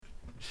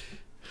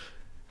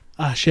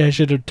Ah, shit, I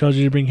should have told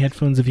you to bring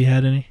headphones if you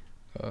had any.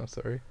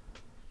 Sorry.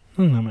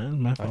 Oh, no,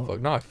 man. My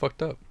fault. I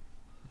fucked up.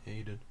 Yeah,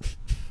 you did.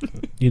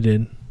 You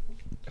did.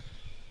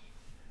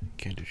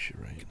 Can't do shit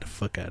right. Get the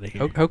fuck out of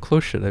here. How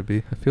close should I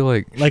be? I feel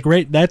like...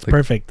 Right, that's like,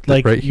 perfect.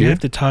 like right you here?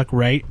 have to talk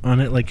right on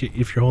it, like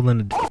if you're holding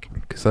a dick.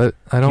 Because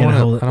I don't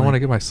want to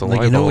get my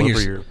saliva Like, you know all when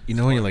over you're, your... you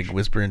know when you like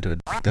whisper into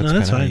it. That's No, kind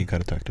that's of how fine. you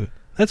gotta talk to it.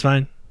 That's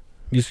fine.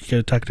 You just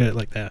gotta talk to it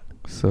like that.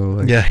 So,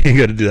 like... Yeah, you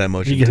gotta do that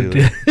motion You too.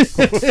 gotta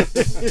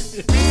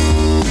do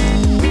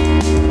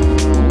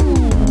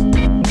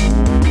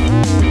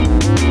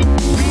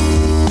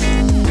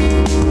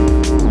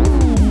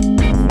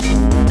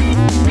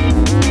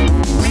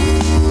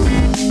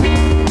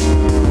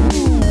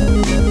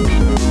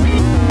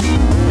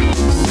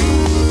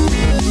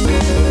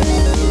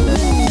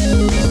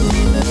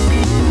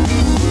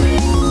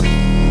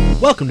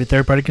Welcome to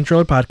Third Party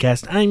Controller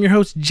Podcast. I'm your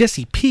host,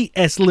 Jesse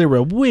P.S.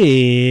 Lira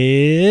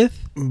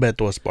with...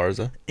 Beto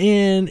Esparza.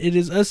 And it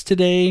is us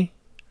today.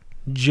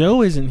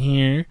 Joe isn't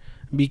here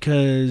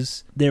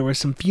because there was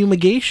some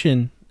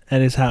fumigation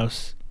at his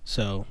house.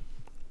 So,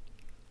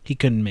 he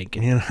couldn't make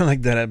it. You know,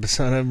 like that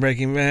episode of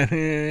Breaking Bad.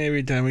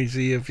 Every time we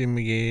see a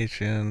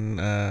fumigation,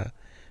 I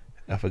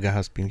forgot how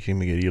it's being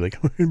fumigated. You're like,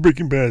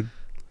 Breaking Bad.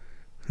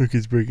 Look,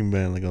 it's Breaking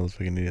Bad. Like all those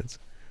fucking idiots.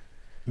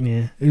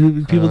 Yeah.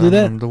 People do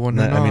that? The one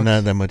I mean,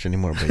 not that much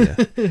anymore, but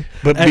yeah.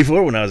 But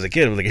before, when I was a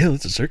kid, I was like, hey,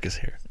 it's a circus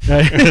here.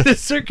 The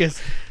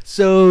circus.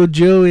 So,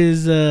 Joe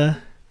is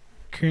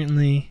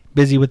currently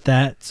busy with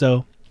that.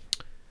 So,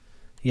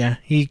 yeah,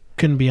 he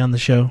couldn't be on the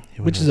show,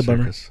 which is a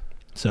bummer. Circus.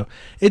 So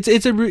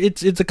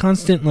it's a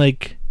constant,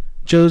 like,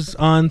 Joe's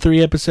on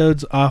 3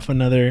 episodes, off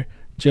another.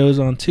 Joe's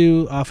on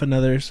 2, off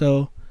another.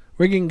 So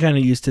we're getting kind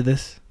of used to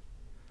this.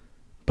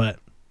 But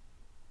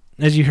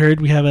as you heard,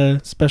 we have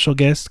a special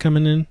guest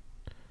coming in.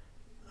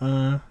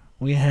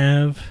 We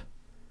have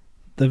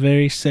the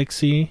very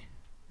sexy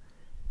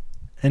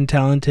and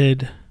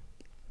talented.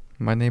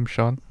 My name's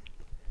Sean.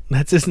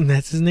 That's his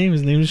name.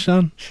 His name is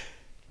Sean.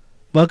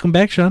 Welcome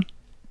back, Sean.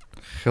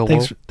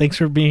 Hello. Thanks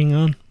for being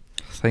on.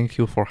 Thank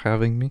you for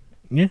having me.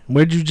 Yeah.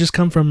 Where'd you just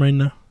come from right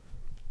now?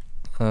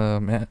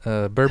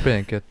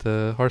 Burbank at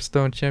the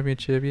Hearthstone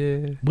Championship.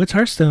 Yeah. What's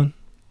Hearthstone?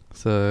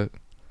 It's a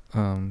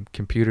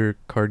computer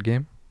card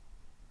game.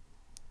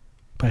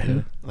 By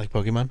who? Like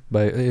Pokemon?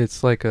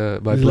 It's like by Is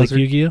it like Blizzard.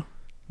 Yu-Gi-Oh?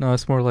 No,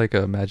 it's more like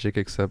a Magic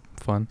except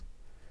fun.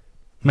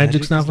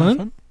 Magic's not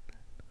fun?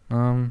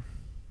 I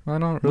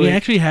don't really. We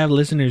actually have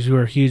listeners who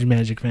are huge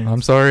Magic fans.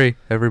 I'm sorry,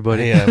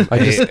 everybody. Hey,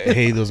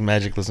 hey, those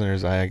Magic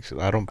listeners. I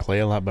don't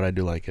play a lot, but I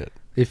do like it.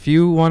 If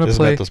you want to This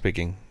play, is Beto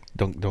speaking.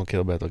 Don't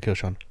kill Beto. Kill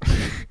Sean.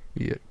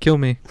 yeah, kill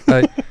me.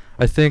 I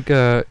think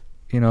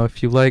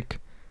if you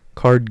like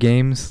card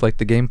games, like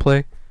the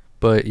gameplay,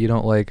 but you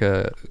don't like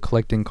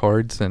collecting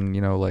cards and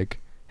like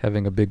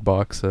having a big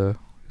box of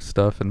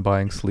stuff and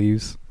buying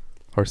sleeves,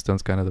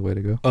 Hearthstone's kind of the way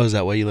to go. Oh, is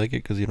that why you like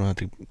it? Because you don't have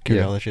to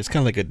carry all that shit. It's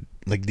kind of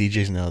like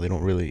DJs now. They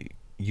don't really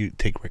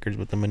take records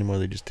with them anymore.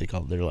 They just take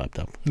off their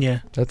laptop. Yeah.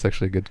 That's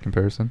actually a good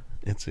comparison.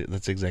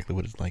 That's exactly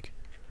what it's like.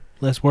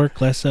 Less work,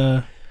 less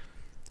And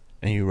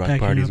you rock packing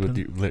parties up with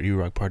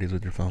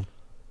your phone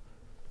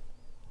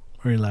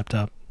or your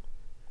laptop.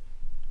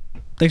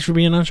 Thanks for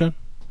being on, Sean.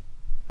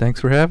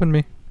 Thanks for having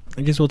me.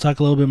 I guess we'll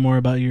talk a little bit more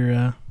about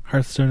your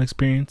Hearthstone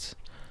experience.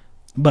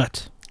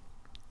 But,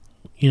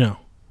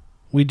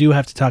 we do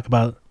have to talk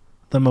about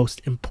the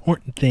most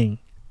important thing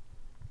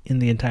in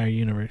the entire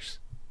universe.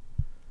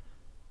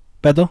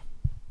 Beto?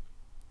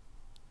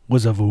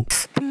 What's up, fool?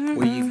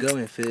 Where you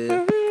going,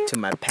 fool? To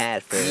my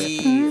pad,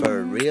 fool.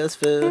 For reals,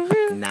 fool?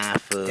 Nah,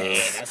 fool.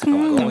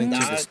 I'm going to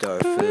the store,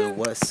 fool.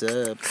 What's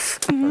up?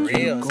 I'm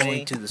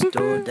going to the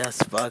store,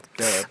 that's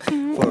fucked up.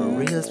 For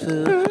reals,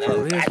 fool?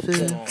 For reals,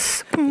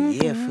 fool?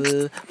 Yeah,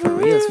 fool. For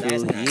reals,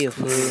 fool? Yeah,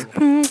 fool.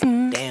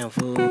 Damn,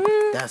 fool.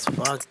 That's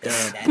fucked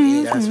up.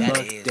 That's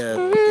fucked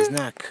up. It's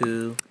not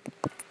cool.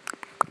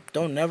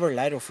 Don't never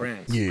lie to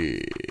friends. Yeah.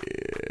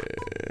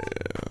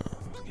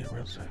 Let's get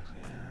real sexy.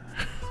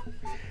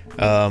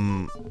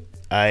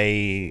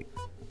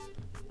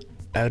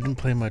 I didn't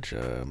play much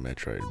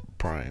Metroid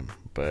Prime,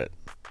 but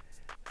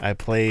I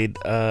played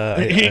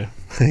yeah,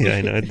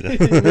 I know.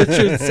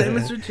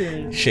 Samus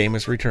Returns.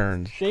 Seamus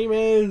Returns.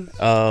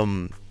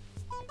 Seamus.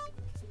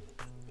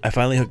 I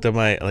finally hooked up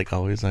my, like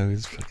always, I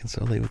was fucking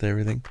so late with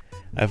everything.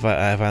 I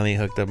finally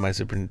hooked up my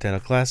Super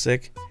Nintendo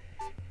Classic,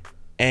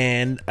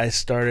 and I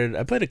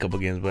played a couple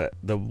games, but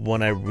the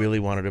one I really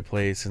wanted to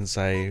play since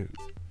I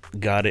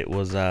got it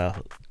was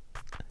Legend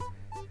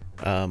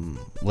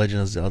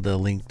of Zelda: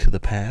 Link to the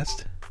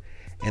Past,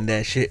 and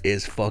that shit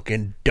is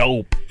fucking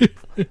dope.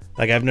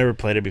 Like, I've never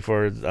played it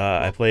before.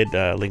 I played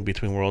Link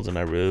Between Worlds, and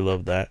I really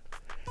loved that.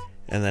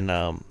 And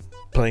then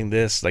playing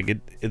this, like,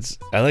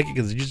 I like it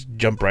because you just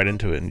jump right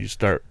into it and you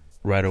start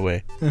right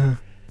away. Uh-huh.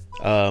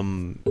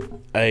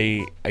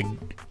 I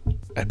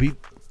beat,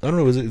 I don't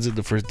know, is it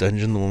the first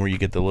dungeon, the one where you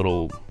get the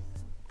little,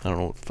 I don't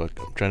know what the fuck,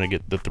 I'm trying to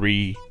get the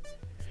three,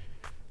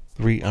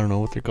 I don't know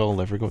what they're called,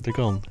 I forgot what they're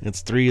called.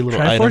 It's 3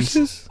 little items.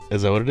 Triforces?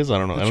 Is that what it is? I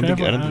don't know. I don't think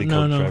they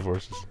call it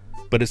Triforces.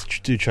 but it's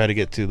to try to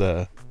get to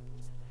the.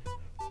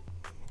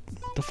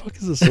 What the fuck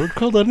is the sword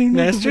called? I don't even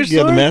know. Master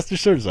Yeah, the Sword? Master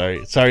Sword.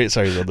 Sorry,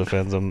 Zelda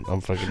fans.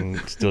 I'm fucking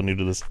still new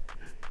to this.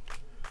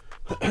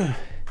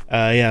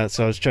 Yeah.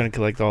 So I was trying to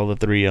collect all the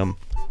 3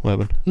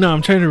 weapon. No,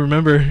 I'm trying to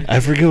remember. I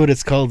forget what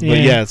it's called, but Yeah.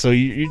 yeah. So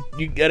you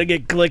gotta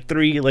collect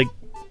 3 like.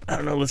 I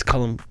don't know. Let's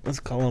call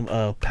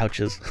them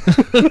pouches.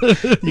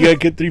 You gotta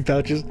get 3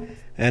 pouches,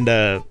 and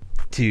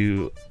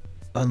to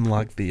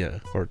unlock the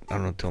or I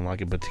don't know to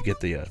unlock it, but to get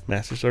the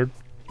Master Sword.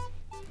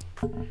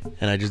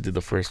 And I just did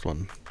the first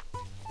one.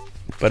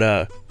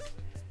 But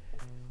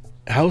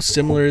how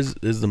similar is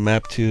the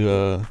map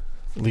to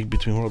League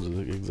Between Worlds? Is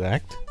it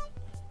exact?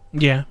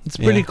 Yeah, it's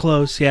pretty Yeah.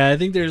 close. Yeah, I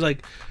think there's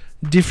like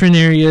different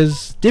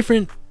areas,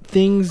 different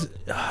things.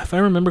 If I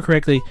remember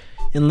correctly,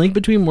 in Link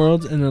Between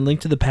Worlds and in Link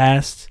to the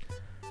Past,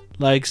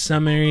 like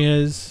some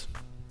areas,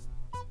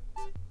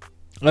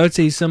 I would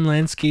say some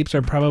landscapes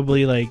are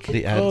probably like,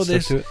 They added oh,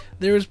 stuff to it.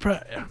 there was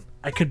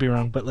I could be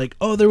wrong, but like,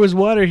 oh, there was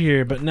water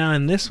here, but now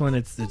in this one,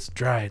 it's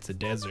dry, it's a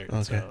desert.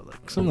 Okay. So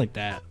like something like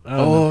that. I don't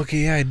know. Oh, okay,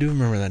 yeah, I do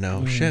remember that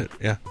now. Mm. Shit,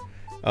 yeah.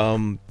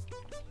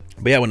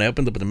 But yeah, when I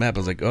opened up the map, I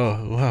was like,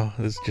 oh wow,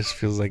 this just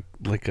feels like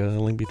a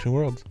Link Between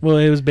Worlds. Well,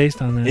 it was based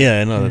on that.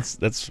 Yeah, I know.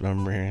 That's I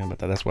remember hearing about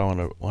that. That's why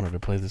I wanted to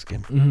play this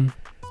game. hmm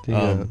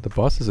The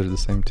bosses are the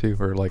same too,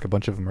 or like a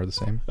bunch of them are the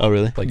same. Oh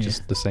really? Like Yeah.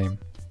 just the same,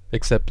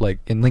 except like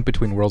in Link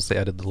Between Worlds they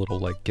added the little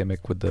like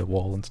gimmick with the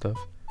wall and stuff.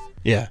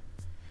 Yeah.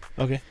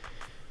 Okay.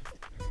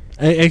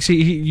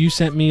 Actually, you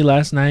sent me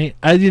last night.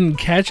 I didn't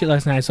catch it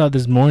last night. I saw it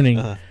this morning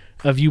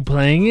of you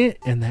playing it,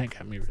 and that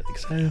got me really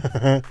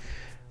excited.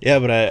 Yeah,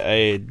 but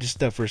I just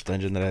that first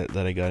dungeon that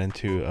I got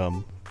into,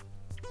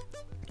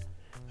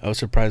 I was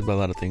surprised by a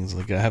lot of things.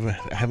 Like I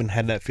haven't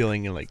had that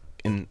feeling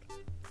in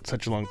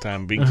such a long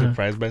time, being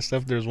surprised by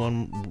stuff. There's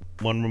one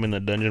room in the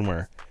dungeon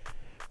where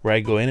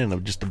I go in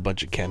and just a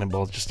bunch of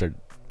cannonballs just start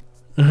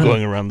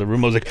going around the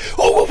room. I was like,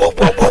 oh, whoa, whoa,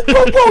 whoa, whoa,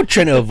 whoa, whoa,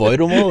 trying to avoid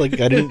them all. Like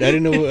I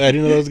didn't know that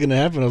was gonna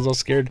happen. I was all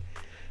scared,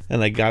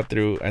 and I got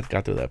through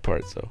that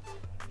part. So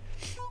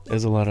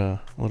there's a lot of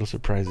little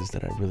surprises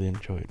that I really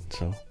enjoyed.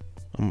 So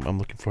I'm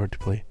looking forward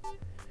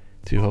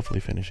to hopefully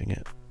finishing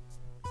it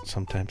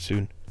sometime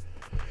soon.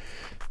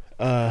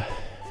 Yeah,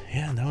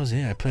 and that was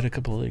it. I played a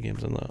couple other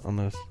games on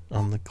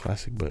the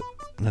classic, but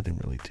nothing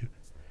really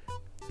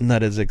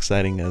not as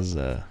exciting as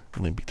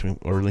Link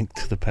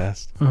to the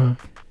Past. Uh-huh.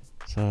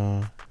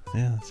 So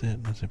yeah,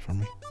 that's it for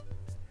me.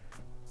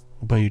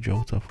 What about you, Joe?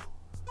 What's up?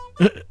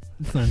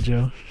 It's not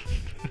Joe.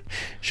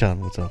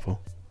 Sean, what's up,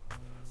 fool?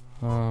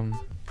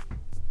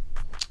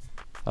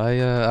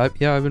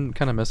 I've been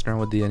kind of messing around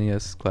with the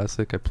NES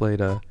Classic. I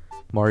played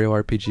Mario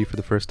RPG for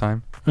the first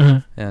time,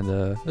 Uh-huh. and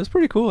it was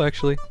pretty cool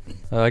actually.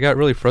 I got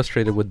really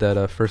frustrated with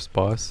that first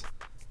boss.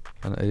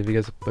 Have you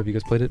guys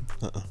played it?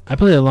 I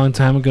played it a long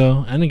time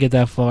ago. I didn't get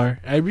that far.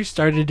 I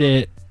restarted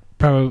it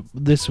probably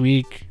this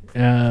week,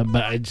 but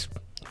I just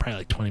probably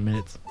like 20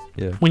 minutes.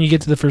 Yeah. When you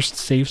get to the first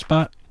save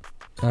spot.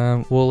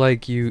 Well,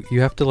 like you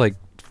have to like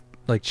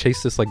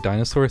chase this like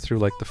dinosaur through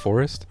like the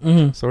forest,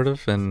 Mm-hmm. sort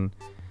of, and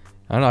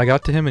I don't know. I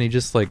got to him and he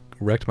just like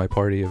wrecked my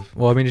party of.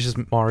 Well, I mean, it's just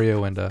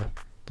Mario and the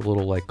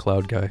little like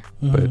cloud guy,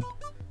 but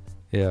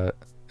yeah,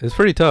 it's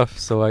pretty tough.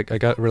 So I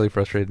got really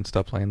frustrated and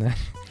stopped playing that.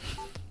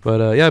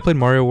 But yeah, I played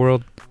Mario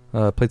World,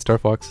 played Star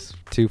Fox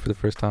 2 for the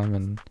first time,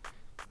 and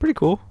pretty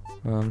cool.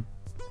 I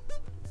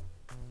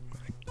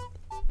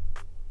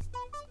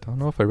don't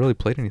know if I really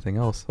played anything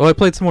else. Oh, I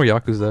played some more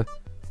Yakuza.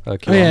 Oh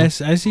Kiwami.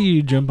 yeah, I see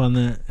you jump on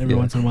that every Yeah.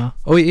 once in a while.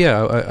 Oh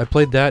yeah, I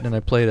played that, and I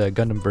played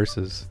Gundam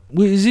Versus.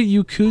 Wait, is it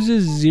Yakuza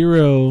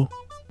 0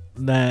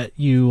 that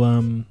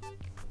you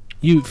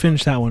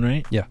finished that one,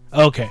 right? Yeah.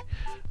 Okay.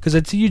 Because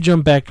I see you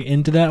jump back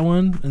into that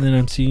one, and then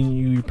I'm seeing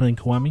you're playing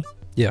Kiwami.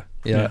 Yeah.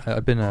 Yeah.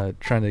 I've been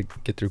trying to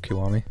get through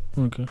Kiwami,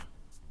 Okay.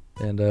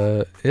 and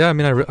yeah, I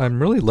mean,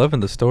 I'm really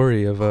loving the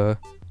story of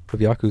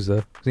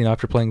Yakuza. You know,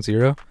 after playing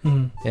 0,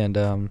 Mm-hmm.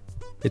 and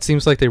it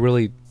seems like they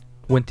really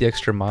went the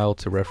extra mile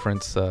to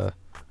reference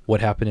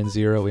what happened in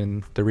 0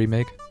 in the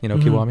remake. You know,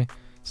 Mhm. Kiwami.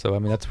 So I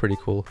mean, that's pretty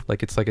cool.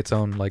 Like it's like its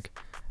own like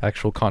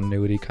actual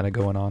continuity kind of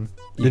going on,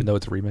 even though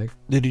it's a remake.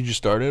 Did you just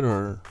start it,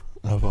 or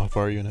how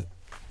far are you in it?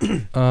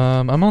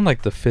 I'm on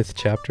like the 5th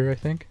chapter, I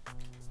think.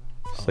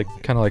 It's like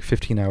kind of like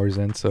 15 hours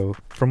in. So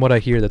from what I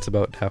hear, that's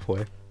about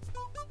halfway.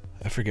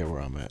 I forget where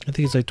I'm at. I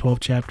think it's like 12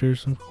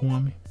 chapters of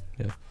Kiwami.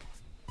 Yeah.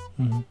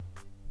 Mm-hmm.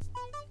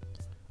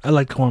 I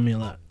like Kiwami a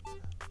lot.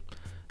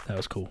 That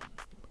was cool.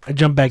 I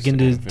jumped back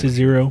into to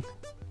 0.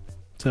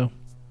 So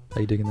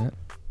Are you digging that?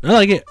 I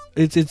like it.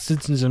 It's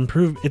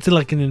It's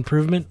like an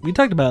improvement. We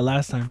talked about it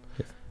last time,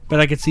 Yeah.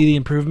 but I could see the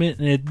improvement.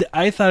 And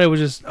I thought it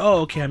was just,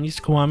 oh, okay, I'm used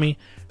to Kiwami.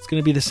 It's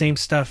gonna be the same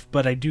stuff,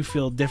 but I do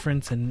feel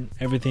difference, and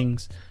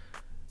everything's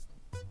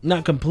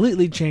not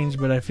completely changed.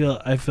 But I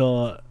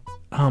feel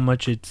how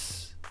much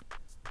it's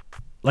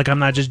like I'm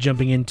not just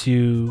jumping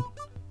into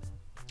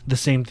the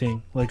same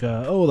thing, like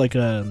a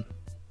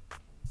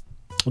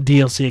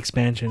DLC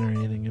expansion or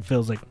anything. It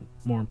feels like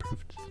more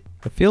improved.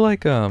 I feel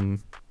like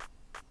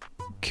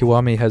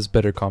Kiwami has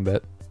better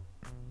combat.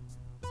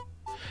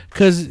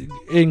 because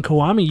in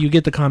Kiwami you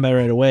get the combat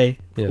right away.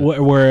 Yeah.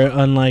 Where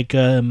unlike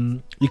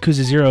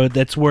Yakuza 0,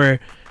 that's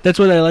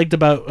what I liked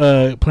about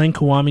playing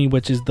Kiwami,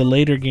 which is the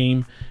later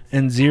game,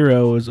 and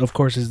 0 is of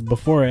course is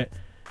before it.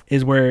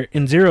 Is where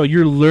in 0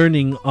 you're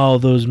learning all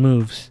those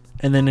moves,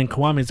 and then in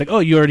Kiwami it's like, oh,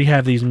 you already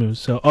have these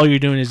moves, so all you're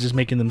doing is just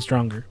making them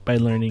stronger by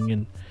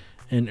learning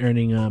and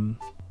earning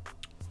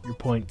your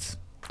points.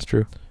 It's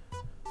true.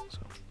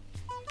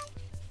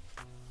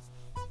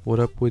 What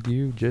up with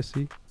you,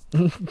 Jesse?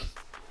 I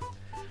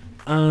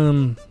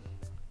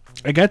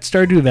got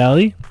Stardew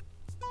Valley,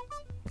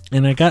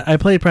 and I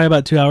played probably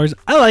about 2 hours.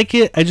 I like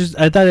it. I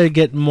thought I'd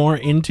get more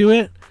into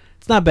it.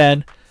 It's not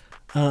bad.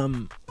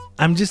 I'm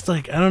just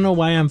like, I don't know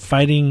why I'm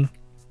fighting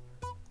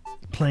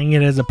playing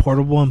it as a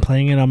portable and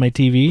playing it on my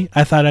TV.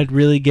 I thought I'd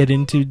really get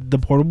into the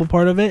portable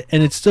part of it,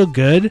 and it's still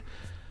good.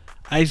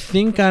 I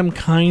think I'm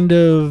kind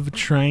of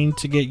trying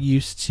to get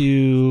used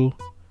to,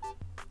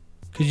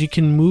 because you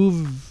can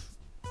move.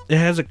 It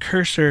has a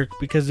cursor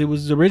because it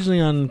was originally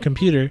on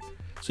computer,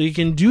 so you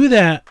can do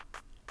that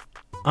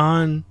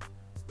on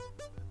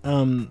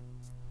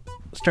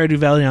Stardew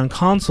Valley on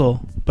console,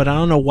 but I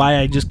don't know why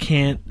I just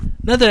can't.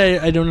 Not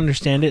that I don't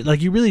understand it.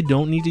 Like, you really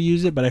don't need to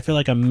use it, but I feel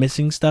like I'm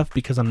missing stuff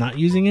because I'm not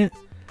using it.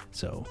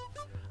 So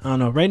I don't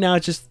know. Right now,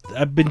 it's just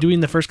I've been doing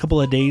the first couple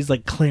of days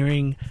like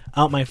clearing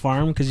out my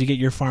farm, because you get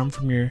your farm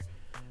from your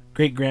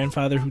great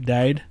grandfather who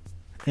died,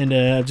 and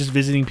just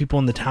visiting people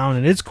in the town,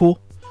 and it's cool.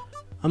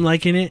 I'm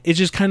liking it. It's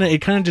just kind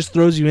of just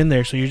throws you in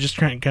there, so you're just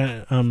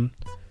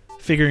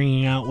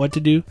figuring out what to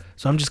do.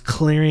 So I'm just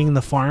clearing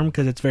the farm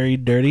because it's very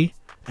dirty,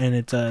 and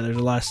it's there's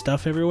a lot of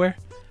stuff everywhere.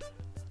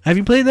 Have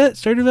you played that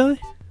Stardew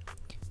Valley?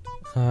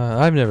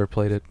 I've never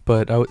played it,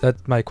 but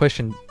my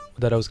question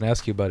that I was gonna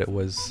ask you about it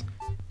was,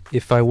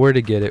 if I were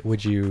to get it,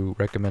 would you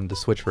recommend the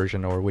Switch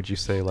version, or would you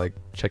say like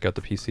check out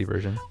the PC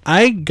version?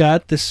 I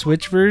got the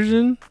Switch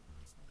version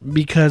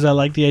because I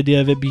like the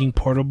idea of it being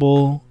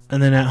portable,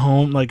 and then at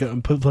home, like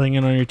playing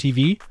it on your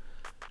TV.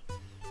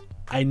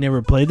 I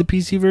never played the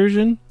PC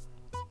version,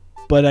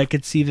 but I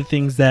could see the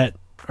things that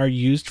are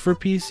used for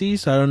PC,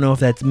 so I don't know if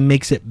that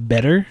makes it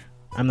better.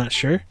 I'm not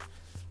sure.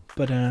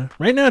 But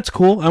right now it's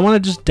cool. I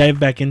want to just dive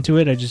back into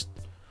it. I just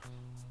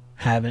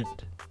haven't.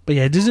 But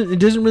yeah, it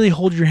doesn't really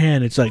hold your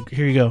hand. It's like,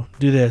 here you go,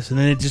 do this, and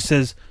then it just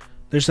says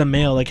there's some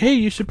mail like, hey,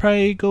 you should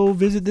probably go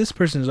visit this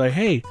person. It's like,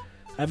 hey,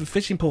 I have a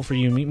fishing pole for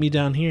you. Meet me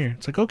down here.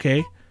 It's like,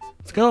 okay.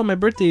 It's like, oh, my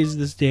birthday is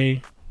this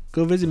day.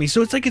 Go visit me.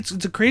 So it's like it's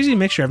a crazy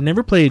mixture. I've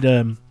never played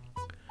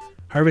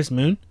Harvest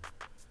Moon,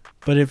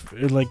 but if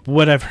like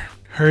what I've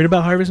heard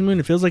about Harvest Moon,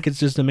 it feels like it's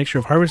just a mixture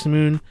of Harvest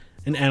Moon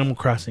and Animal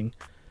Crossing.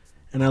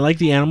 And I like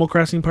the Animal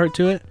Crossing part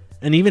to it.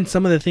 And even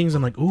some of the things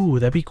I'm like, ooh,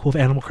 that'd be cool if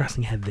Animal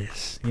Crossing had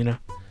this, you know?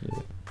 Yeah.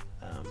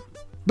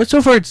 But so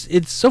far,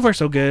 it's so far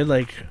so good.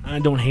 Like, I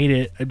don't hate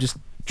it. I'm just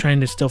trying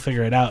to still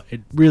figure it out.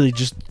 It really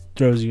just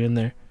throws you in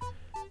there.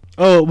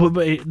 Oh,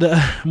 but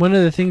one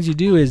of the things you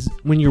do is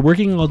when you're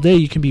working all day,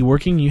 you can be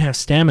working, you have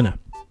stamina.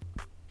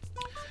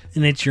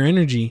 And it's your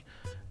energy.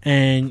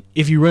 And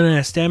if you run out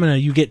of stamina,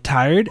 you get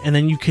tired, and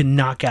then you can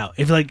knock out.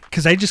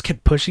 Because I just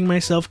kept pushing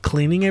myself,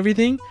 cleaning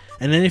everything,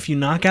 and then if you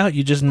knock out,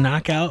 you just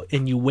knock out,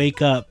 and you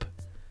wake up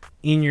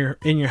in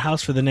your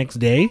house for the next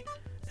day,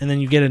 and then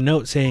you get a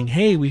note saying,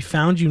 "Hey, we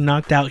found you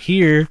knocked out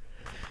here."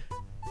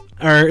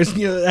 Or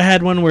I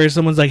had one where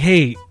someone's like,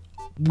 "Hey,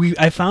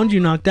 I found you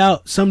knocked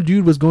out. Some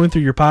dude was going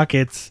through your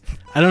pockets.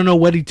 I don't know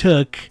what he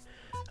took,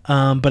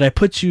 but I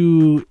put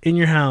you in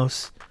your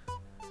house.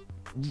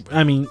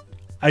 I mean,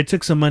 I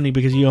took some money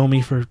because you owe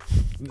me for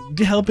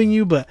helping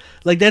you, but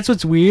like that's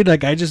what's weird.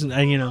 Like I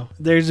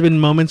there's been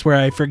moments where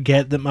I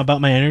forget about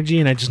my energy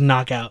and I just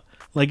knock out.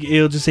 Like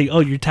it'll just say, "Oh,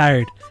 you're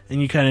tired,"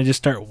 and you kind of just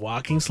start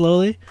walking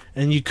slowly,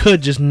 and you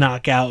could just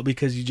knock out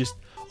because you just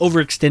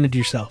overextended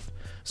yourself.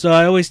 So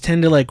I always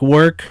tend to like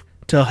work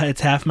till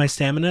it's half my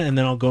stamina, and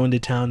then I'll go into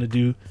town to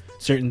do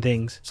certain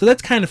things. So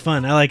that's kind of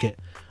fun. I like it.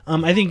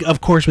 I think, of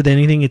course, with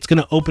anything, it's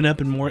gonna open up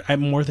and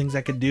more things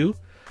I could do.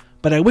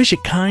 But I wish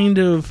it kind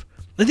of.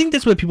 I think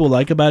that's what people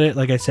like about it.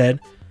 Like I said,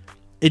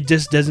 it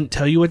just doesn't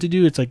tell you what to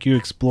do. It's like you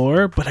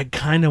explore, but I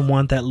kind of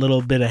want that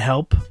little bit of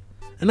help.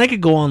 And I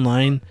could go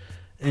online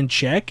and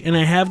check, and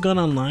I have gone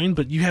online,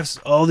 but you have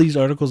all these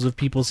articles of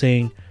people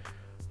saying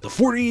the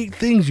 48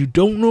 things you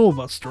don't know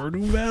about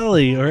Stardew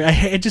Valley, or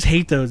I just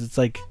hate those. It's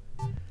like,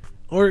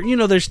 or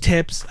there's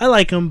tips. I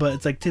like them, but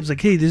it's like tips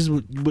like, hey, this is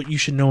what you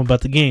should know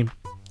about the game.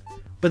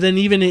 But then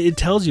even it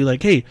tells you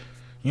like, hey,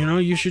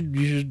 you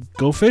should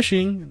go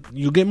fishing.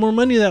 You'll get more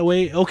money that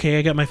way. Okay,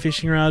 I got my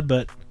fishing rod,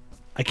 but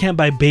I can't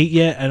buy bait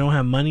yet. I don't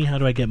have money. How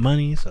do I get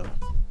money? So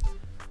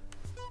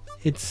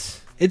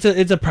it's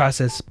a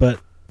process, but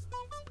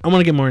I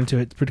want to get more into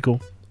it. It's pretty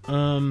cool.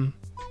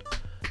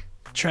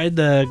 Tried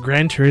the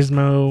Gran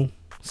Turismo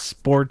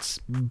Sports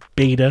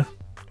beta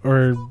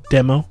or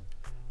demo.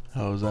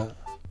 How was that?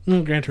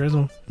 Gran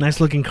Turismo. Nice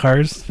looking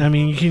cars. I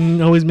mean, you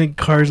can always make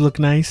cars look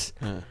nice.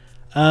 Yeah.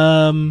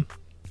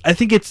 I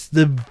think it's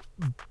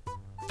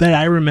that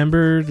I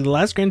remember the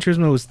last Gran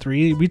Turismo was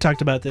 3. We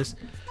talked about this.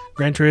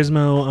 Gran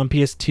Turismo on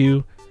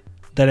PS2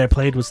 that I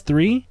played was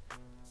 3.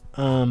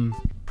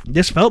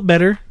 This felt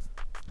better,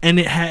 and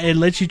it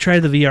lets you try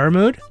the VR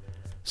mode.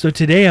 So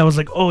today I was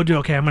like, oh dude,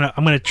 okay, I'm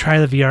gonna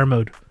try the VR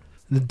mode.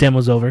 The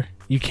demo's over.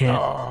 You can't.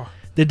 Oh,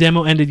 The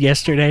demo ended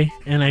yesterday,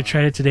 and I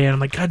tried it today, and I'm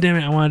like, god damn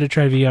it, I wanted to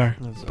try VR,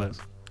 that but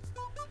sucks.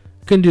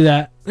 couldn't do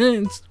that.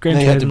 It's Gran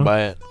They had to Turismo.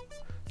 buy it.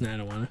 Nah, I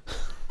don't want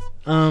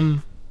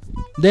to.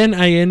 Then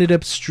I ended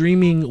up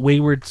streaming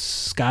Wayward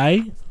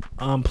Sky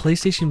on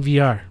PlayStation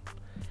VR,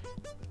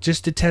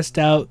 just to test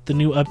out the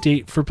new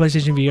update for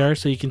PlayStation VR,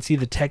 so you can see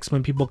the text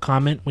when people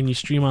comment when you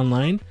stream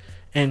online.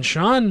 And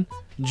Sean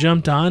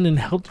jumped on and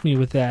helped me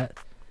with that.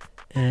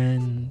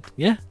 And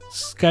yeah,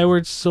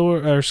 Wayward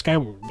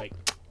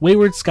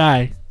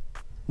Sky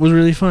was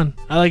really fun.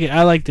 I like it.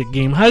 I liked the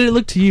game. How did it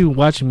look to you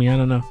watching me? I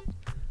don't know.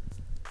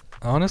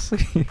 Honestly,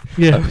 I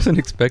Yeah. wasn't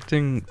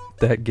expecting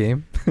that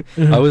game.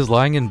 Uh-huh. I was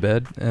lying in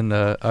bed, and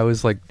I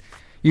was like,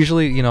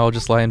 usually, I'll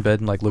just lie in bed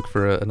and like look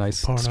for a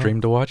nice Porno. stream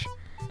to watch.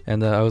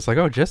 And I was like,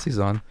 oh, Jesse's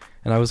on.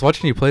 And I was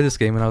watching you play this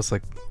game, and I was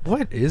like,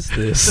 what is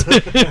this?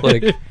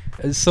 Like,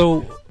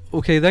 so,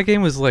 okay, that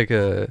game was like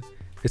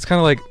it's kind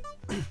of like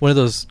one of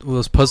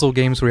those puzzle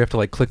games where you have to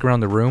like click around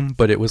the room,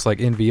 but it was like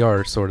in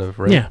VR sort of,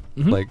 right? Yeah.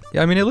 Mhm. Like,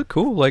 yeah, I mean, it looked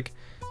cool. Like,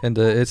 and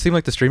it seemed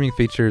like the streaming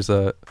features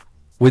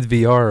with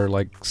VR are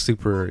like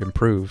super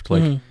improved.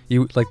 Like Mhm.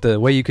 you like the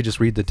way you could just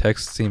read the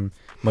text seemed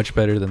much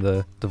better than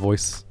the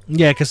voice.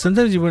 Yeah, because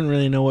sometimes you wouldn't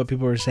really know what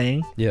people were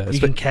saying. Yeah, You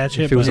can catch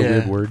it, if it was but a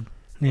weird Yeah. word.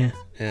 yeah.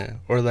 Yeah,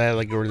 or that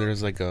like, or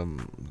there's like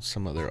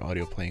some other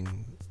audio playing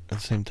at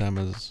the same time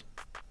as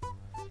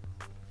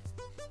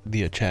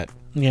the chat.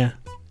 Yeah.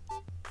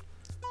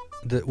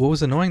 What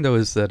was annoying though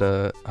is that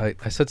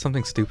I said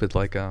something stupid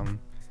like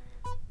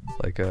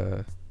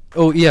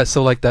oh yeah,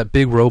 so like that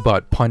big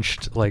robot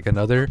punched like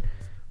another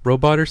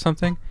robot or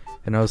something,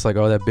 and I was like,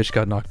 oh, that bitch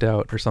got knocked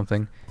out or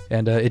something,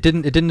 and it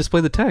didn't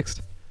display the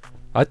text.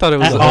 I thought it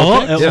was At the whole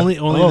all? text. Only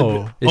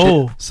Oh. the, It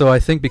oh, did- so I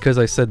think because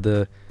I said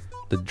the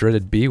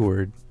dreaded B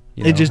word,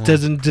 you it know, just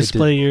doesn't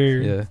display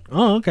your. yeah.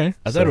 Oh, okay.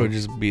 I thought it So- would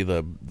just be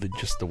the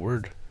just the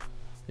word.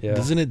 Yeah.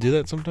 Doesn't it do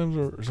that sometimes,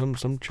 or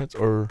some chats,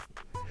 or?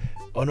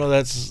 Oh no,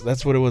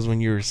 that's what it was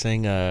when you were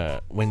saying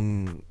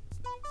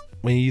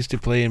when you used to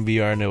play in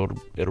VR and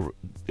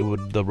it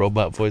would the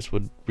robot voice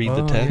would read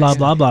the Oh, text. Blah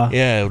blah blah.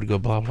 Yeah, it would go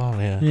blah blah.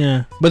 Yeah.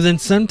 Yeah, but then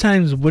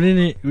sometimes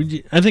wouldn't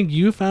it? I think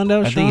you found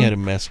out. I Sean? think you had to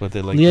mess with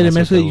it. Like you had to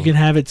mess with it. the- You can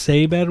have it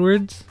say bad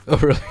words. Oh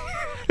really?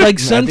 Like No, I think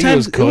sometimes it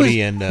was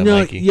Cody and no,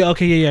 Mikey. yeah,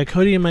 okay, yeah,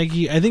 Cody and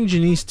Mikey. I think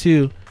Janice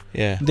too.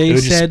 Yeah, it They would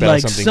just said spell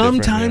like something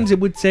different, sometimes yeah. it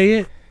would say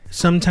it,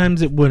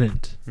 sometimes it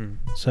wouldn't. Hmm.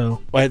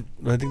 So I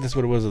think that's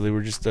what it was. They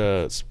were just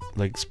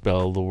like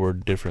spell the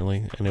word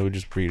differently, and it would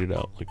just read it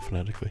out like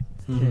phonetically.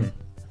 mhm.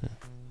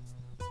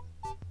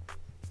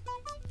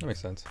 That makes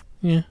sense.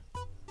 Yeah,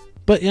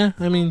 but yeah,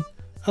 I mean,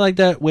 I like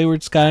that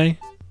Wayward Sky.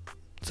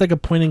 It's like a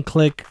point and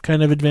click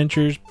kind of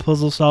adventures,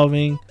 puzzle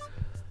solving.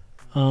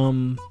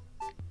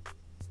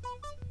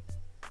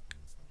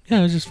 Yeah,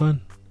 it was just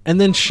fun. And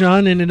then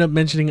Sean ended up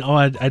mentioning, "Oh,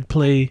 I'd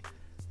play.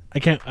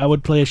 I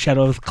would play a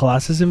Shadow of the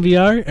Colossus in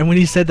VR." And when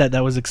he said that,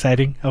 that was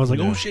exciting. I was like,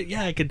 Yeah. "Oh shit,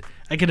 yeah, I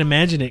could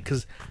imagine it,"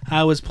 because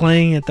I was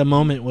playing at the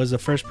moment was a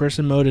first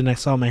person mode, and I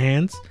saw my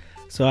hands,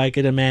 so I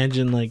could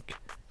imagine like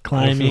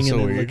climbing so and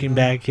then weird. looking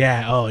back.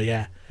 Yeah. Oh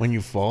yeah. When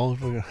you fall,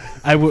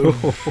 I would.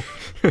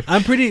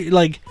 I'm pretty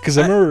like. because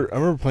I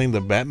remember playing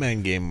the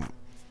Batman game,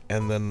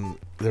 and then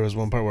there was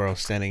one part where I was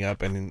standing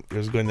up and it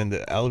was going into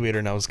the elevator,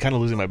 and I was kind of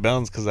losing my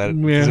balance because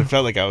Yeah. it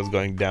felt like I was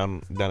going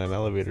down an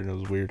elevator, and it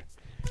was weird.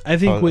 I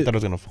think I with thought I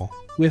was gonna fall.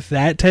 with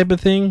that type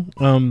of thing,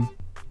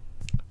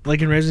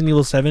 like in Resident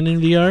Evil 7 in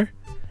VR,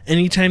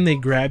 anytime they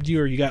grabbed you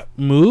or you got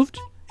moved,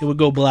 it would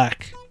go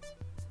black.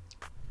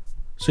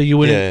 So you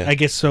wouldn't, Yeah. I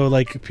guess, so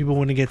like people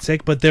wouldn't get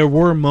sick. But there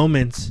were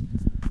moments,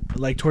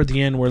 like toward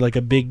the end, where like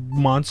a big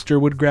monster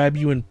would grab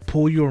you and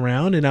pull you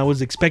around, and I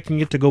was expecting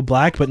it to go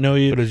black, but no,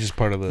 But it was just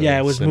part of the. yeah,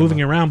 it was cinema.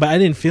 moving around, but I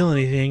didn't feel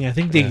anything. I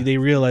think Yeah. they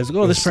realized,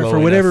 oh, It this was part, for slow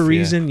whatever enough, yeah.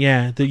 reason,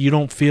 yeah, that you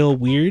don't feel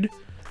weird,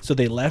 so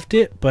they left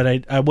it.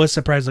 But I was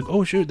surprised, like,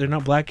 oh shoot, they're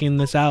not blacking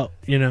this out,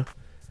 you know.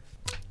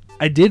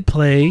 I did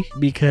play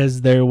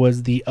because there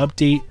was the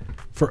update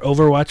for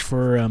Overwatch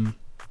for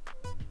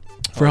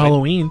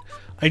Halloween.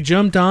 I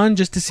jumped on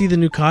just to see the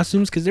new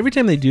costumes because every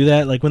time they do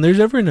that, like when there's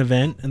ever an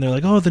event and they're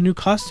like, oh, the new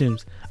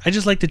costumes, I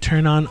just like to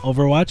turn on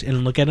Overwatch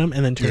and look at them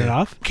and then turn it Yeah.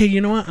 off. Okay,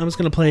 you know what? I'm just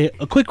going to play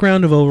a quick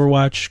round of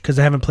Overwatch because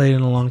I haven't played it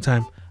in a long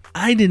time.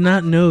 I did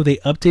not know they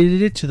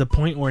updated it to the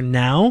point where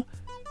now,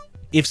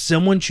 if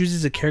someone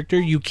chooses a character,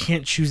 you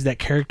can't choose that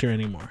character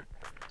anymore.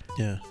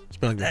 Yeah, it's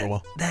been like that for a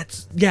while.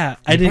 That's, yeah,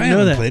 I You didn't probably know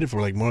haven't that. Played it for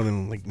like more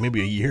than like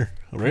maybe a year,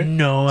 right?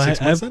 No, 6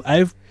 months then?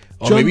 I've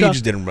Oh, maybe jumped you off-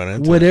 just didn't run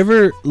into it.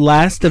 whatever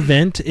last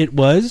event it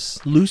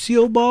was,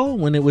 Lucio Ball,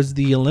 when it was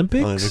the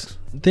Olympics Olympics.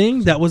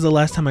 thing, that was the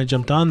last time I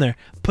jumped on there.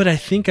 But I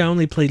think I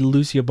only played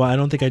Lucio Ball. I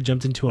don't think I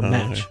jumped into a Oh,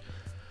 match.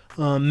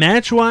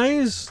 Match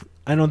wise,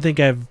 I don't think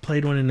I've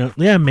played one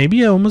in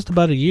maybe almost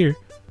about a year.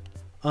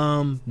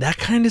 That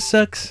kind of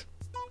sucks.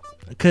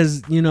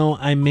 because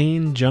I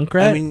main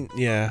Junkrat. I mean,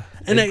 yeah.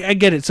 And I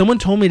get it. Someone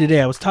told me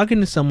today. I was talking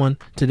to someone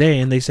today,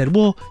 and they said,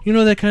 "Well,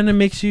 that kind of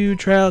makes you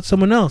try out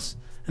someone else."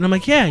 And I'm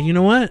like, "Yeah, you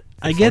know what?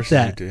 I get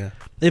that.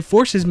 It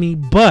forces me,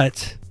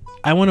 but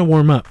I want to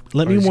warm up.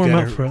 Let me warm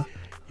up for."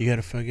 You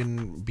gotta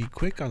fucking be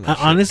quick on that.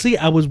 Honestly,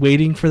 I was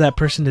waiting for that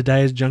person to die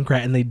as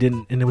Junkrat, and they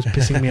didn't, and it was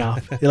pissing me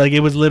off. Like,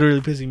 it was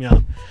literally pissing me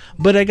off.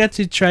 But I got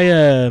to try.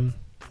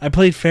 I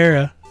played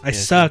Farah. I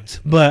sucked,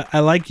 but I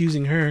like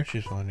using her.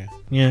 She's fun,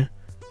 yeah.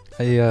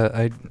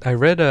 I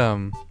read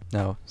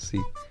no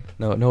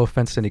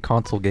offense to any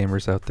console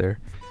gamers out there,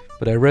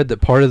 but I read that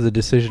part of the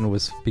decision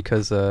was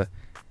because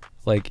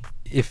like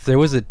if there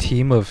was a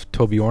team of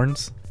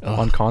Torbjorns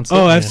on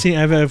console, I've seen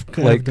I've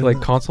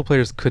like console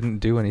players couldn't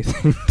do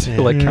anything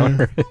to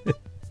counter it.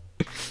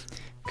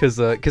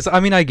 Because I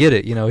mean, I get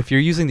it, if you're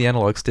using the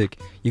analog stick,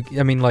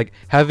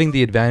 having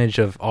the advantage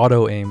of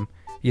auto aim,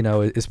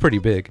 is pretty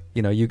big.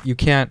 You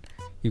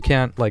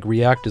can't like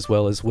react as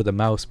well as with a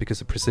mouse because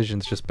the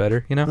precision's just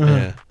better,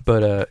 Yeah.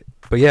 But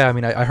yeah, I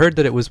mean, I heard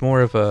that it was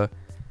more of a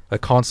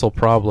console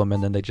problem,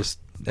 and then they just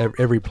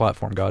every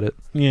platform got it.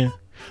 Yeah.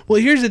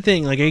 Well, here's the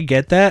thing. Like, I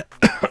get that.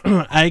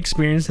 I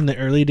experienced in the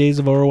early days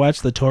of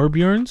Overwatch the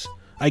Torbjorns.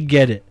 I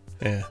get it.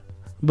 Yeah.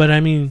 But I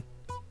mean,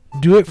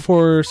 do it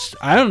for.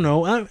 I don't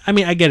know. I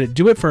mean, I get it.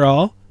 Do it for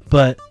all.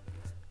 But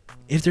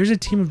if there's a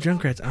team of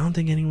Junkrats, I don't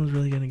think anyone's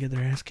really gonna get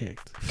their ass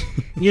kicked.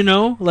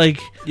 Like.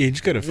 Yeah, you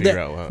just gotta figure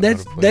out how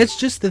that's to play. That's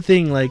just the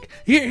thing. Like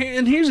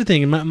here's the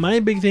thing. My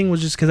big thing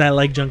was just because I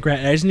like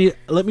Junkrat. I just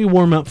let me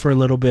warm up for a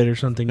little bit or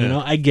something.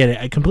 Yeah. I get it.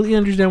 I completely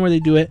understand where they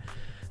do it.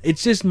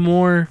 It's just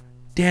more.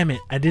 Damn it!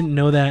 I didn't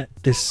know that.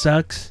 This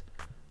sucks.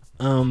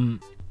 I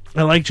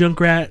like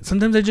Junkrat.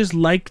 Sometimes I just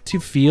like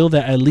to feel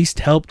that I at least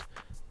helped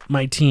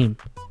my team.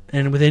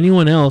 And with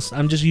anyone else,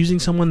 I'm just using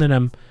someone that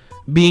I'm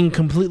being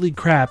completely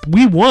crap.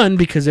 We won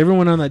because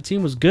everyone on that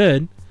team was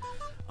good.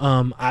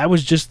 I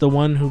was just the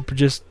one who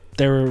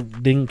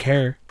didn't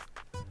care.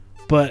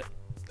 But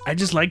I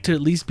just like to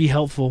at least be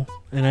helpful,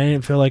 and I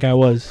didn't feel like I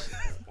was.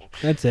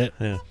 That's it.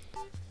 Yeah.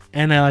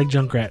 And I like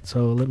Junkrat,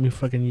 so let me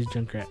fucking use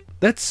Junkrat.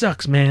 That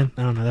sucks, man.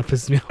 I don't know. That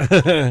pisses me off.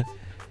 I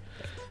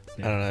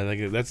don't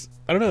know.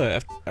 I don't know.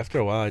 After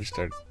a while, I just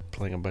started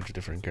playing a bunch of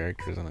different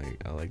characters, and I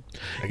got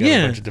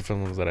a bunch of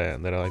different ones that I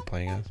like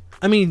playing as.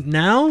 I mean,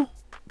 now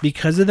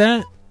because of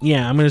that,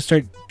 yeah, I'm gonna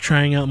start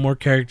trying out more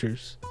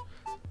characters.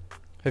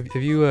 Have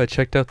you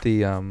checked out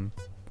the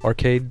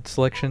arcade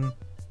selection?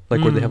 Like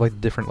where they have like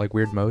different like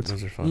weird modes.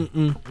 Those are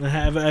fun.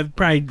 I've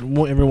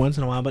probably every once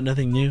in a while, but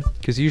nothing new.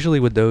 Because usually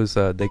with those,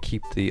 they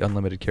keep the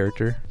unlimited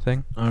character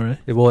thing. All right.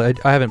 Well,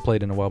 I haven't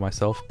played in a while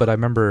myself, but I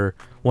remember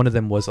one of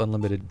them was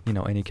unlimited,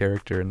 any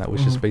character, and that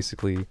was just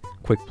basically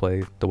quick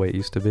play the way it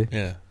used to be.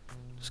 Yeah.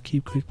 Just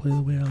keep quick play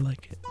the way I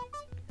like it.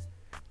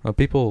 Well,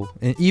 people,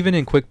 even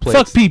in quick play,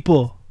 fuck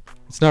people.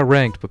 It's not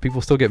ranked, but people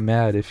still get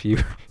mad if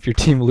your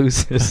team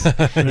loses.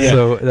 Yeah.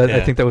 So I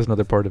think that was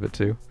another part of it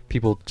too.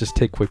 People just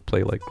take quick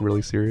play like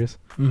really serious.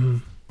 Mm-hmm.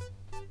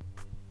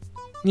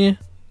 Yeah,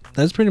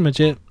 that's pretty much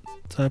it.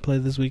 That's how I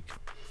played this week.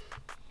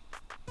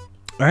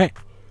 All right,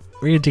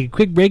 we're gonna take a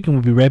quick break and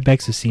we'll be right back.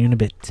 So see you in a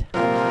bit.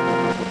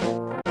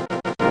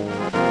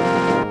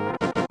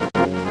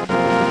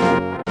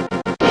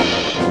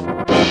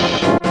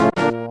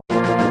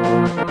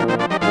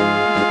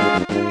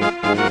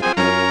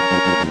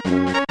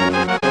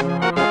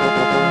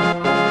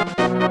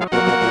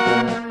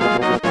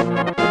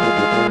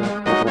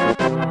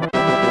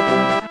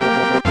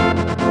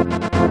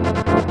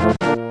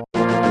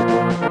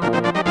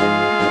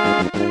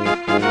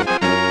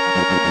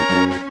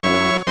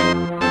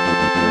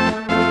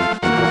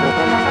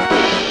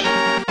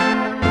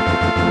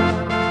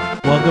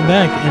 Welcome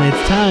back, and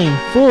it's time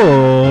for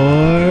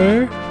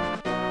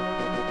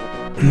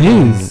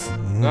news.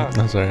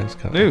 I'm sorry. It's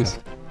kind News.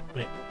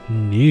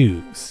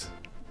 News.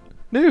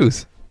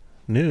 News.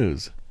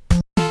 News.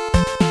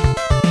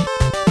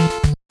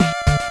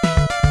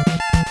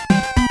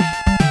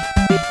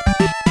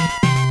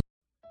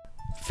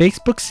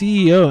 Facebook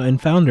CEO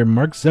and founder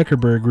Mark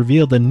Zuckerberg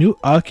revealed a new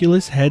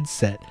Oculus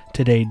headset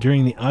today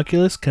during the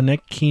Oculus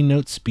Connect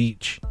keynote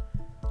speech.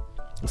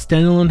 A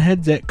standalone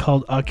headset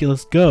called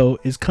Oculus Go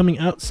is coming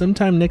out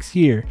sometime next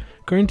year.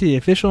 According to the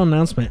official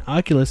announcement,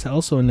 Oculus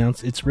also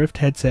announced its Rift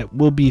headset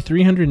will be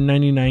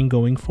 $399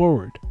 going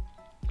forward.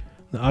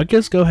 The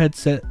Oculus Go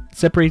headset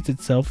separates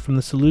itself from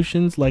the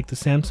solutions like the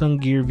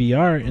Samsung Gear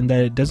VR in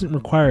that it doesn't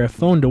require a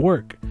phone to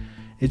work.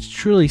 It's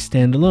truly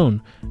standalone,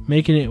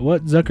 making it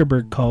what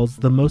Zuckerberg calls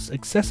the most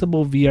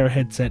accessible VR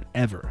headset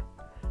ever.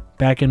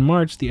 Back in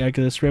March, the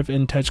Oculus Rift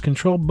and Touch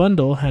Control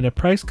bundle had a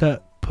price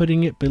cut,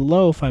 putting it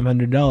below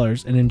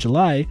 $500, and in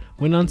July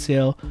went on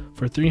sale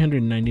for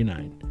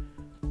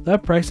 $399.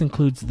 That price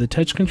includes the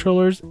touch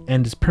controllers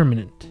and is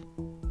permanent.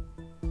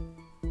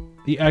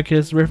 The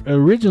Oculus Rift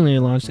originally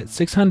launched at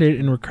 $600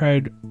 and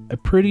required a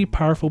pretty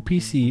powerful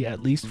PC,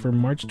 at least for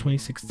March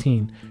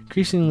 2016.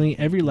 Increasingly,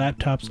 every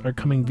laptops are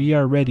coming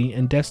VR ready,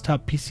 and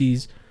desktop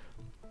PCs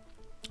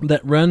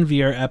that run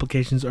VR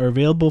applications are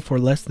available for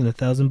less than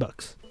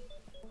 $1,000.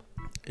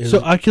 So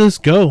Oculus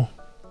Go.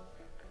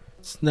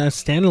 It's not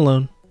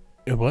standalone.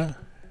 What?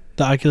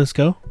 The Oculus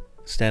Go.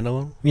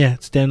 Standalone? Yeah,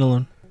 it's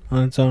standalone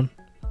on its own.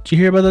 Did you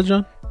hear about that,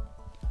 John?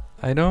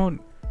 I don't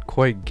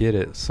quite get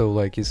it. So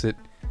like, is it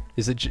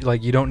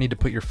like you don't need to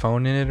put your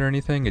phone in it or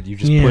anything? You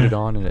just put Yeah. it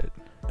on and it.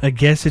 I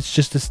guess it's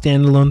just a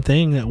standalone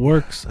thing that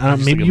works. I don't.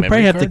 Just Maybe like a you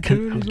probably memory have to. card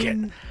to it or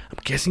something? I'm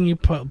guessing you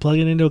plug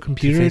it into a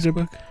computer. To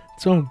Facebook?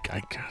 So I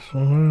guess I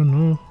don't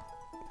know.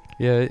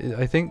 Yeah,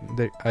 I think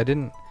that I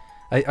didn't.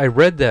 I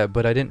read that,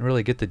 but I didn't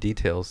really get the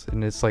details.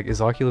 And it's like, is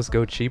Oculus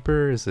Go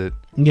cheaper? Is it?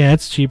 Yeah,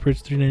 it's cheaper.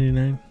 It's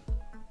 $399.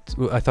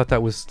 I thought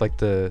that was like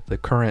the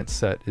current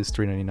set is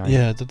 $399.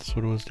 Yeah, that's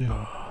what it was too.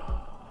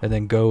 And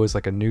then Go is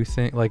like a new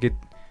thing. Like it,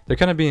 they're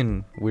kind of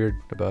being weird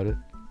about it.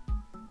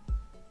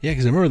 Yeah,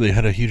 because I remember they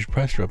had a huge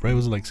price drop, right? It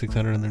was like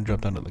 600 and then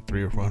dropped down to like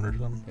 300 or 400 or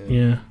something.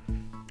 Yeah.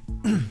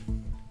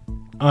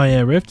 Oh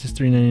yeah, Rift is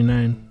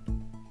 $399.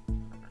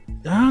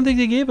 I don't think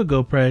they gave a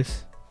Go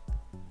price.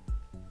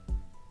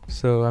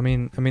 So I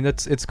mean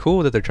it's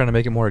cool that they're trying to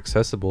make it more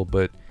accessible,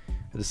 but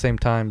at the same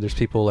time, there's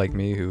people like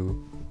me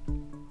who,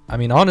 I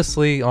mean,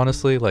 honestly,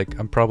 like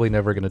I'm probably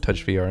never gonna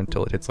touch VR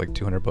until it hits like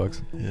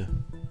 $200. Yeah.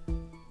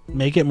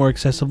 Make it more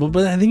accessible,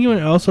 but I think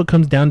it also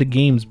comes down to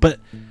games. But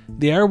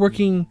they are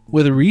working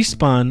with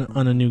Respawn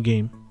on a new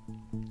game.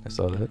 I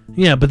saw that.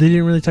 Yeah, but they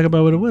didn't really talk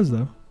about what it was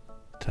though.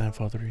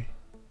 Titanfall 3.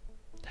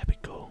 That'd be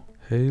cool.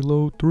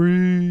 Halo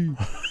 3.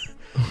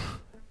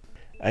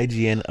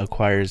 IGN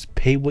acquires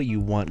pay what you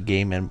want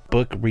game and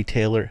book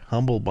retailer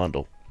Humble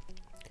Bundle.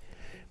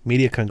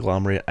 Media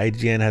conglomerate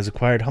IGN has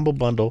acquired Humble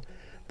Bundle,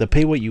 the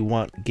pay what you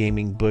want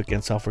gaming book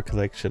and software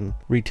collection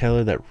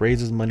retailer that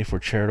raises money for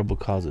charitable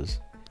causes.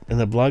 In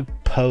the blog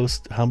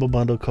post, Humble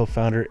Bundle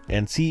co-founder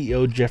and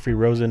CEO Jeffrey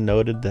Rosen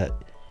noted that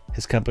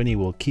his company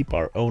will keep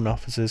our own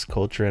offices,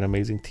 culture, and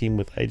amazing team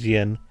with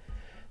IGN,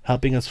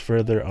 helping us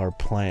further our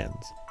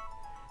plans.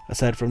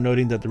 Aside from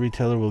noting that the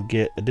retailer will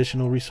get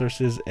additional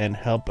resources and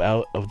help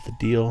out of the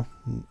deal,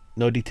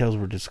 no details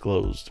were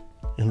disclosed.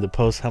 In the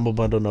post, Humble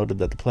Bundle noted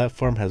that the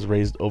platform has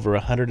raised over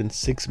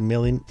 $106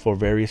 million for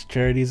various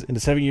charities in the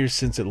 7 years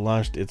since it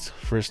launched its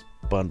first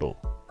bundle.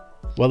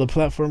 While the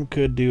platform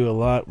could do a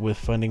lot with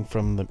funding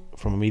from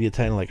a media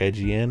titan like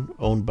IGN,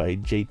 owned by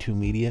J2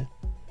 Media,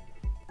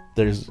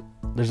 there's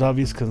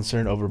obvious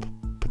concern over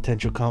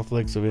potential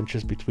conflicts of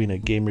interest between a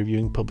game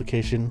reviewing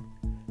publication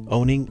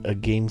owning a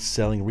game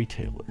selling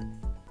retailer.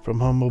 From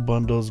Humble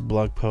Bundle's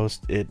blog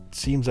post, it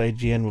seems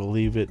IGN will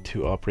leave it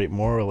to operate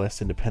more or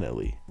less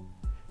independently.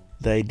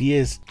 The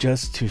idea is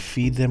just to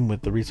feed them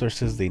with the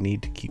resources they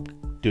need to keep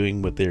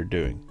doing what they're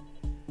doing.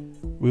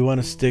 We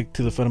want to stick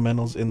to the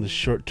fundamentals in the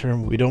short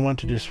term. We don't want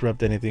to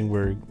disrupt anything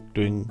we're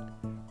doing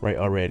right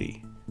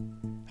already.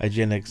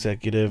 IGN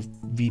executive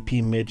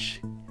VP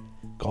Mitch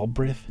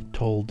Galbraith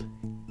told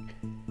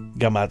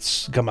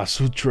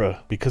Gamasutra,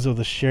 because of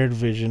the shared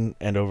vision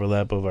and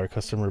overlap of our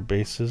customer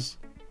bases,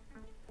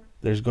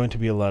 there's going to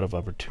be a lot of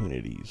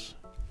opportunities.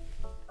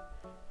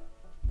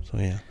 So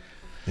yeah,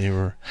 they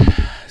were.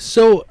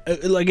 So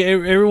like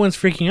everyone's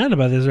freaking out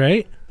about this,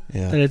 right?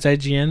 Yeah. That it's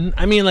IGN.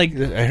 I mean, like,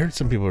 I heard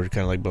some people were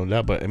kind of like bummed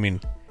out, but I mean,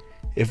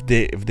 if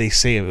they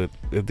say it,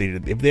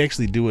 if they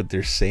actually do what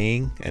they're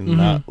saying and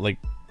not like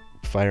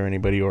fire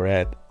anybody or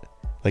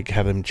like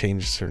have them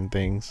change certain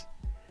things,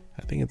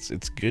 I think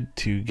it's good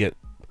to get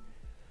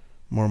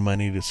more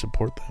money to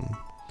support them.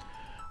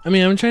 I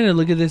mean, I'm trying to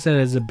look at this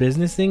as a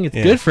business thing. It's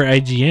Yeah. good for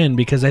IGN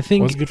because I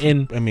think Well, it's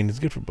good for, I mean, it's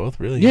good for both,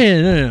 really.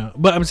 Yeah, no.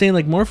 But I'm saying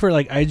like more for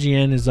like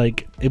IGN is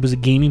like it was a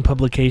gaming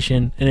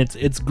publication and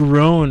it's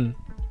grown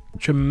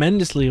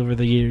tremendously over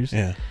the years.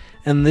 Yeah.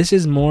 And this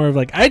is more of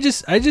like I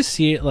just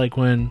see it like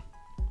when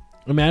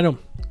I mean a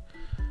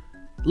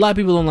lot of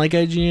people don't like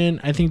IGN.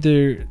 I think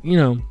they're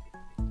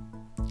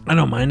I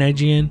don't mind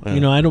IGN.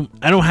 Yeah.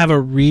 I don't have a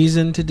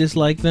reason to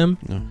dislike them.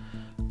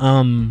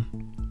 No.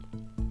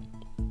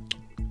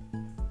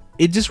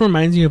 It just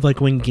reminds me of like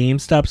when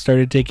GameStop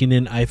started taking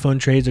in iPhone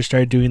trades or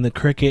started doing the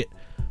Cricket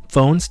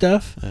phone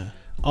stuff. Yeah.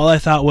 All I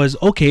thought was,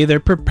 okay,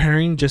 they're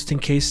preparing just in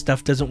case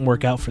stuff doesn't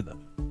work out for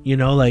them.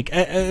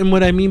 And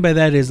what I mean by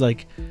that is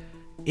like,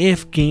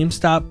 if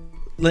GameStop,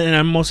 and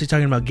I'm mostly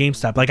talking about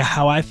GameStop, like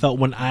how I felt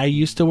when I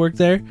used to work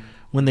there,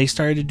 when they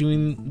started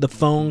doing the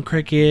phone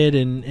Cricket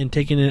and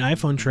taking in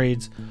iPhone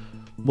trades,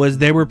 was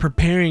they were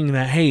preparing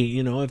that, hey,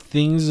 if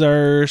things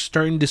are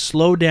starting to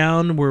slow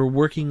down, we're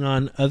working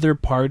on other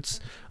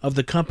parts of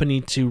the company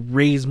to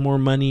raise more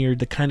money or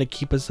to kind of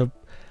keep us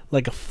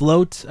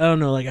afloat. I don't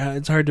know, like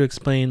it's hard to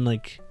explain,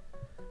 like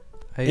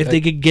if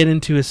they could get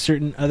into a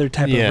certain other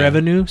type of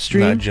revenue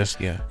stream. Not just,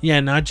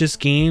 not just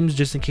games,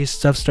 just in case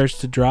stuff starts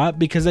to drop.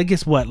 Because I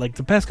guess like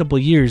the past couple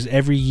of years,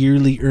 every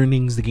yearly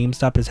earnings the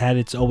GameStop has had,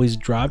 it's always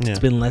dropped. Yeah. It's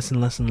been less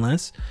and less and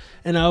less.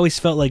 And I always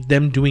felt like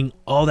them doing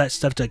all that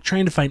stuff to like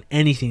trying to find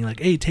anything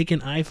like, hey, taking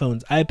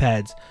iPhones,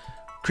 iPads,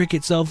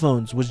 Cricket cell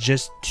phones was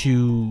just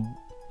to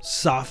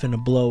soften a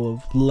blow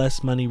of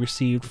less money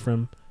received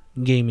from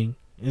gaming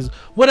is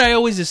what I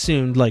always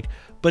assumed. Like,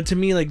 but to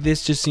me, like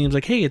this just seems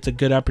like, hey, it's a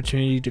good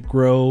opportunity to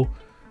grow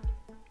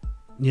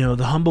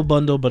the Humble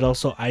Bundle, but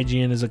also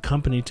IGN as a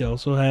company to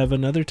also have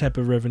another type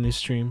of revenue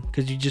stream,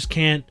 because you just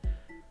can't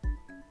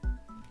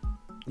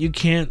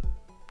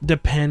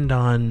depend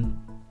on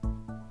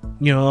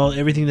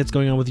everything that's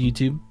going on with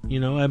YouTube.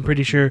 I'm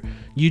pretty sure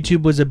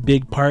YouTube was a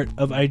big part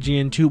of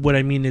IGN too. What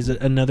I mean is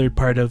another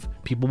part of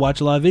people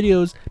watch a lot of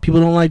videos. People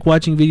don't like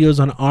watching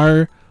videos on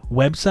our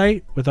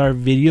website with our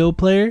video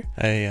player.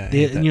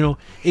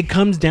 It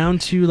comes down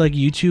to like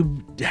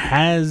YouTube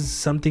has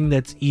something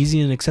that's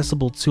easy and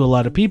accessible to a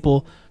lot of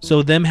people.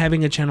 So them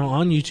having a channel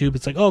on YouTube,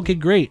 it's like, oh, okay,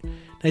 great.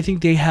 I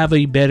think they have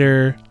a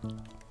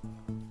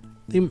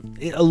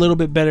little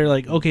bit better.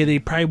 Like, okay, they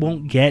probably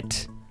won't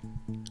get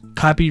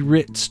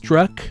copyright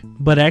struck,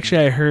 but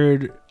actually I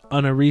heard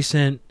on a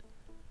recent,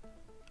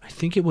 I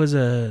think it was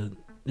a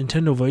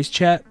Nintendo voice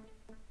chat,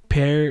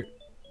 Per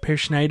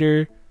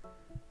Schneider,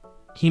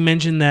 he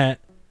mentioned that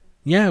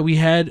we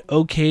had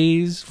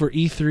okays for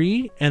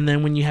E3, and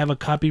then when you have a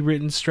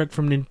copyright struck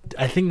from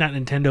I think not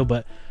Nintendo,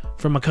 but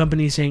from a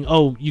company saying,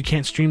 oh, you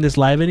can't stream this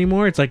live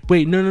anymore, it's like,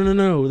 wait, no,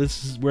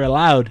 we're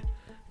allowed,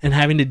 and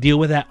having to deal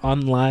with that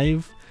on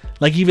live,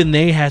 like even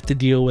they have to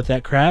deal with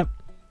that crap.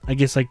 I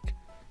guess like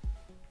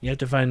you have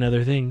to find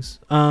other things.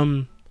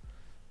 I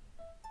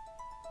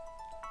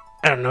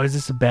don't know. Is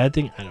this a bad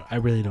thing? I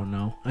really don't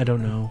know. I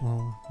don't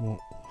know.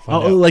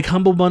 Well, like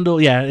Humble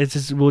Bundle, yeah. It's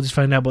just we'll just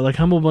find out. But like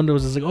Humble Bundle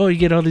is just like, oh, you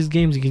get all these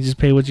games, you can just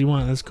pay what you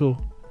want. That's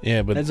cool.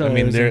 Yeah, but That's I all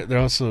mean, it is. they're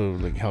also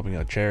like helping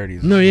out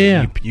charities. No,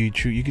 yeah. You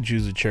can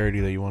choose a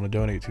charity that you want to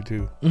donate to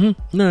too.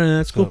 Mm-hmm. No,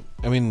 that's cool.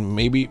 So, I mean,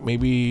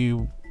 maybe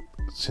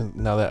since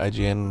now that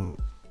IGN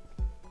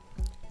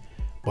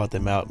bought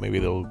them out, maybe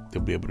they'll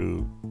be able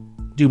to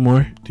Do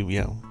more.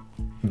 yeah.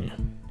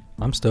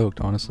 I'm stoked,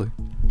 honestly.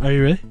 Are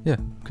you really? Yeah,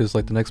 because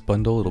like the next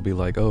bundle, it'll be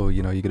like, oh,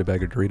 you get a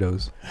bag of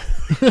Doritos.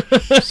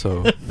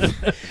 So,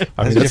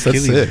 I mean, that's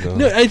it.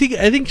 No, I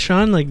think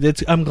Sean, like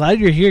that's. I'm glad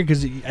you're here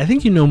because I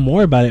think you know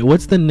more about it.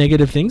 What's the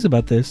negative things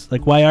about this?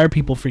 Like, why are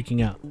people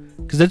freaking out?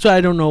 Because that's what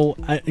I don't know.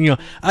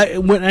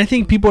 When I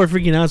think people are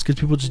freaking out, it's because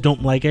people just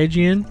don't like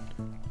IGN.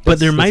 But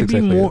there might be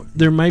exactly more.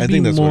 There might I be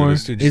think that's more. what it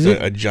is too. Is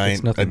it? A giant,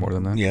 It's nothing more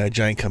than that. Yeah, a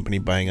giant company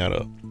buying out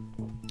a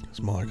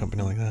smaller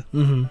company like that.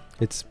 Mm-hmm.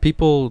 It's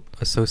people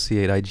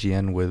associate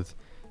IGN with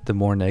the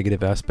more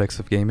negative aspects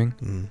of gaming.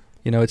 Mm.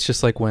 It's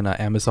just like when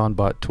Amazon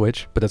bought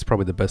Twitch, but that's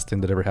probably the best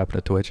thing that ever happened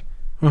to Twitch.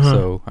 Uh-huh.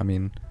 So, I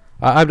mean,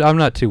 I'm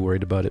not too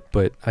worried about it,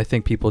 but I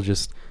think people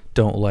just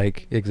don't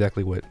like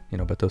exactly what,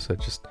 Beto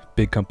said, just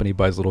big company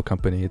buys little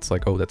company. It's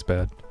like, oh, that's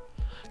bad.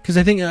 Because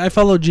I think I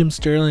follow Jim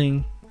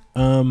Sterling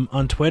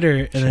on Twitter,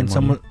 and Shame then on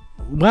someone.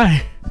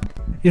 Why?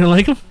 You don't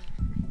like him?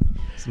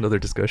 It's another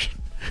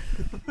discussion.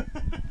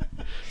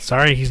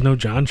 Sorry, he's no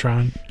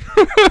JonTron.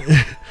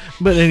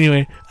 But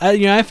anyway,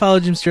 I follow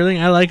Jim Sterling.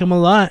 I like him a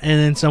lot. And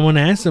then someone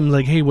asked him,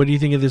 like, hey, what do you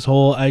think of this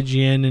whole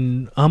IGN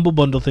and Humble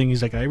Bundle thing?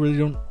 He's like, I really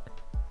don't.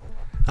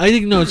 I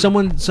think, no,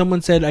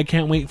 someone said, I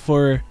can't wait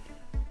for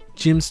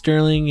Jim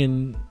Sterling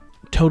and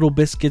Total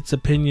Biscuit's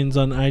opinions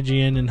on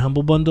IGN and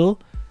Humble Bundle.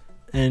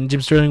 And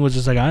Jim Sterling was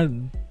just like, I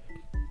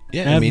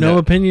have no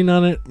opinion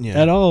on it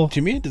at all.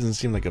 To me, it doesn't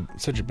seem like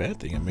such a bad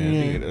thing. I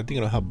mean, I think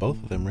it'll help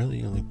both of them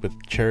really, like with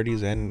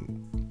charities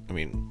and, I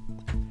mean,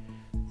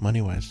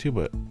 money wise too.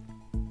 But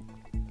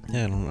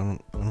yeah, I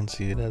don't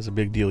see it as a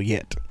big deal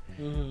yet.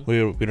 Mm-hmm.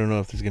 We don't know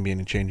if there's gonna be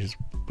any changes,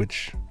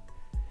 which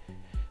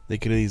they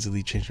could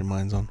easily change their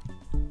minds on.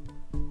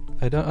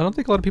 I don't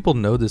think a lot of people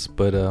know this,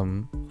 but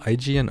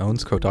IGN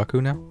owns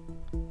Kotaku now,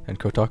 and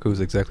Kotaku is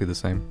exactly the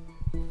same.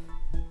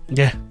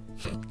 Yeah.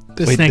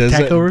 The Wait, Snack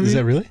Taco review? Is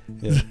that really?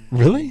 Yeah.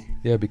 Really?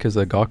 Yeah, because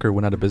Gawker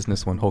went out of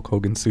business when Hulk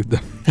Hogan sued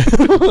them.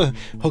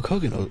 Hulk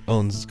Hogan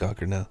owns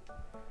Gawker now.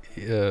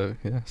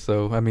 Yeah.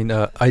 So I mean,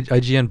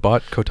 IGN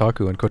bought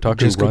Kotaku, and Kotaku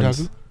Just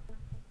runs.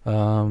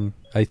 Kotaku?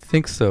 I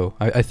think so.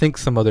 I think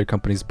some other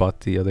companies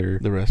bought the other.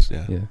 The rest,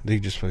 yeah. Yeah. They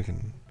just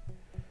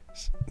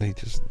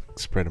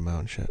spread them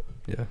out and shit.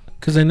 Yeah.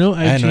 Because I know IGN.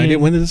 I had no idea.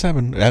 When did this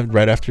happen?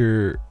 Right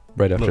after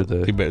Right after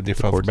look, the they filed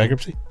for court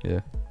bankruptcy.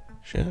 Yeah.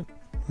 Shit. I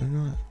didn't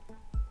know that.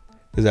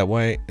 Is that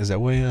why?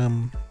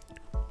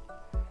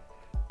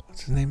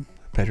 What's his name?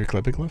 Patrick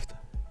Klepek left.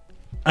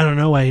 I don't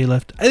know why he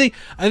left. I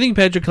think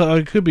Patrick.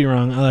 I could be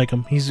wrong. I like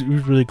him. He's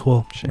really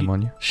cool. Shame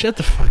on you. Shut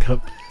the fuck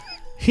up.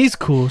 He's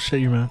cool. Shut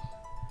your mouth.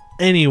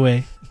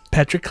 Anyway,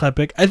 Patrick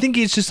Klepek. I think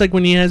it's just like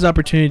when he has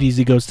opportunities,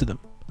 he goes to them.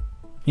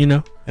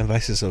 And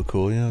Vice is so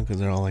cool, because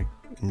they're all like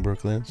in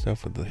Brooklyn and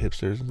stuff with the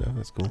hipsters and stuff.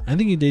 That's cool. I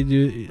think they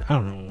do. I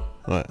don't know.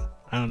 What?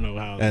 I don't know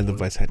how. And the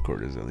Vice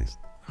headquarters, at least.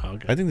 Oh,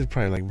 okay. I think they're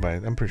probably like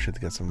Vice. I'm pretty sure they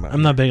got some.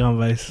 I'm not big on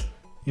Vice.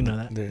 You know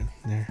that. They're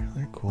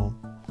cool.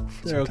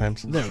 They're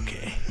Sometimes okay. They're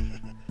okay.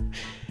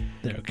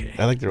 They're okay.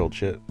 I like their old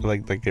shit. I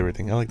like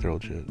everything. I like their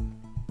old shit.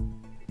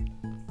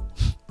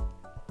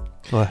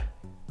 What?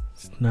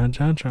 It's not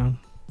JonTron.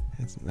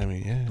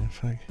 Yeah,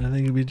 fuck. I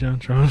think it'd be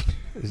JonTron.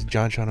 It's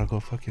JonTron,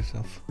 go fuck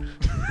yourself.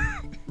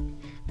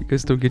 You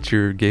guys don't get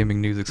your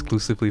gaming news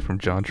exclusively from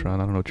JonTron. I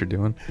don't know what you're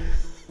doing.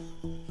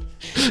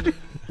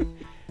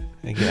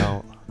 I get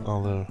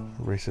all the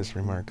Racist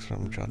remarks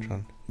from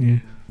John. Yeah.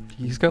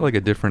 He's got like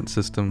a different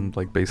system,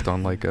 like based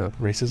on like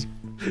Racism?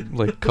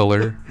 like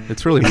color.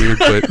 It's really weird,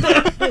 but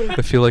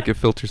I feel like it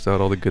filters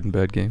out all the good and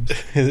bad games.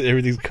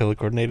 Everything's color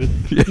coordinated.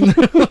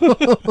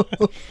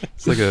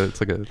 It's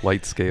like a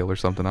light scale or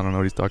something. I don't know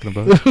what he's talking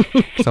about.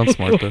 Sounds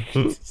smart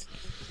though.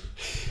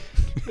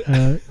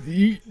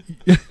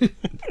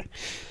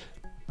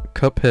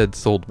 Cuphead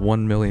sold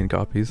 1 million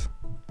copies.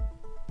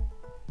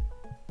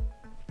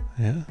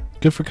 Yeah.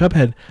 Good for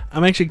Cuphead.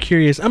 I'm actually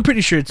curious. I'm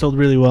pretty sure it sold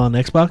really well on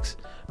Xbox,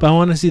 but I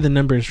want to see the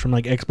numbers from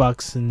like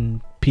Xbox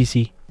and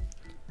PC.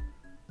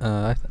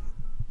 I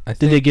Did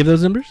think they give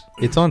those numbers?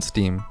 it's on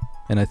Steam,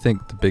 and I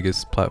think the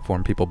biggest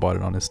platform people bought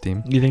it on is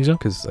Steam You think so?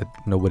 because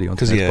nobody owns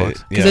 'Cause, an yeah,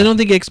 Xbox. Because I don't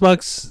think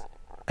Xbox.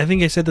 I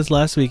think I said this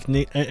last week.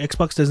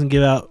 Xbox doesn't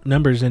give out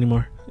numbers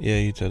anymore. Yeah,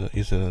 you said that.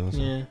 You said that. Also.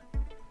 Yeah,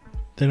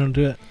 they don't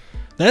do it.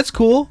 That's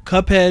cool.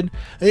 Cuphead.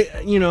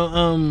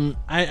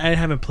 I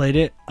haven't played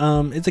it.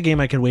 It's a game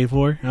I could wait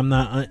for. I'm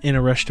not in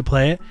a rush to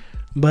play it,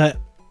 but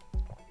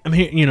I'm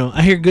here.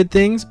 I hear good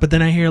things, but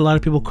then I hear a lot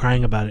of people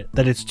crying about it,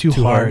 that it's too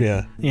hard.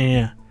 Yeah.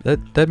 Yeah.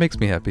 That makes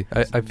me happy.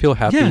 I feel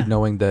happy Yeah.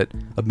 knowing that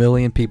 1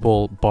 million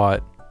people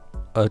bought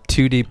a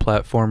 2D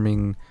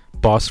platforming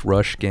boss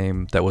rush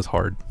game that was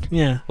hard.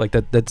 Yeah. Like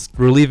that's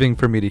relieving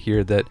for me to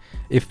hear that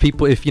if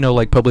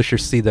like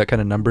publishers see that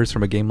kind of numbers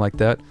from a game like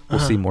that, we'll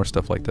see more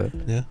stuff like that.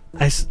 Yeah.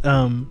 There's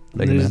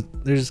man.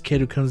 this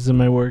kid who comes to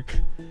my work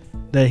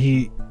that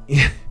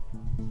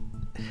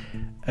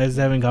I was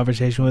having a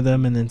conversation with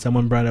him, and then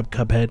someone brought up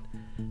Cuphead,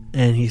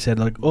 and he said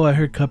like, "Oh, I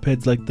heard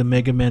Cuphead's like the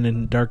Mega Man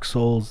in Dark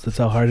Souls. That's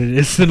how hard it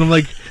is." And I'm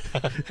like,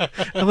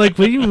 "What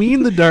do you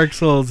mean the Dark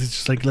Souls?" It's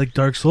just like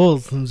Dark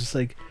Souls. And I'm just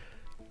like,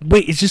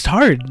 wait, it's just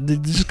hard.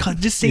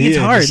 Just say it's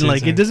Yeah, hard. just say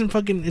Like it's it doesn't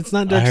fucking. It's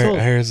not Dark I Souls.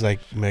 heard it's like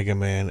Mega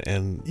Man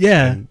and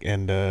Yeah.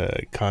 and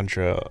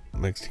Contra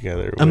mixed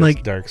together with I'm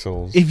like, Dark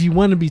Souls. If you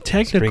want to be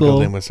Sprinkled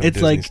technical, in with some it's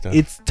Disney like stuff.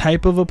 it's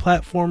type of a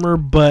platformer,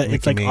 but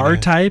it's like Mickey R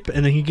Mania. type.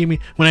 And then he gave me,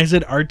 when I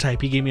said R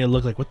type, he gave me a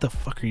look like, "What the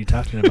fuck are you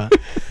talking about?"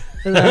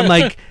 And I'm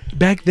like,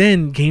 back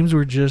then games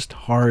were just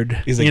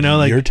hard. He's like,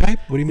 your type?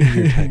 What do you mean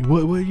your type?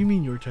 what do you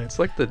mean your type? It's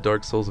like the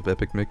Dark Souls of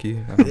Epic Mickey.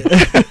 I don't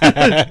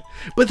know.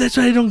 But that's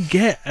what I don't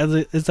get.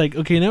 It's like,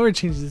 okay, now we're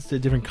changing this to a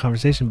different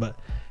conversation, but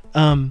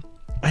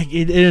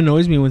it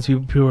annoys me when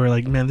people are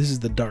like, "Man, this is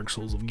the Dark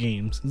Souls of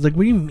games." It's like,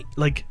 what do you mean?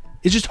 Like,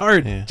 it's just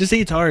hard. Yeah. Just say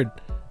it's hard.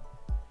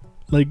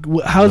 Like,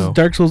 how's No.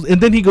 Dark Souls? And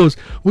then he goes,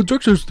 "Well,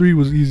 Dark Souls 3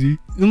 was easy."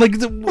 And like,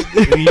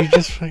 You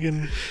just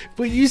fucking.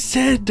 but you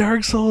said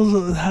Dark Souls,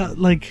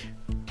 like,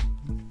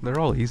 They're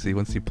all easy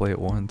once you play it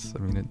once. I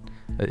mean,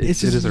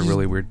 It's it just- is a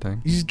really weird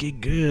thing. you just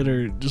get good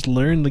or just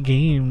learn the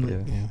game.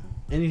 Yeah. Yeah.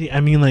 Anything. I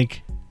mean,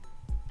 like,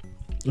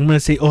 I'm gonna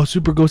say, oh,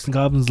 Super Ghosts and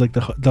Goblins like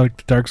the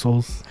Dark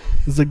Souls.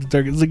 It's like the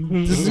Dark. It's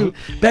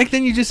like back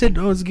then you just said,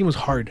 "Oh, this game was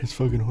hard." It's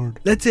fucking hard.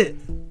 That's it.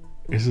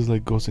 This is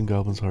like Ghosts and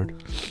Goblins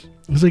hard.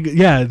 It's like,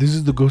 yeah, this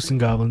is the Ghosts and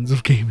Goblins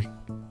of gaming.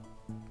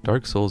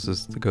 Dark Souls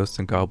is the Ghosts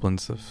and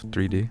Goblins of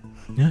 3D.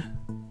 Yeah,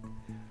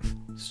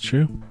 it's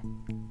true.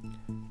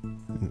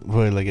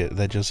 What, like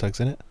that just sucks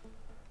in it?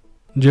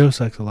 Joe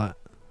sucks a lot.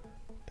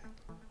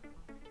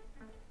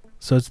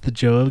 So it's the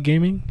Joe of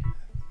gaming.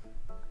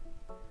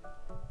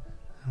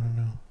 I don't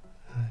know.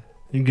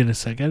 You're gonna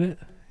suck at it?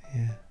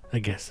 Yeah. I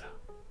guess so.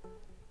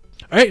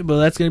 All right, well,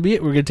 that's gonna be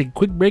it. We're gonna take a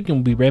quick break and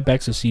we'll be right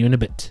back. So see you in a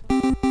bit.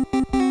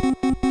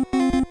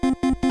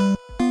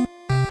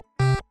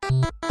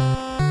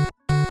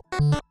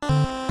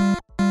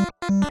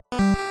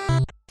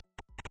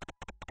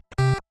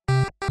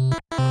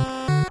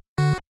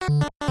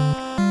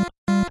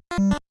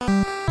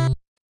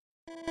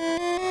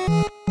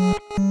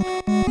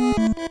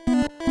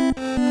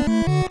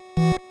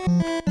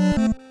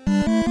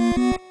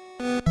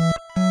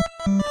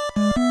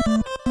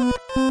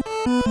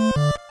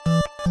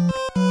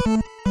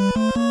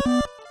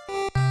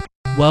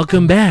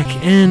 Welcome back,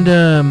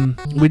 and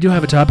we do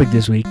have a topic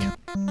this week.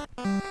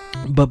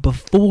 But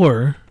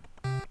before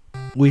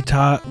we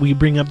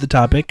bring up the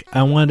topic,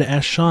 I wanted to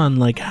ask Sean,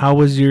 like, how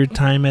was your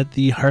time at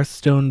the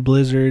Hearthstone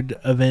Blizzard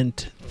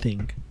event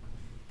thing?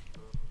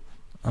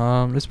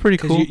 It's pretty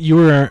Because cool. you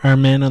were our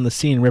man on the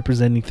scene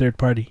representing third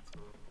party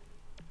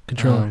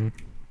controller.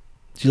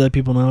 Did you let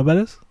people know about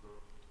us?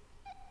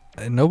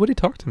 Nobody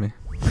talked to me.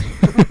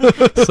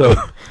 So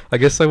I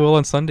guess I will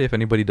on Sunday if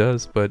anybody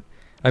does. But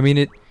I mean,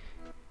 it's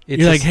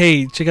You're like,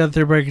 hey, check out the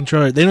third party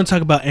controller. They don't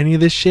talk about any of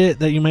this shit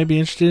that you might be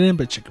interested in,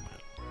 but check them out.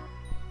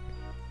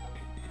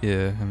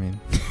 yeah. I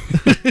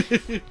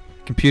mean,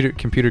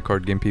 computer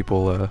card game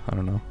people. I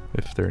don't know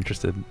if they're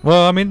interested.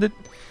 Well, I mean,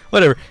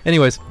 whatever.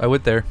 Anyways, I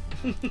went there.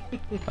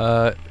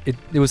 It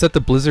was at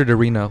the Blizzard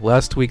Arena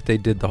last week. They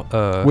did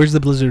the. Where's the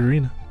Blizzard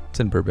Arena? It's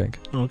in Burbank.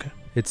 Oh, okay.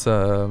 It's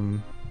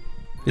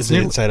Is it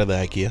near- inside of the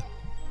IKEA?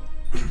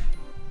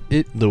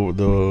 It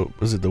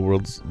Was it the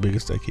world's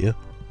biggest IKEA?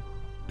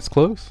 It's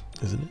close.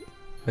 Isn't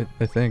it?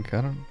 I think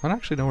I don't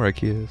actually know where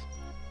IKEA is.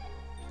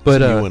 But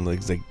But the new one like,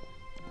 is like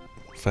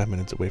 5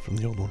 minutes away from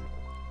the old one.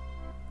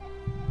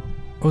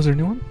 oh, is there a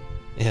new one?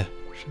 Yeah.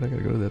 Shit, I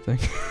gotta go to that thing.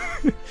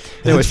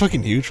 It was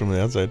fucking huge from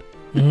the outside.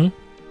 Mm-hmm.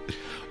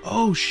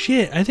 Oh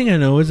shit! I think I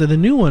know. Is it the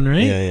new one,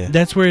 right? Yeah.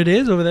 That's where it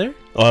is over there.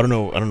 Oh, I don't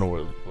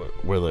know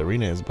where the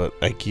arena is, but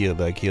the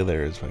IKEA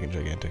there is fucking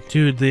gigantic.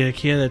 Dude, the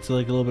IKEA that's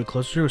like a little bit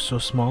closer was so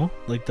small.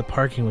 Like the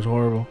parking was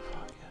horrible.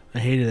 I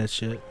hated that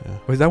shit. Yeah.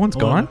 Wait, that one's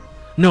gone?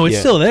 No, it's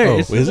still there. Oh,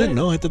 It's still Is it? there.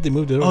 No, I thought they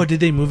moved it over. Oh, did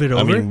they move it over?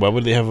 I mean, why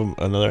would they have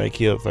another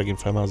IKEA fucking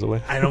 5 miles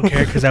away? I don't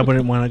care because I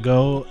wouldn't want to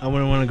go. I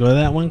wouldn't want to go to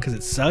that one because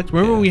it sucked.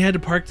 Remember Yeah. we had to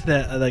park to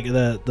that like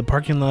the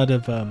parking lot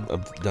of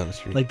Up down the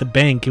street. like the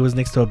bank. It was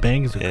next to a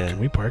bank. It's like, Yeah. can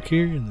we park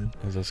here? And then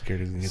I was so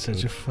scared it was gonna get such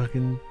a towed.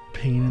 fucking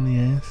pain in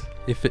the ass.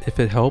 If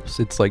it helps,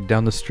 it's like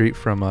down the street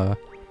from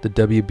the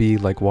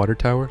WB like water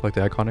tower, like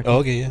the iconic. Oh,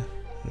 okay, yeah.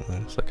 I know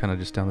that. It's like kind of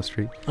just down the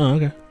street. Oh,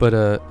 okay. But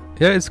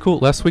yeah, it's cool.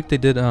 Last week they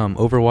did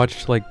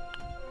Overwatch like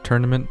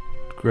tournament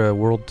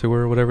world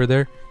tour or whatever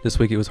there. This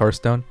week it was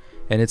Hearthstone,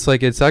 and it's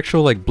like it's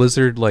actual like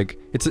Blizzard like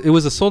it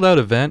was a sold out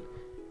event,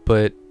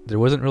 but there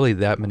wasn't really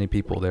that many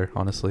people there,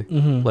 honestly.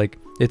 Mm-hmm. Like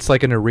it's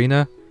like an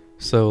arena,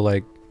 so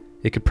like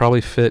it could probably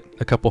fit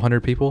a couple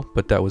hundred people,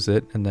 but that was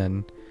it. And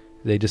then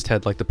they just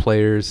had like the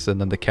players and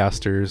then the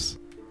casters,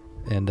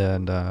 and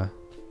then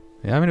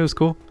yeah, I mean it was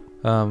cool.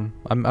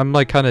 I'm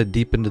like kind of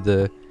deep into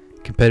the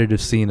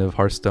competitive scene of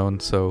Hearthstone,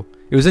 so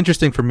it was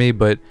interesting for me,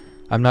 but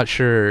I'm not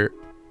sure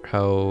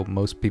how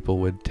most people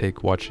would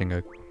take watching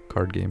a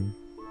card game.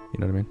 You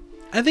know what I mean?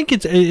 I think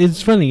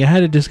it's funny. I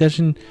had a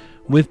discussion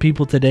with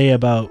people today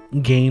about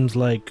games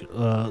like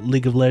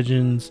League of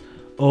Legends,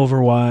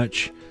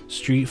 Overwatch,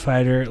 Street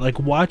Fighter, like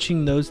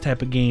watching those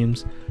type of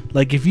games.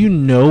 Like if you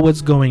know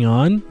what's going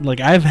on, like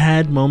I've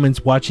had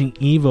moments watching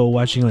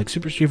watching like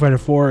Super Street Fighter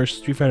 4 or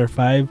Street Fighter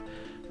 5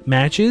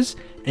 matches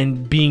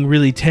and being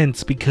really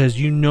tense because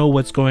you know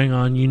what's going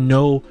on, you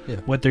know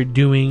what they're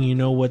doing, you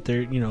know what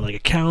they're, like a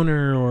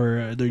counter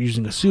or they're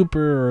using a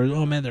super or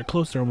oh man, they're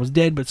close, they're almost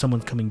dead, but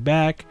someone's coming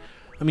back.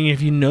 I mean,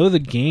 if you know the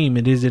game,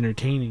 it is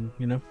entertaining,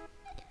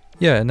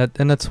 Yeah, and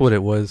that's what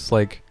it was.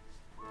 Like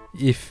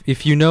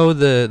if you know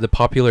the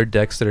popular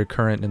decks that are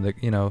current in the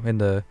in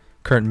the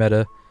current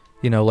meta,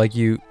 like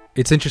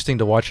it's interesting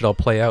to watch it all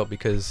play out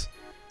because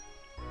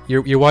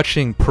you're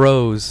watching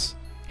pros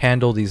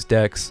handle these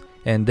decks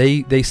and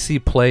they see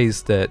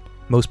plays that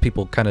most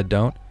people kind of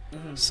don't.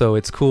 Mm-hmm. So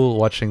it's cool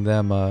watching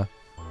them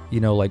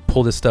like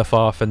pull this stuff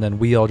off, and then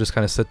we all just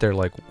kind of sit there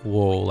like,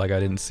 whoa, like I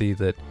didn't see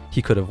that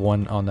he could have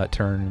won on that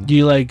turn. Do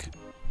you like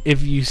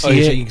if you see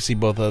you it? say you can see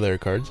both other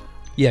cards?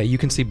 Yeah, you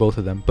can see both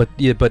of them, but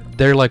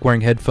they're like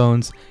wearing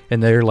headphones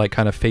and they're like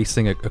kind of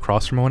facing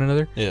across from one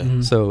another. Yeah.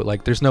 Mhm. So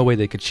like there's no way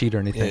they could cheat or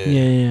anything.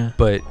 Yeah.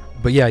 But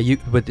yeah,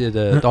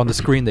 on the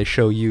screen they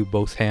show you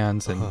both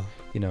hands, and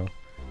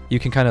you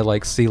can kind of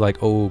like see like,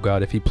 oh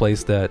god, if he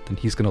plays that, then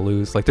he's gonna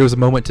lose. Like there was a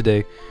moment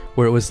today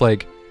where it was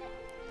like,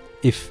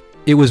 if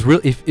it was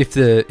real, if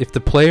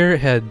the player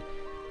had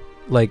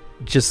like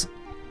just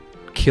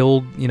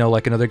killed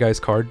like another guy's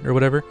card or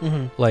whatever,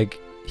 like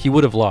he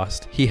would have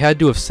lost. He had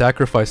to have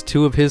sacrificed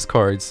 2 of his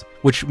cards,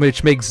 which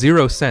makes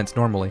 0 sense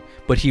normally.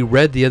 But he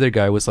read the other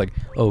guy was like,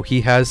 oh,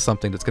 he has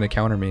something that's gonna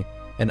counter me,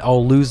 and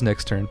I'll lose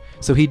next turn.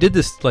 So he did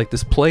this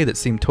play that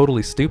seemed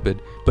totally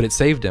stupid, but it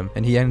saved him,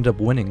 and he ended up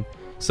winning.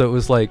 So it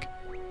was like,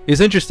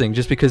 it's interesting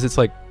just because it's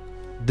like,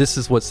 this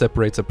is what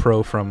separates a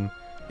pro from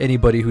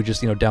anybody who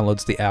just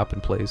downloads the app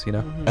and plays.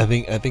 I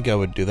think I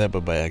would do that,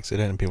 but by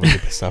accident, and people would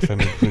get pissed off at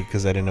me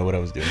because I didn't know what I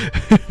was doing.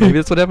 Maybe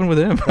that's what happened with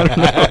him. I don't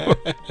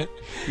know.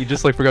 He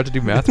just like forgot to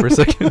do math for a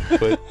second.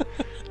 But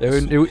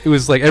it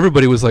was like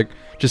everybody was like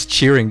just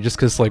cheering just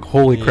because like,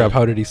 holy crap,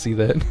 how did he see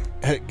that?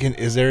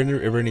 Is there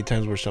ever any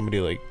times where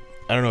somebody like,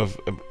 I don't know if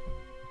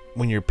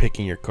when you're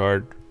picking your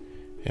card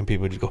and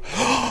people just go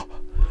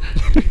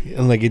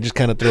and like it just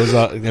kind of throws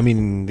out. I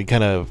mean, they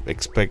kind of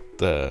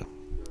expect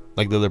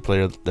like the other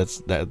player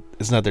that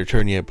it's not their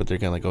turn yet, but they're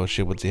kind of like, oh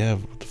shit, what's he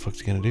have? What the fuck's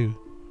he gonna do?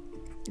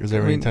 Is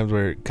there any times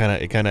where it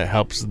kind of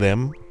helps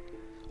them?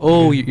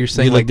 Oh, you're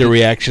saying like the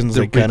reactions,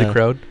 like read kind the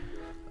crowd.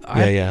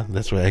 Yeah.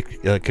 That's why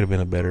that could have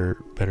been a better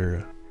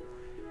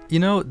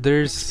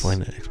there's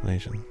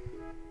explanation.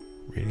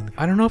 Reading the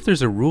I don't know if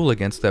there's a rule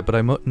against that, but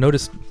I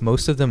noticed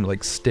most of them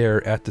like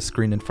stare at the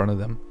screen in front of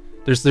them.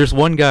 There's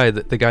one guy,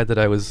 the guy that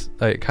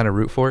I kind of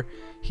root for.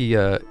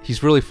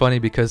 He's really funny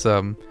because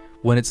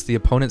when it's the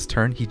opponent's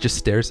turn, he just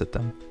stares at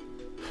them.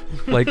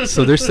 Like,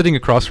 so they're sitting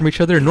across from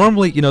each other.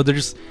 Normally, they're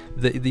just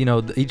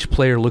each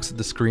player looks at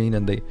the screen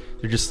and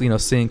they're just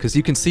seeing, because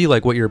you can see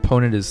like what your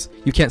opponent is.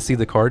 You can't see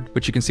the card,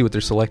 but you can see what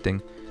they're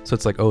selecting. So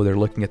it's like, oh, they're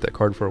looking at that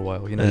card for a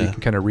while. You can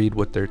kind of read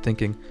what they're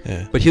thinking.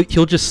 Yeah. But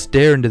he'll just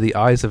stare into the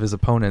eyes of his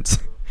opponents,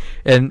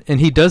 and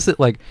he does it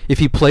like if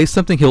he plays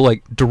something, he'll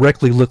like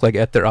directly look like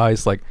at their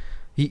eyes, like.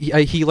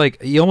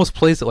 He almost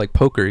plays it like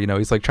poker,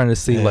 he's like trying to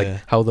see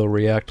like how they'll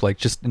react, like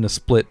just in a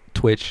split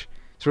twitch.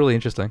 It's really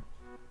interesting.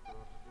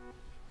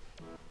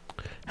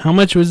 How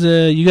much was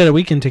you got a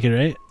weekend ticket,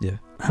 right? Yeah.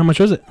 How much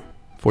was it?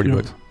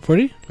 $40.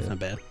 40? That's not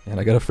bad. And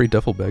I got a free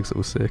duffel bag, so it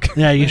was sick.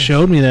 Yeah, you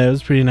showed me that. It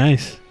was pretty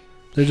nice.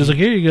 They're just like,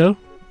 here you go.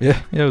 Yeah,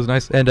 it was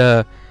nice. And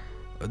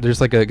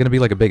there's like gonna be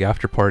like a big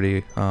after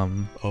party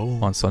on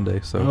Oh. Sunday.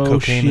 So Oh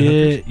cocaine and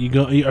shit! You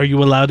go? Are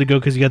you allowed to go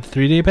because you got the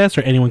 3-day pass,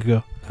 or anyone could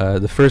go?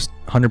 the first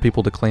 100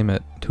 people to claim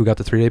it who got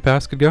the 3-day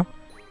pass could go.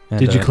 And,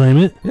 Did you claim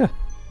it? Yeah.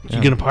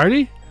 You gonna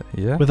party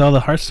Yeah. with all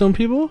the Hearthstone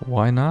people?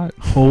 Why not?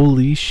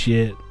 Holy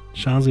shit!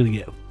 Sean's gonna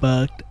get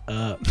fucked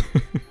up.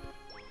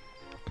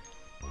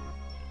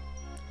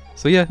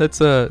 So yeah,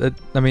 that's I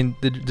mean,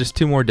 there's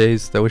 2 more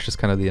days. That was just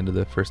kind of the end of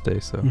the first day,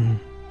 so Mhm.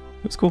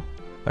 it's cool.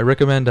 I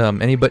recommend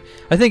anybody.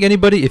 I think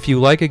anybody, if you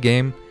like a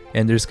game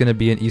and there's gonna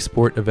be an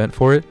esport event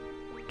for it,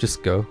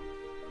 just go.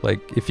 Like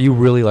if you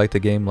really like the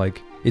game,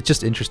 like it's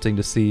just interesting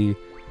to see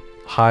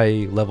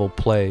high level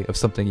play of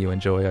something you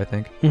enjoy. I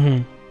think.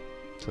 Mhm.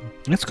 So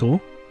That's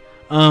cool.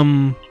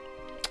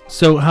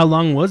 So how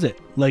long was it?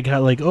 Like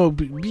how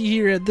be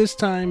here at this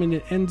time and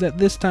it ends at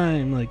this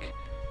time? Like.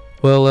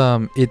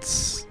 well,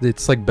 it's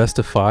like best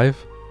of 5.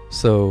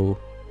 So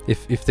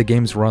if the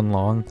games run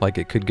long, like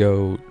it could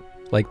go,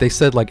 like they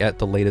said, like at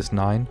the latest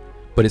 9,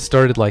 but it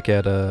started like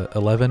at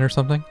 11 or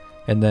something,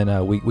 and then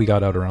we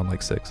got out around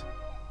like 6.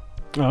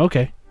 Oh,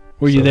 okay.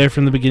 Were you So- there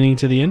from the beginning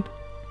to the end?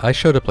 I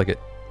showed up like at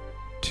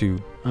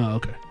 2, Oh,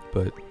 okay.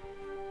 but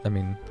I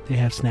mean, They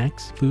have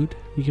snacks, food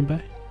you can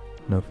buy.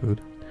 no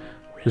food.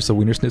 There's a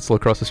Wiener Schnitzel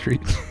across the street.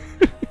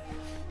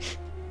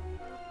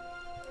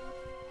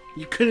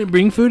 You couldn't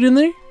bring food in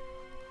there?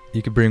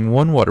 You could bring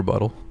 1 water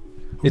bottle.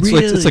 It's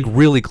like Really?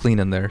 really clean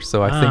in there,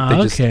 so I think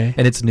they just, okay.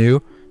 and it's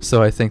new,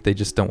 so I think they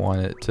just don't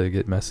want it to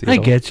get messy. I at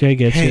all. get you.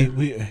 Hey,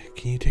 you.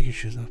 can you take your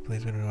shoes off,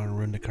 please? We don't want to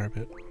ruin the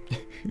carpet.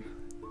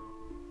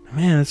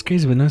 Man, that's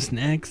crazy. But no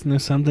snacks, no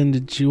something to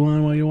chew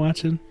on while you're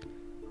watching.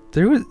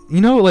 There was,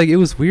 like it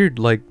was weird.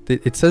 Like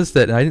it says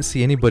that, and I didn't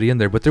see anybody in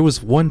there, but there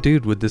was one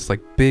dude with this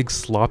like big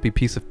sloppy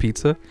piece of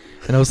pizza,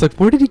 and I was like,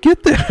 where did he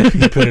get that?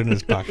 He put it in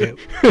his pocket.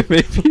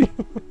 Maybe.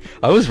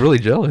 I was really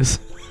jealous.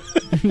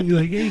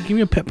 You're like, hey, give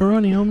me a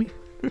pepperoni, homie.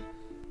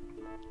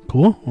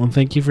 Cool. Well,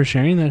 thank you for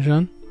sharing that,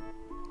 Sean.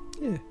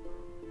 Yeah.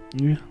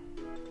 Yeah.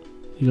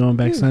 You going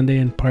back Yeah. Sunday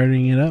and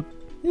partying it up?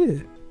 Yeah.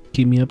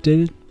 Keep me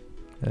updated.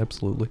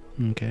 Absolutely.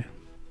 Okay.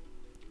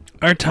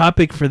 Our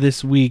topic for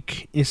this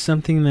week is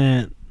something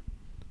that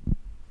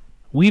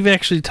we've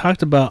actually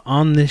talked about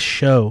on this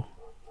show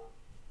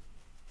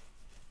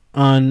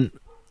on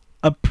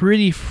a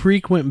pretty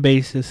frequent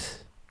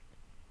basis.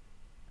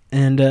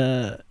 And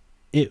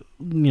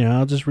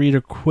I'll just read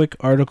a quick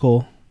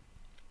article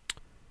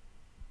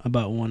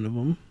about one of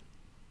them.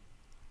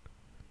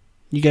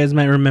 You guys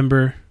might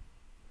remember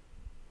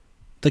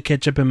the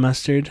ketchup and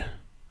mustard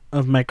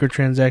of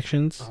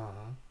microtransactions.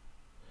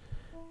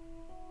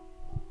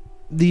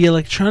 The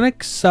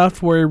Electronic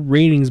Software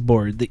Ratings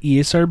Board, the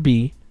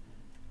ESRB,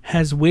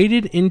 has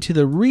waded into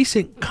the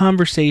recent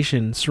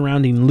conversation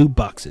surrounding loot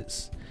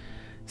boxes,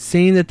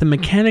 saying that the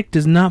mechanic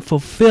does not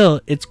fulfill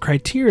its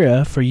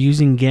criteria for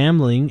using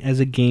gambling as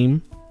a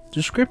game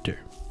descriptor.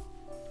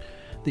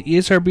 The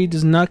ESRB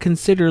does not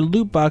consider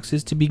loot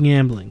boxes to be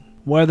gambling.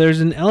 While there's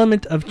an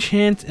element of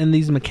chance in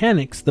these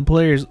mechanics, the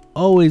player is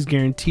always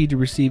guaranteed to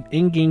receive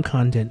in-game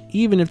content,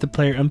 even if the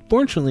player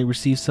unfortunately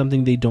receives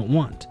something they don't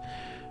want.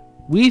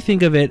 We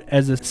think of it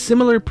as a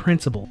similar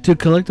principle to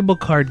collectible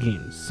card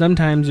games.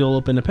 Sometimes you'll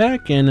open a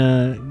pack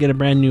and get a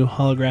brand new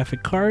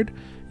holographic card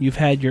you've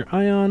had your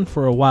eye on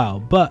for a while,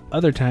 but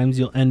other times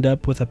you'll end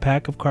up with a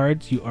pack of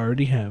cards you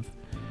already have.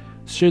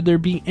 Should there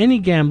be any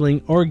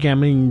gambling or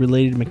gambling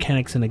related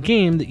mechanics in a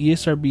game, the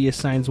ESRB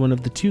assigns one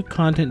of the 2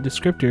 content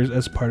descriptors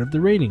as part of the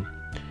rating.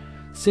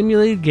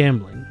 Simulated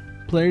gambling.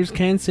 Players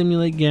can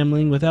simulate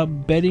gambling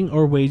without betting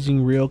or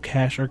wagering real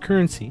cash or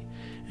currency.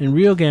 And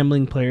real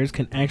gambling players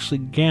can actually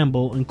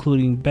gamble,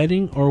 including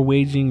betting or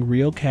wagering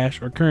real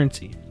cash or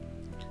currency.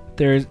 If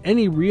there is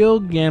any real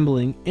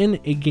gambling in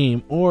a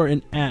game or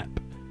an app,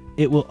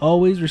 it will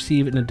always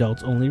receive an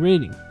adults-only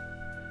rating.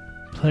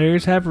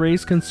 Players have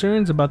raised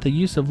concerns about the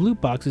use of loot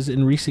boxes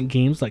in recent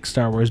games like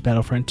Star Wars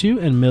Battlefront 2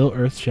 and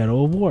Middle-earth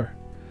Shadow of War.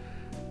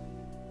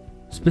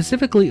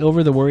 Specifically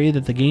over the worry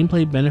that the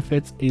gameplay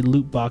benefits of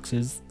loot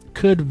boxes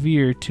could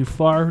veer too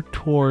far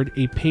toward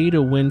a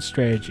pay-to-win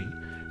strategy.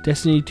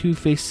 Destiny 2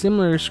 faced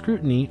similar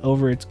scrutiny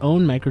over its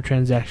own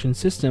microtransaction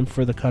system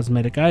for the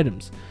cosmetic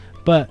items,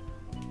 but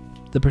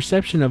the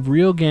perception of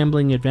real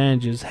gambling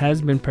advantages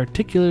has been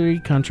particularly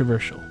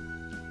controversial.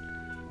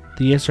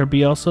 The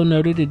ESRB also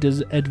noted it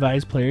does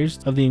advise players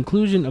of the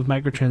inclusion of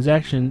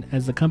microtransaction,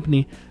 as the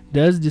company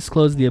does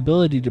disclose the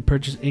ability to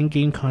purchase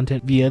in-game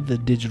content via the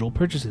digital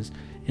purchases,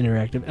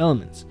 interactive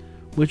elements,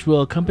 which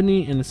will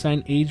accompany and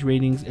assign age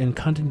ratings and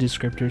content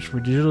descriptors for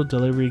digital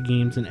delivery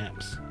games and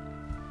apps.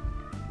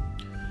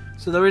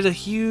 So there was a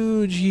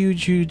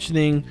huge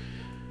thing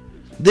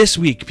this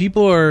week.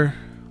 People are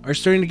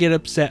starting to get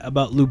upset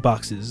about loot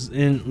boxes,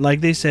 and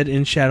like they said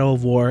in Shadow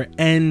of War,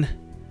 and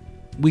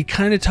we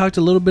kind of talked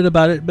a little bit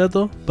about it,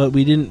 Bethel, but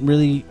we didn't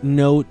really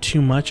know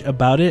too much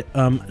about it.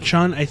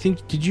 Sean, I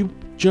think, did you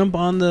jump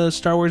on the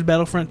Star Wars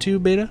Battlefront 2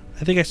 beta?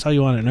 I think I saw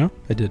you on it, no?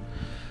 I did.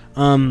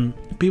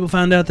 People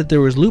found out that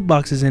there was loot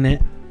boxes in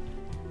it.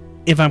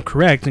 If I'm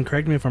correct, and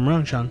correct me if I'm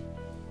wrong,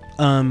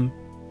 Sean,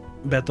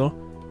 Bethel,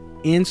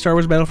 in Star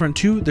Wars Battlefront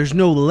 2, there's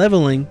no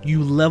leveling.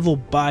 You level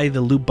by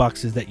the loot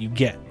boxes that you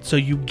get. So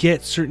you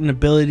get certain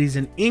abilities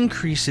and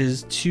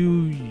increases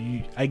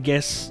to, I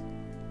guess,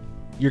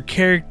 your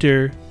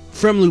character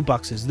from loot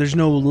boxes. There's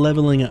no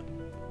leveling up.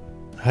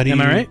 How do you,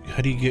 Am I right?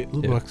 How do you get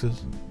loot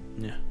boxes?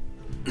 Yeah.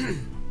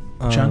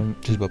 Um,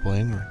 Just by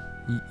playing? Or?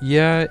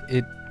 Yeah,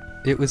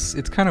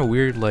 it's kind of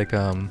weird. Like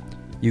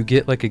you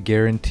get like a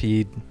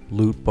guaranteed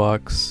loot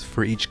box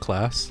for each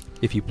class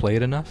if you play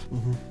it enough.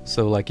 Mm-hmm.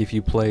 So like if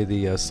you play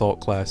the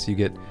assault class, you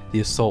get the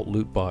assault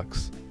loot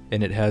box,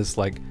 and it has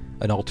like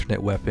an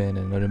alternate weapon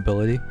and an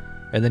ability.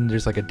 And then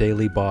there's like a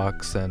daily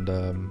box, and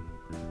I'm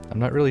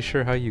not really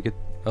sure how you get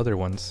other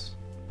ones,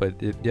 but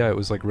it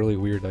was like really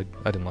weird. I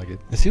didn't like it.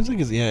 It seems like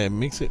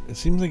it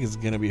seems like it's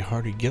gonna be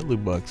hard to get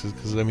loot boxes,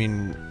 because I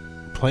mean,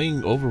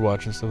 playing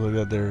Overwatch and stuff like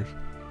that, the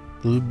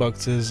loot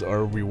boxes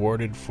are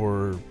rewarded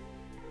for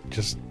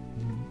just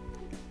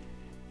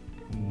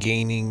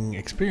gaining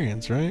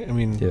experience, right? I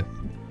mean, Yeah.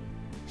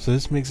 So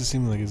this makes it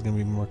seem like it's gonna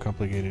be more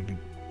complicated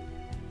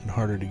and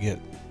harder to get.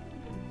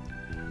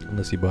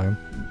 Unless you buy them.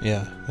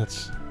 Yeah,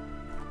 that's.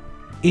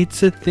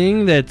 It's a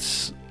thing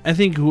that's, I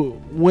think,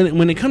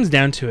 when it comes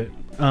down to it,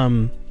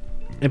 and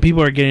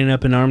people are getting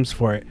up in arms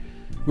for it,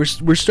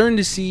 we're starting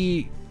to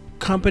see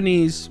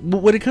companies.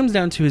 What it comes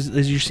down to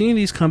is you're seeing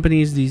these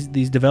companies,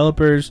 these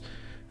developers,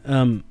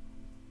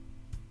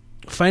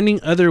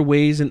 finding other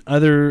ways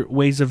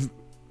of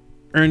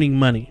earning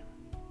money,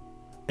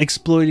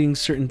 exploiting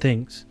certain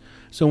things.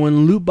 So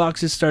when loot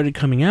boxes started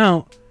coming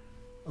out,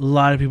 a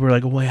lot of people were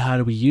like, "Well, how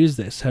do we use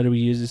this? How do we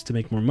use this to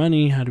make more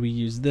money? How do we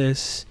use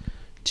this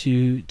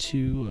to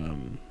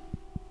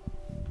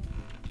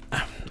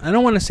I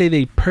don't want to say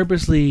they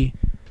purposely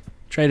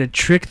try to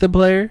trick the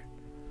player,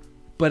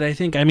 but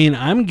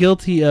I'm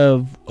guilty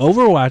of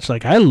Overwatch.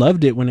 Like, I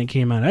loved it when it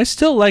came out. I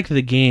still like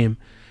the game,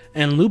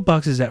 and loot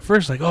boxes at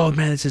first, like, oh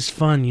man, this is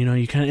fun. You know,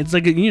 it's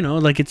like,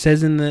 like it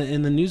says in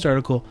the news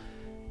article,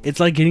 it's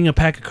like getting a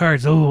pack of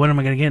cards. Oh, what am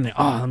I gonna get in there?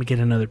 Oh, let me get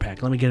another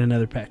pack.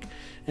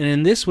 And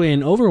in this way, in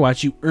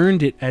Overwatch, you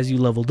earned it as you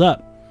leveled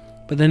up.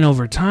 But then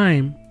over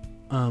time,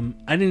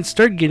 I didn't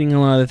start getting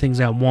a lot of the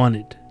things I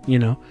wanted.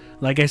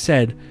 Like I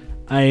said,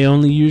 I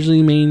only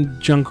usually main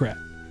Junkrat.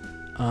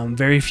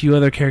 Very few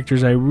other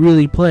characters I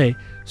really play.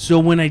 So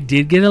when I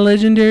did get a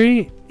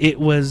legendary, it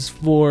was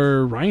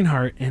for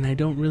Reinhardt, and I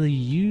don't really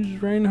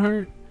use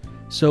Reinhardt.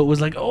 So it was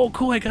like, oh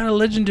cool, I got a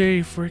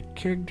legendary for a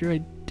character I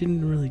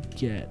didn't really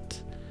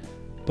get.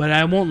 But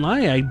I won't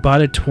lie, I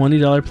bought a $20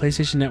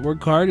 PlayStation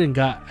Network card and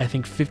got, I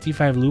think,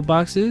 55 loot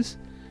boxes.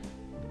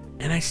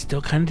 And I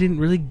still kind of didn't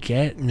really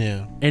get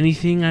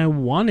anything I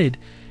wanted.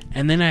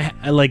 And then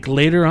I like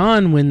later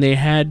on when they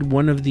had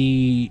one of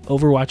the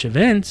Overwatch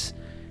events,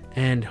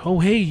 and oh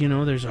hey,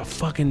 there's a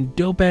fucking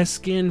dope ass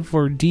skin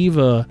for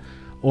Diva,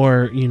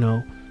 or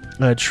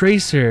a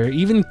Tracer,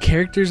 even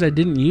characters I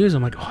didn't use.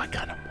 I'm like, oh, I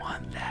gotta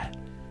want that.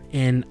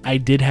 And I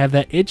did have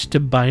that itch to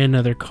buy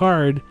another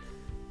card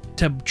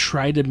to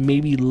try to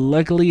maybe,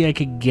 luckily I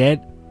could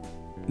get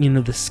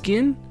the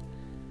skin.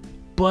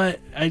 But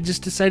I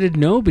just decided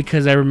no,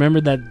 because I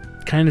remembered that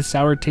kind of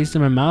sour taste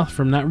in my mouth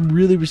from not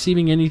really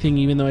receiving anything,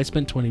 even though I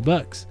spent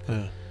 $20.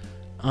 Yeah.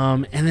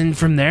 And then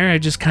from there, I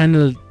just kind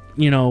of,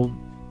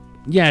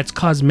 it's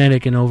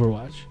cosmetic in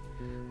Overwatch,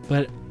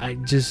 but I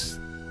just,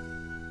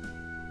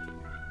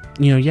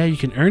 you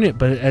can earn it,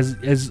 but as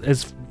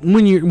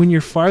when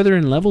you're farther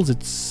in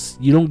levels,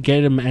 you don't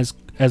get them as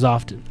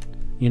often,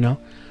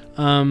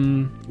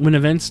 When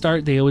events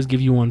start, they always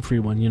give you one free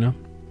one,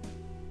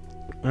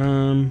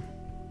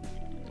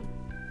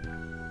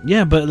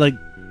 Yeah, but like,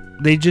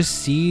 they just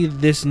see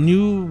this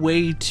new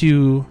way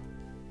to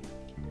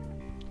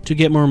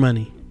get more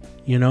money,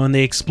 and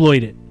they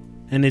exploit it.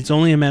 And it's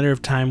only a matter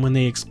of time when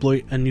they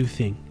exploit a new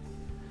thing.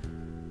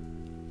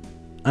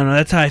 I don't know,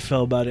 that's how I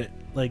felt about it,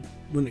 like,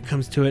 when it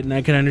comes to it. And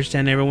I can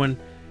understand everyone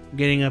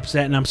getting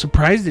upset. And I'm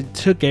surprised it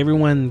took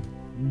everyone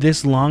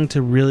this long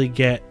to really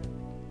get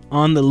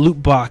on the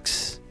loot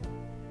box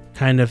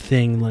kind of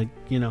thing. Like,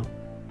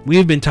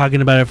 we've been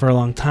talking about it for a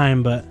long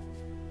time, but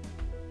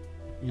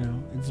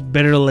it's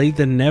better late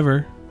than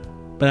never.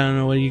 But I don't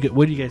know, what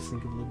do you guys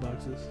think of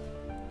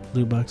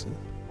loot boxes?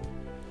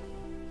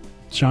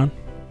 Sean?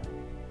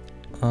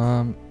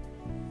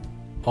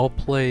 I'll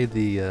play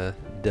the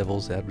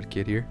devil's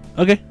advocate here.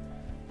 Okay.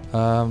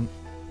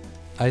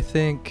 I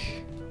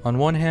think on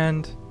one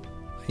hand,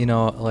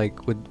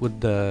 like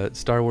with the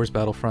Star Wars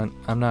Battlefront,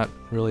 I'm not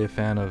really a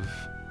fan of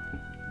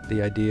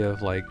the idea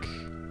of like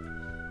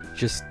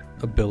just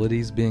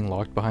abilities being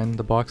locked behind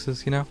the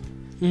boxes,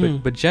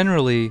 But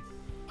generally,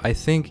 I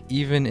think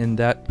even in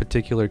that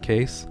particular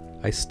case,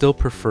 I still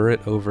prefer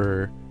it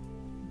over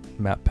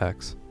map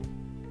packs.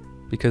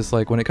 Because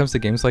like when it comes to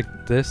games like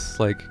this,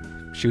 like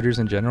shooters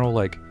in general,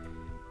 like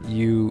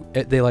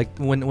they like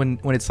when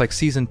it's like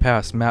season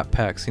pass map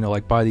packs,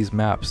 like buy these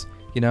maps,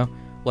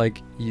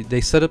 like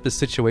they set up this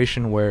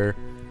situation where,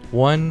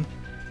 one,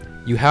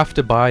 you have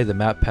to buy the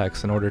map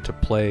packs in order to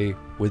play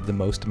with the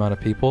most amount of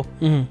people,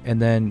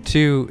 and then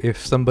two, if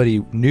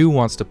somebody new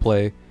wants to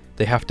play,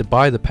 they have to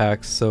buy the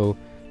packs, so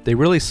they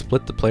really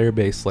split the player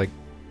base like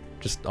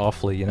just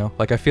awfully, you know.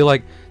 Like I feel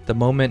like the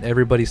moment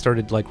everybody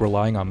started like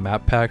relying on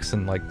map packs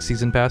and like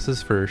season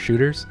passes for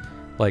shooters,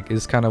 like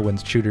is kind of when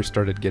shooters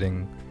started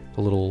getting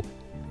a little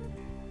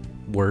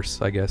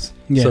worse, I guess.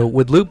 Yeah. So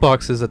with loot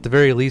boxes, at the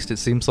very least, it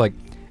seems like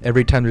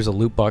every time there's a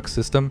loot box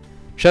system,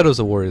 Shadows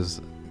of War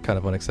is kind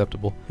of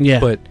unacceptable. Yeah.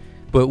 But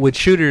with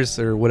shooters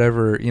or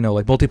whatever, you know,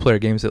 like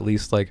multiplayer games, at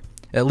least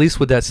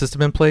with that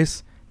system in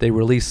place, they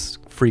release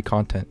free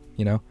content,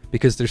 you know,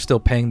 because they're still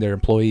paying their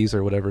employees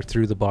or whatever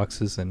through the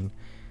boxes, and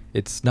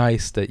it's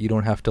nice that you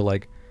don't have to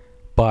like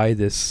buy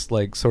this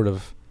like sort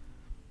of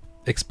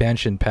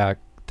expansion pack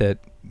that,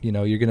 you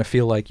know, you're gonna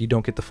feel like you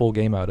don't get the full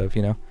game out of,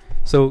 you know.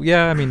 So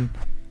yeah, I mean,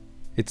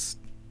 it's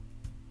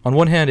on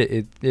one hand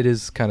it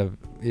is kind of,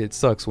 it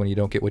sucks when you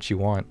don't get what you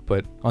want,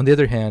 but on the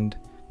other hand,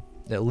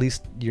 at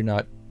least you're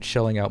not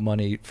shelling out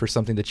money for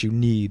something that you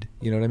need,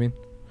 you know what I mean?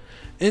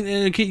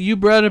 And okay, you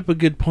brought up a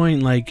good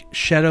point, like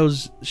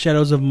Shadows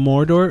of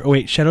Mordor. Oh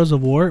wait, Shadows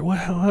of War. What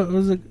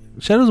was it?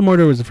 Shadows of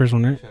Mordor was the first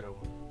one, right?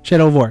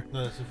 Shadow of War.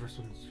 No, that's the first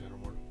one. Shadow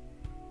of War.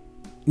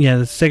 Yeah,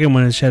 the second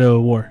one is Shadow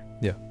of War.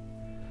 Yeah.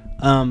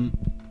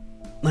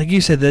 Like you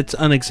said, that's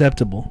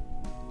unacceptable.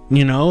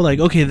 You know, like,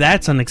 okay,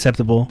 that's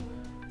unacceptable.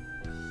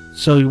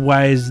 So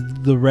why is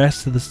the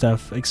rest of the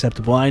stuff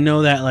acceptable? I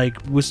know that, like,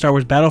 with Star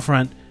Wars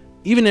Battlefront,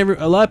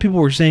 a lot of people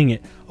were saying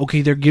it.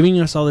 Okay, they're giving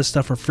us all this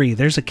stuff for free.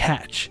 There's a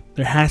catch.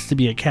 There has to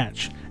be a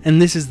catch.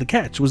 And this is the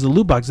catch, was the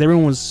loot box.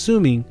 Everyone was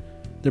assuming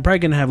they're probably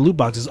going to have loot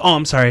boxes. Oh,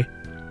 I'm sorry.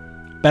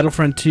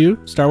 Battlefront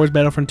 2, Star Wars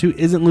Battlefront 2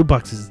 isn't loot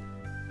boxes.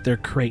 They're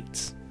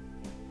crates.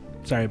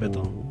 Sorry about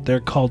that. They're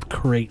called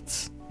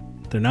crates.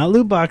 They're not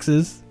loot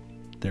boxes.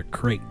 They're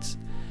crates.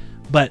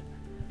 But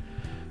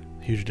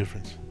Huge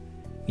difference.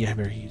 yeah,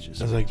 very huge.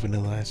 That's like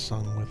Vanilla Ice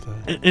song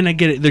with And I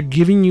get it. They're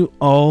giving you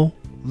all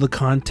the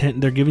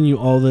content. They're giving you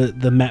all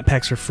the map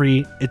packs for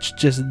free. It's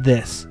just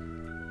this.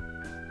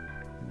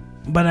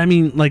 But I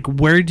mean, like,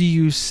 where do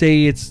you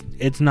say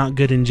it's not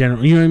good in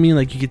general? You know what I mean?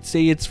 Like, you could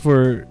say it's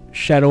for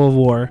Shadow of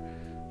War,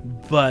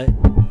 but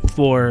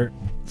for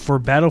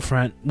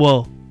Battlefront,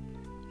 well,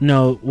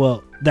 no,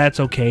 well, that's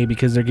okay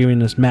because they're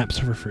giving us maps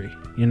for free,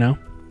 you know?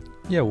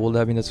 Yeah, well,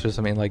 I mean, that's just,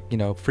 I mean, like, you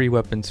know, free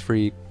weapons,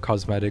 free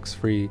cosmetics,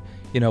 free,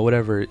 you know,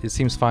 whatever. It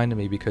seems fine to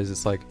me because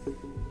it's like,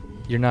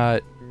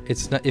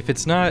 if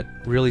it's not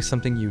really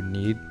something you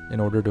need in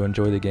order to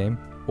enjoy the game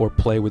or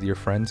play with your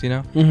friends, you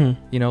know?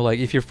 Mm-hmm. You know, like,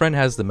 if your friend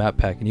has the map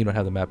pack and you don't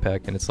have the map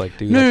pack, and it's like,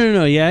 dude.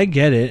 No, yeah, I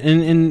get it.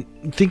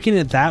 And thinking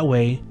it that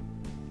way,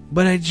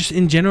 but I just,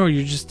 in general,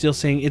 you're just still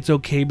saying it's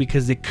okay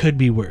because it could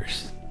be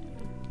worse.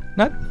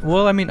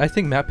 Well, I mean, I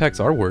think map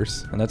packs are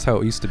worse, and that's how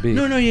it used to be.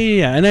 No,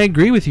 yeah, and I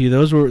agree with you.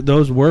 Those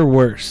were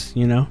worse,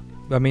 you know.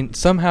 I mean,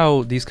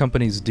 somehow these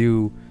companies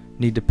do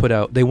need to put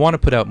out. They want to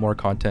put out more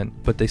content,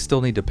 but they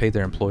still need to pay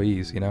their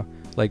employees. You know,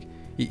 like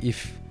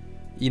if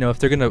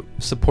they're gonna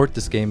support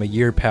this game a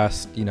year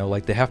past, you know,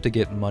 like they have to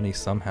get money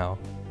somehow.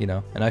 You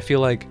know, and I feel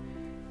like,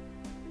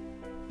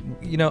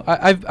 you know,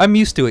 I'm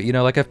used to it. You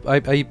know, like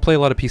I play a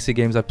lot of PC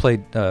games. I've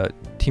played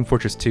Team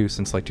Fortress 2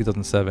 since like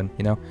 2007.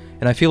 You know,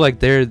 and I feel like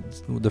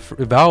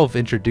Valve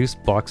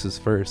introduced boxes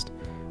first,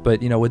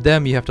 but you know, with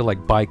them you have to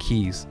like buy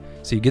keys.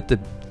 So you get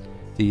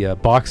the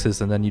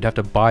boxes, and then you'd have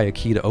to buy a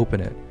key to open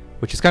it,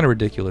 which is kind of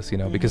ridiculous. You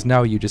know, because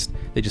now they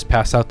just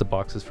pass out the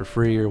boxes for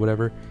free or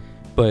whatever.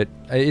 But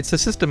it's a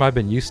system I've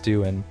been used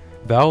to, and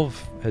Valve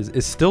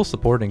is still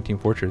supporting Team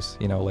Fortress.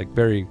 You know, like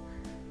very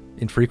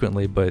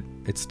infrequently, but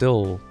it's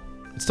still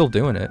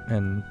doing it,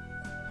 and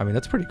I mean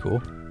that's pretty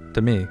cool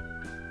to me.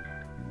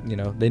 You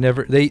know,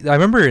 I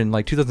remember in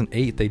like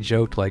 2008 they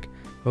joked like,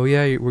 oh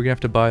yeah, we're gonna have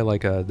to buy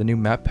like the new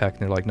map pack,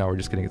 and they're like, no, we're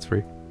just kidding, it's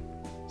free.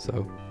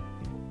 So,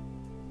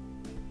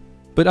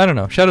 but I don't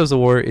know, Shadows of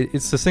War,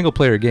 it's a single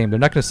player game. They're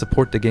not gonna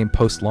support the game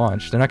post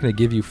launch. They're not gonna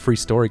give you free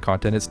story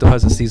content. It still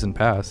has a season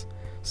pass.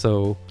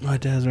 So Oh,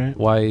 it does, right?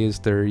 why is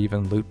there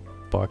even loot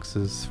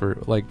boxes for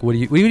like what do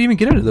you even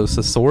get out of those?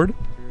 A sword?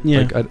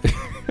 Yeah. Like,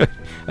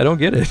 I don't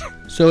get it.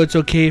 So it's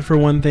okay for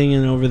one thing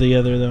and over the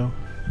other, though,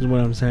 is what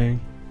I'm saying.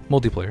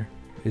 Multiplayer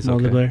is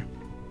Multiplayer. okay.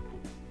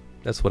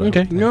 That's what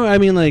Okay. No, I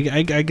mean, like,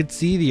 I could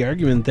see the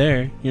argument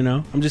there, you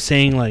know? I'm just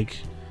saying, like,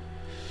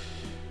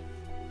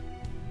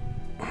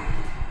 there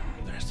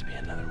has to be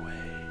another way.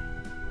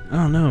 I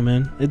don't know,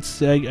 man.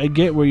 I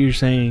get what you're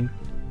saying.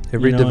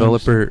 Every You know,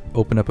 developer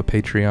open up a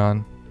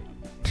Patreon.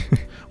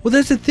 Well,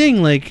 that's the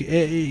thing. Like,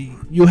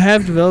 you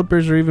have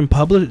developers or even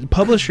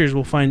publishers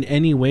will find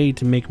any way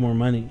to make more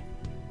money.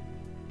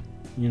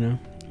 You know?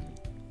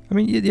 I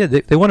mean, yeah,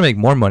 they want to make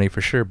more money for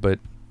sure, but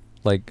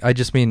like, I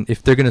just mean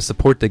if they're gonna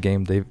support the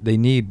game, they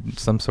need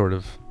some sort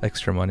of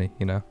extra money,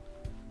 you know?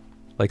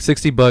 Like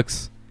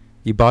 $60,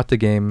 you bought the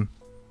game,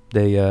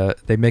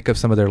 they make up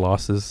some of their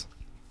losses.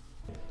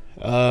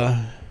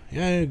 Yeah, I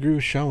agree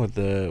with Sean with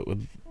the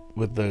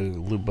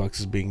loot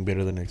boxes being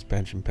better than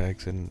expansion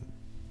packs, and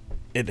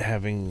it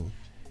having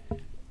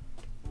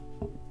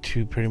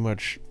to pretty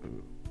much,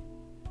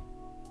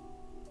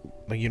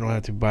 like, you don't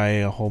have to buy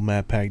a whole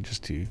map pack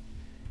just to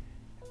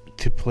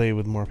play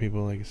with more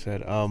people, like I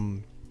said.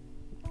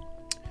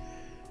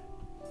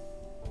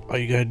 all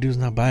you gotta do is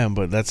not buy them.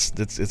 But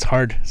it's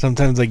hard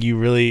sometimes. Like you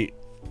really,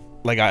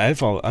 like I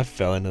fell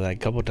into that a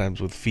couple of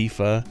times with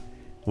FIFA,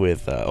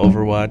 with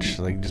Overwatch.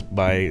 Like just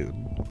buy,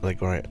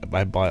 like alright,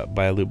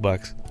 buy a loot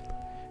box.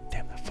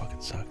 Damn, that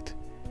fucking sucked.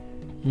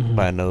 Mhm.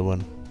 Buy another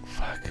one.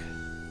 Fuck.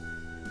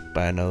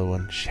 Buy another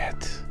one.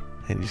 Shit.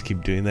 And you just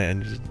keep doing that,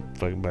 and just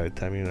fucking by the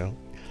time you know,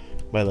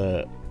 by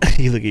the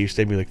you look at your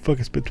statement, you're like, fuck,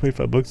 I spent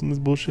 $25 on this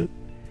bullshit.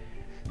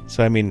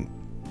 So I mean,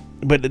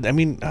 but I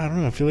mean, I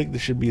don't know. I feel like there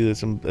should be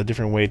a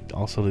different way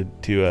also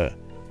to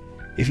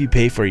if you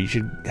pay for it, you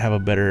should have a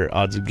better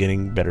odds of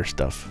getting better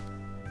stuff.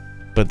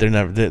 But they're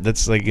not.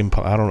 That's like I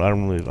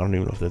don't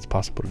even know if that's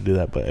possible to do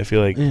that. But I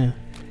feel like Yeah.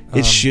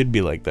 it should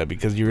be like that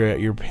because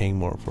you're paying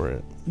more for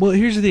it. Well,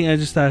 here's the thing. I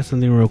just thought of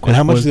something real quick. And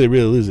how much do they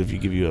really lose if you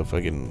give you a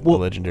fucking a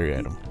legendary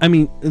item? I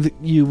mean,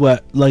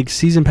 like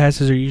season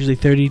passes are usually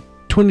 $20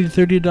 to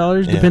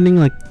 $30, Yeah. depending.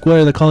 Like, what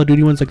are the Call of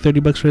Duty ones? Like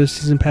 $30 for the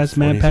season pass,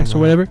 40 map packs, or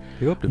something. whatever.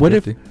 You go up to What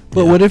 50.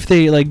 But Yeah. what if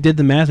they like did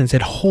the math and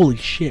said, "Holy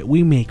shit,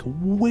 we make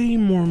way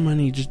more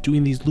money just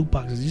doing these loot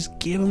boxes. Just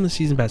give them the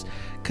season pass."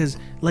 Because,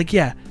 like,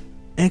 yeah,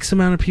 X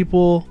amount of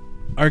people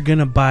are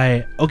gonna buy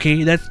it.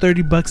 Okay, that's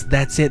 $30.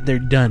 That's it. They're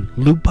done.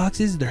 Loot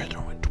boxes, they're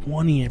throwing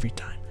 20 every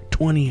time.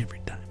 20 every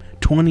time.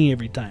 20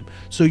 every time.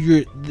 So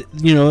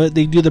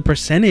they do the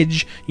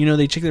percentage.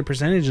 They check their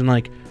percentage and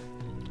like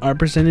our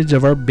percentage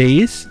of our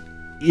base.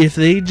 If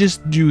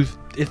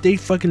they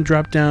fucking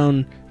drop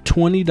down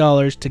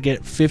 $20 to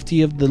get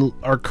 50 of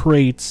our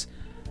crates,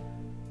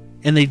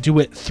 and they do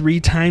it 3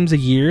 times a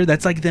year,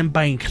 that's like them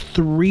buying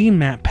 3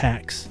 map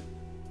packs.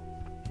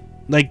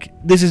 Like,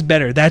 this is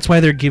better. That's why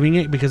they're giving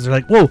it, because they're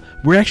like, whoa,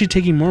 we're actually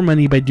taking more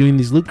money by doing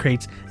these loot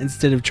crates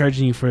instead of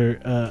charging you for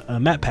a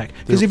map pack.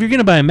 Because if you're going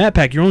to buy a map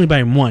pack, you're only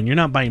buying one. You're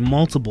not buying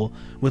multiple.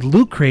 With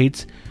loot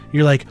crates,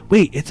 you're like,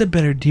 wait, it's a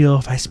better deal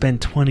if I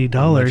spend $20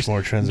 Much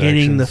more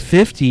getting the transactions.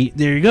 50.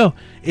 There you go.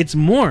 It's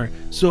more.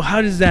 So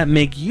how does that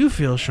make you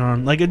feel,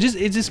 Sean? Like, it's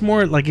just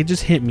more like it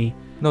just hit me.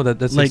 No,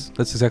 that's like-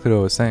 that's exactly what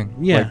I was saying.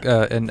 Yeah.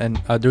 Like, and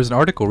there was an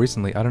article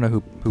recently. I don't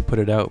know who put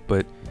it out,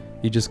 but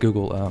you just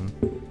Google.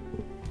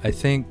 I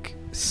think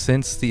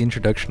since the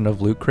introduction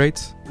of loot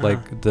crates,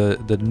 like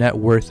the net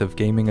worth of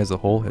gaming as a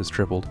whole has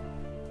tripled.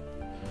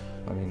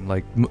 I mean,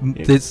 like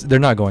they're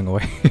not going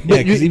away. Yeah,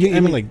 because you- I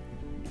even mean- like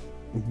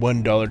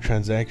 $1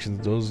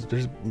 transactions,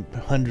 there's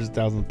hundreds of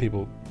thousands of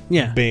people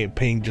Yeah.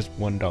 paying just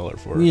 $1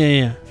 for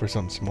Yeah. for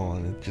something small,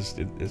 and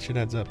it shit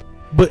adds up.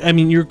 But I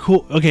mean, you're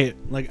cool. Okay,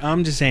 like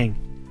I'm just saying,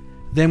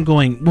 them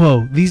going,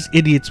 whoa, these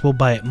idiots will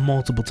buy it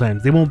multiple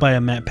times. They won't buy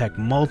a map pack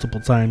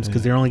multiple times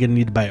because they're only going to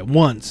need to buy it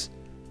once.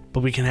 But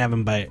we can have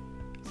them buy it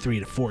 3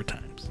 to 4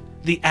 times.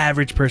 The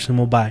average person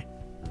will buy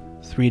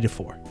 3 to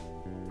 4.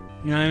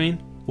 You know what I mean?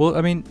 Well,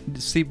 I mean,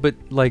 see, but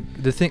like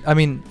the thing, I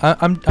mean,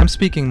 I'm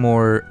speaking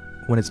more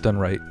when it's done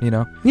right, you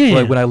know. Yeah.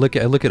 Like when I look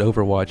at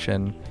Overwatch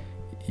and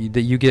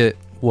you get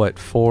what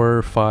 4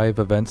 or 5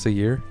 events a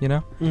year, you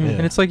know. Mhm. Yeah.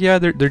 And it's like, yeah,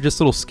 they're just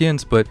little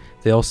skins, but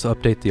they also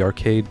update the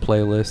arcade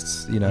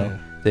playlists. You know,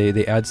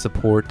 they add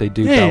support, they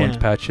do balance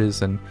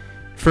patches, and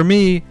for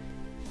me,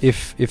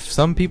 if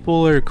some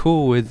people are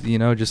cool with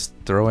just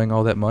throwing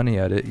all that money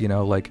at it,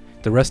 like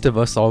the rest of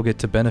us all get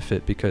to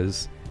benefit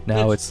because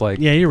now it's like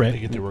Yeah, you're They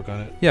right. get to work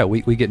on it. yeah,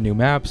 we get new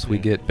maps, we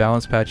Yeah. get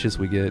balance patches,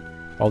 we get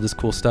all this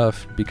cool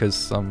stuff because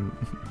some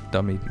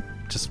dummy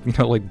just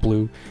like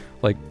blew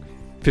like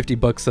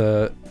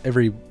 $50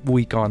 every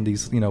week on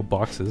these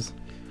boxes.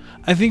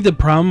 I think the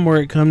problem where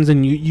it comes,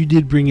 and you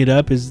did bring it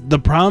up, is the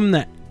problem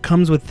that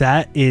comes with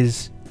that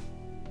is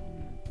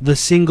the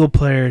single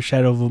player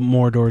Shadow of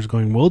Mordor is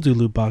going, we'll do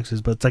loot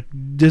boxes, but it's like,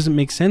 doesn't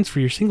make sense for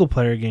your single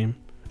player game.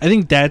 I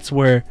think that's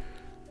where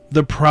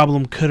the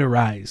problem could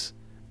arise,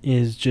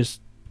 is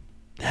just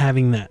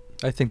having that.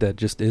 I think that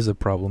just is a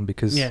problem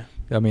because Yeah.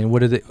 I mean,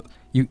 what are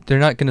they're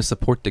not going to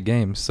support the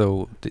game,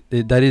 so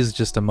that is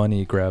just a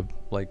money grab.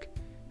 Like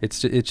it's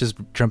just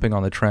jumping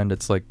on the trend.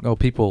 It's like, oh,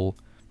 people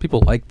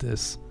like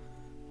this.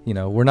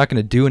 We're not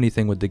going to do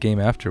anything with the game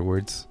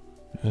afterwards.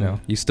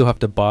 You still have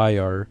to buy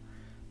our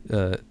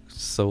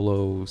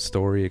solo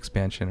story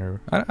expansion,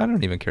 or I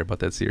don't even care about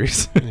that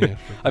series. Yeah,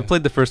 I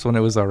played the first one; it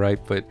was alright,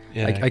 but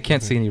Yeah, I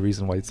can't see any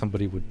reason why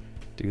somebody would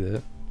do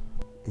that.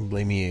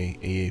 Blame EA.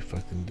 EA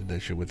fucking did that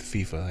shit with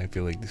FIFA. I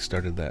feel like they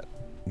started that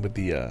with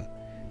the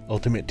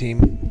Ultimate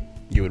Team.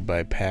 You would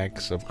buy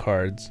packs of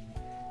cards,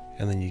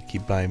 and then you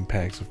keep buying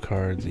packs of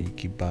cards, and you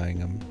keep buying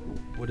them.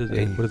 What do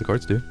the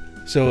cards do?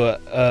 So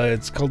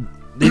it's called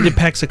They did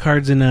packs of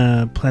cards in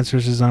Plants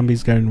vs.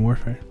 Zombies Garden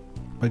Warfare.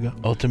 Lego.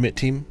 Ultimate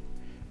Team.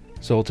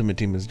 So Ultimate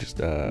Team is just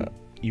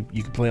you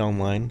can play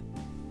online,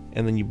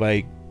 and then you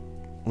buy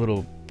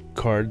little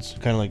cards,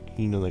 kind of like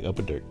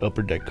like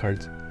upper deck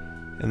cards,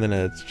 and then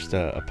it's just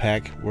a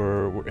pack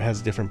where it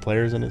has different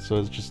players in it, so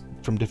it's just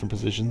from different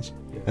positions,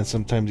 and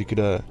sometimes you could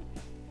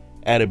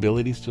add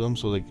abilities to them,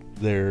 so like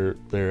their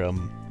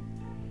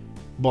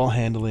ball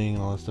handling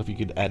and all that stuff, you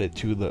could add it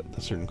to the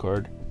certain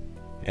card,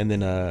 and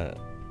then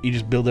you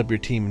just build up your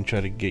team and try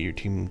to get your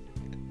team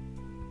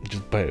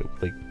just by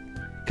like.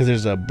 Because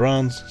there's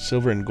bronze,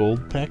 silver, and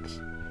gold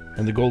packs,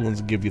 and the gold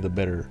ones give you the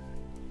better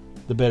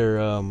the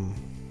better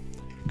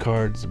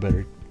cards, the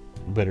better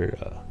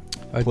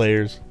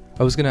players.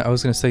 I was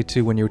gonna say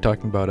too, when you were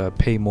talking about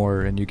pay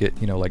more and you get,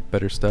 you know, like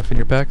better stuff in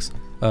your packs.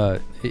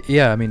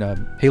 Yeah, I mean,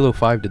 Halo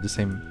 5 did the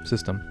same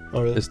system.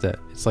 Oh really?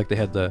 It's like they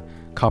had the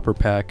copper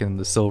pack and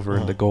the silver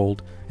and the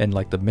gold and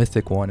like the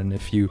mythic one, and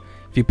if you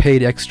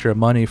paid extra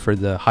money for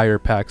the higher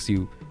packs,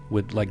 you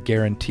would like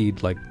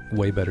guaranteed like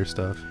way better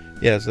stuff.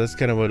 Yeah, so that's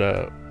kind of what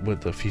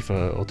the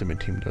FIFA Ultimate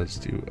Team does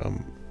too.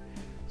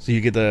 So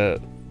you get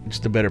the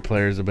better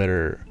players,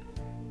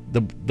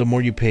 the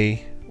more you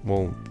pay.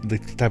 Well, the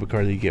type of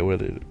card that you get,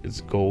 whether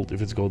it's gold,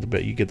 if it's gold,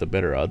 you get the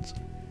better odds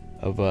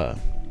of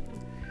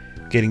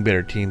getting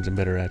better teams and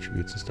better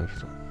attributes and stuff.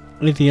 So.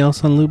 Anything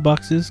else on loot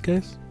boxes,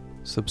 guys?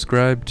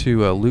 Subscribe to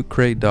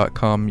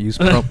lootcrate.com. Use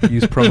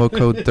promo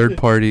code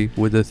thirdparty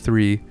with a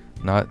 3,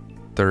 not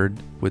third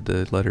with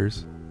the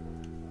letters.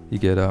 You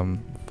get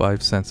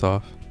 5 cents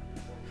off,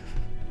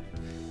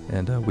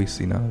 and we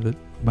see none of it.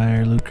 Buy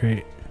our loot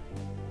crate.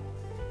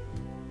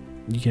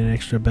 You get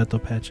extra Bethel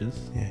patches.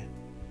 Yeah.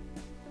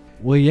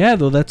 Well, yeah,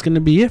 though, that's going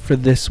to be it for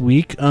this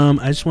week. I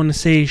just want to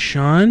say,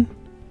 Sean,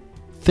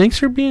 thanks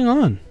for being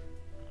on.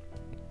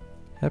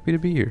 Happy to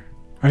be here.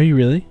 Are you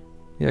really?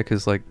 Yeah,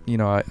 because, like, you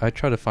know, I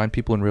try to find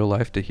people in real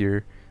life to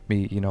hear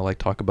me, you know, like,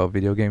 talk about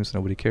video games.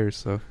 Nobody cares,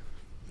 so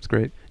it's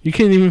great. You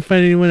can't even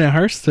find anyone at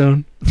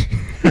Hearthstone.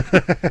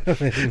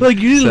 Like,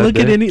 you didn't look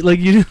at any, like,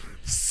 you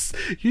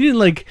didn't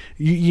like,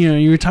 you know,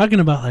 you were talking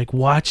about like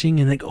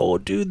watching and like, oh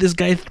dude, this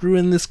guy threw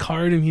in this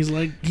card and he's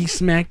like, he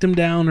smacked him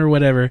down or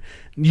whatever.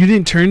 You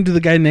didn't turn to the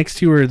guy next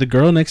to you or the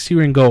girl next to you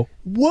and go,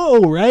 whoa,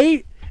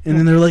 right? And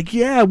then they're like,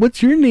 yeah,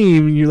 what's your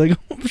name? And you're like,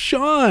 oh,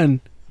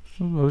 Sean.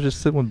 I was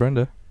just sitting with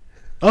Brenda.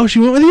 Oh, she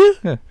went with you?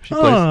 Yeah, she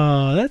plays.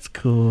 Oh, that's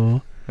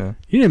cool. Yeah.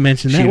 You didn't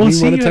mention that. She Well,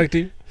 didn't want to talk to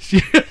you?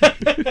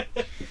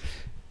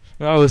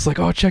 I was like,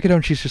 oh, check it out.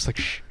 And she's just like,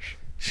 shh.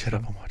 Shut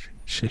up, I'm watching.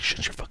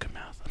 Shut your fucking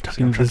mouth. I'm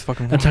I'm talking to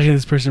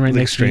this person right Like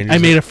next to me. strangers. I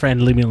made a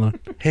friend. Leave me alone.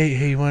 Hey,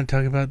 you want to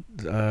talk about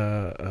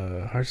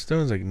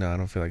Hearthstone? It's like, no, I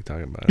don't feel like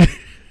talking about it.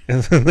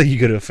 And then like, you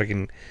go to a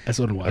fucking That's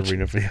what I'm watching.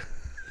 arena video.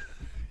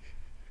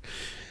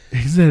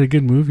 Isn't that a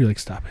good movie? Like,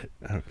 stop it.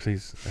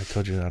 Please, I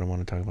told you I don't want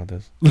to talk about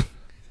this. I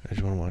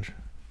just want to watch.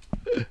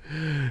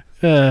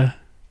 But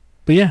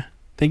yeah,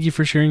 thank you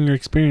for sharing your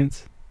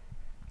experience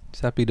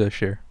Just happy to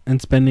share. and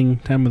spending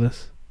time with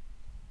us.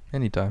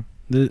 Anytime.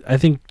 I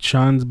think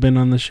Sean's been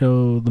on the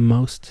show the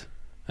most.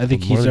 I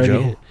think More he's than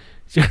already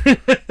hit.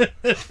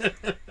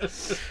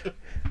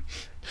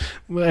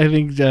 Well, I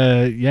think,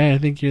 I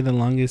think you're the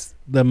longest,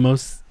 the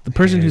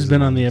person Yeah, who's he's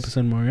been the on the longest.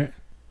 episode more, right?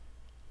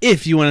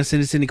 If you want to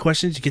send us any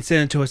questions, you can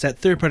send them to us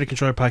at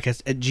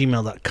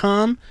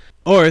thirdpartycontrollerpodcast@gmail.com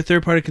or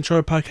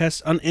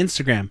thirdpartycontrollerpodcast on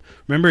Instagram.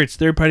 Remember, it's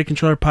Third Party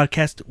Controller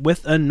Podcast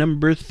with a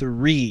number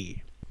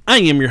 3. I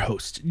am your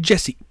host,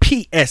 Jesse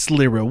P.S.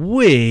 Lira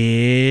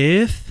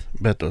with...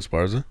 Beto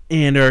Esparza.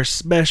 and our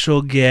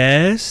special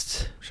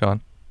guest.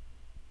 Sean.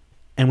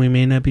 And we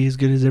may not be as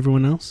good as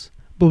everyone else,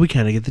 but we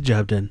kind of get the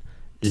job done.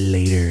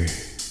 Later.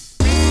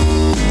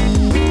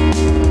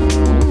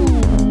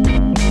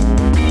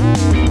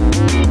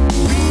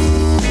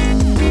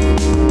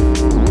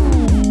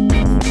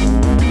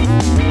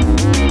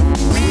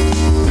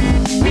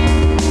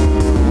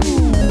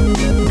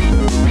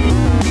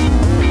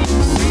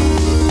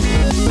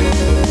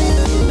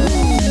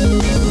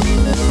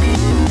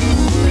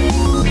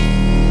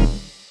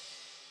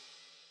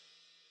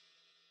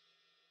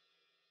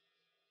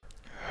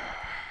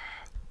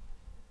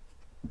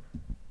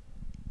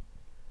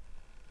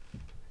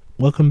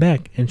 Welcome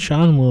back, and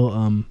Sean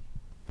will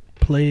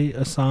play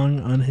a song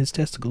on his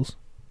testicles.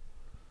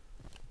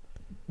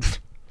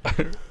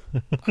 I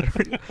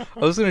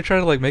was going to try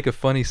to like make a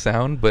funny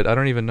sound, but I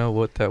don't even know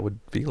what that would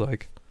be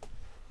like.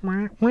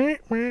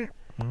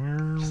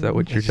 Is that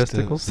what your It's just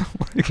testicles sound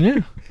like? Yeah.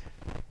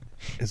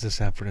 Is the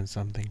Sanford and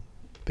Something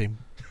theme?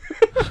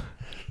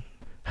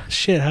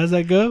 Shit, how's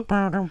that go?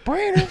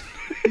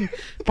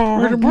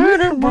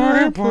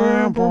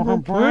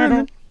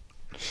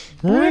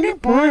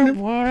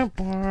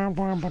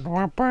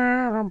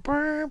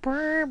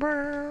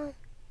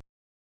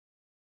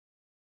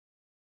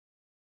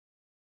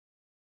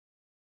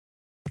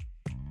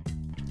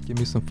 Give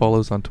me some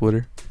follows on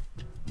Twitter.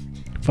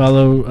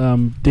 Follow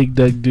Dig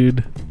Dug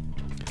Dude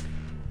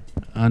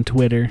on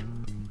Twitter,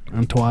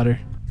 on Twatter.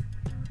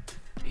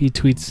 He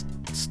tweets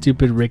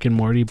stupid Rick and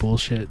Morty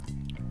bullshit.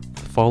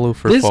 Follow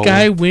for This follow.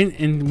 guy went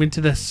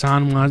to the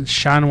Shanwan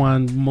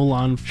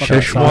Mulan fucking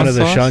Szechuan sauce. One of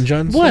the sauce? Sean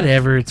Johns?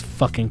 Whatever it's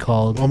fucking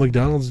called. Well,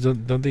 McDonald's,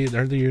 don't they,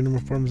 aren't the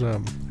uniforms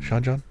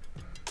Sean John?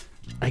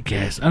 I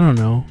guess. I don't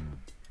know.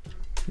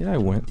 Yeah, I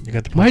went. You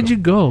got the Why'd you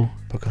go?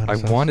 I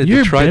sauce? wanted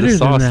You're to try better the than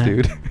sauce, that.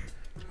 dude.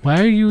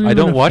 Why are you I even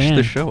don't a watch fan?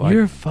 the show.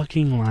 You're a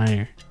fucking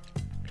liar.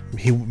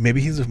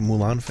 Maybe he's a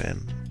Mulan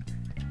fan.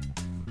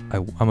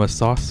 I'm a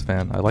sauce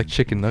fan. I like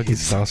chicken He's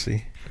nuggets.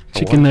 saucy.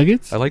 Chicken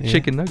nuggets? I like Yeah.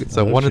 chicken nuggets.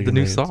 I I love wanted the chicken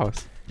new nuggets.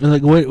 sauce.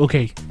 Like what?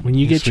 Okay, when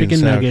you get Sweet and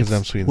chicken sour, nuggets, 'cause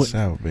I'm sweet and what-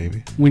 sour,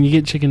 baby. when you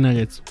get chicken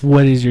nuggets,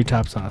 what is your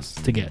top sauce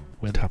to get?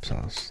 with Top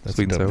sauce. That's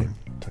Sweet a and dope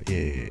sour.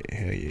 name. Yeah,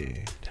 hell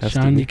yeah. Has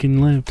to Sean, be. you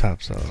can live.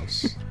 Top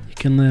sauce. You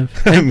can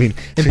live. I mean,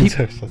 and sweet peop-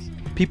 and sour sauce.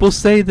 People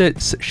say that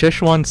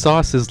Szechuan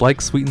sauce is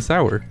like sweet and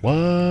sour.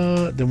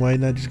 What? Then why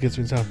not just get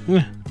sweet and sour?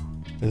 Yeah.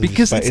 Is it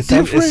Because just it's it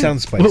different.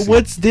 sounds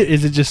spicy.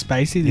 Is it just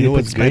spicy? Do You you know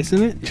put what's spice good?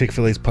 in it?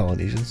 Chick-fil-A's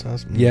Polynesian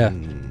sauce? Yeah.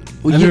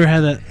 Well, I've you, never had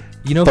that.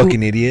 you know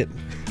Fucking idiot.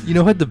 you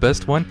know who had the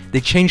best one? They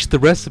changed the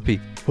recipe.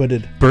 What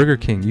did? Burger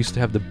King used to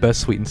have the best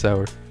sweet and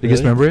sour. You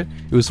guys Really? remember it?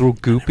 It was real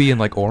goopy and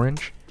like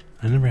orange.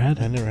 I never had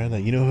I it. never had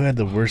that. You know who had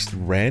the worst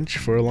ranch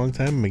for a long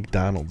time?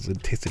 McDonald's.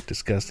 It tasted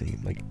disgusting.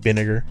 Like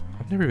vinegar.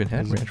 I've never even It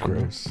had was ranch. before.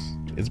 gross.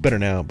 It's better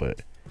now,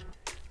 but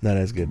not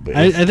as good. But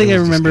I think I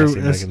was remember.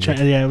 disgusting back in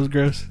the day. Yeah, it was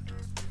gross.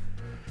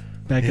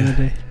 Back in the Yeah.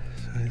 day.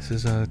 So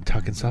this is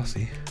Talking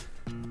Saucy.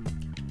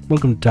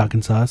 Welcome to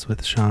Talking Sauce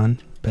with Sean,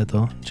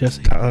 Bethel,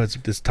 Jesse. Oh, it's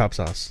this Top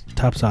Sauce.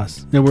 Top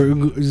Sauce. No,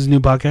 this is a new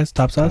podcast.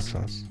 Top Sauce.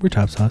 Top Sauce. We're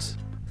Top Sauce.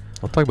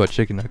 I'll talk about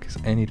chicken nuggets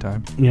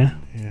anytime. Yeah.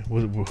 Yeah.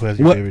 Who has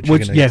your favorite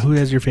chicken Yeah. nuggets? Who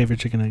has your favorite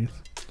chicken nuggets?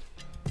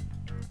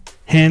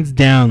 Hands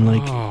down,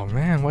 like. Oh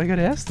man, why you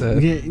gotta ask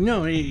that? Yeah,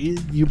 no,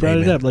 you brought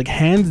Hey, it man. up. Like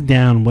hands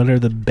down, what are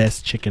the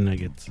best chicken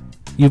nuggets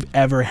you've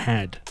ever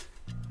had?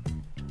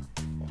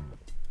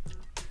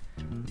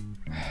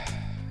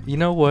 You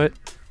know what?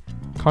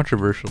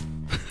 Controversial.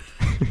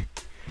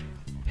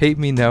 Hate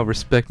me now,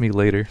 respect me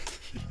later.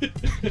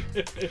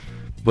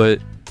 But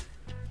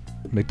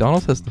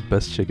McDonald's has the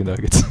best chicken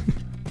nuggets.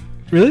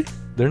 Really?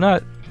 They're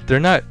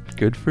not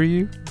good for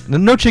you.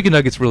 No chicken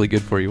nuggets really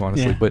good for you,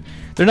 honestly, Yeah. but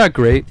they're not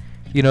great.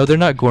 You know, they're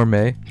not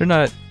gourmet. They're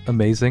not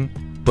amazing,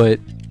 but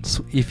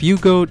if you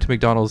go to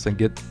McDonald's and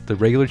get the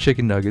regular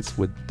chicken nuggets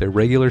with their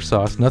regular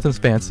sauce, nothing's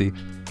fancy,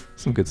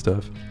 some good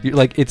stuff.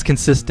 Like it's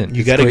consistent.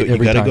 You It's gotta go. great You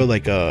every gotta time. go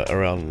like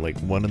around like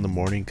 1 in the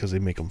morning because they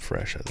make them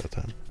fresh at that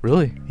time.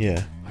 Really?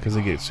 Yeah, because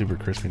they get super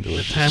crispy and What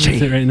delicious. time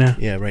is it right now?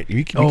 Yeah, right.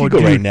 You can, Oh, you can go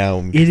dude, right now.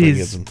 And it get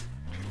is some.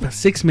 About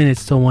 6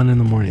 minutes till 1 in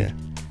the morning. Yeah.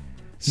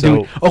 So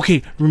Dude,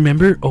 okay,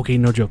 remember? Okay,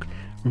 no joke.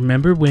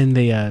 Remember when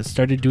they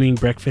started doing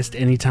breakfast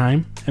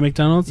anytime at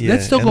McDonald's? yeah,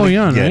 That's still and going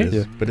like- on, yeah, right? it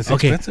is, but it's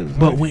Okay, expensive.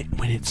 but when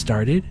it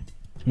started,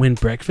 when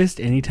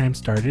breakfast anytime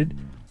started,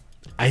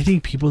 I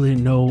think people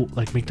didn't know,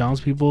 like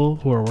McDonald's people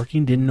who are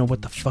working didn't know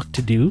what the fuck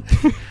to do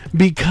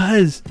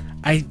because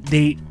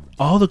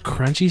all the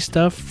crunchy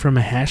stuff from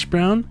a hash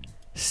brown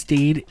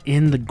stayed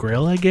in the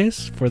grill, I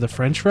guess, for the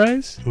French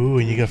fries. Ooh,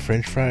 and you got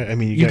French fry. I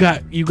mean, You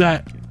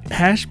got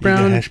hash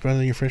brown hash brown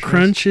in your French fries.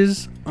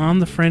 crunches on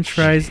the French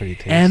fries pretty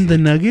tasty. and the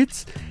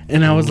nuggets,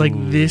 and I was like,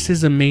 Ooh. this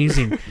is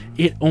amazing.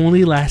 It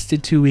only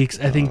lasted 2 weeks.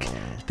 I think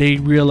they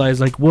realized,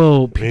 like,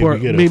 whoa, people we are,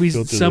 gotta maybe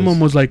filter someone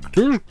this. was like,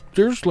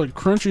 there's like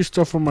crunchy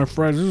stuff on my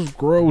fries. This is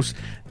gross.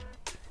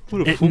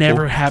 It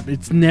never happened.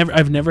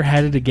 I've never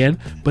had it again.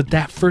 But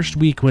that first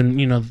week when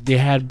they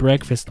had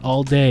breakfast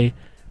all day,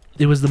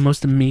 it was the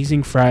most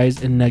amazing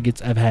fries and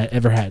nuggets I've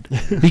ever had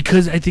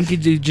because I think it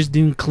just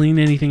didn't clean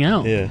anything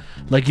out. Yeah.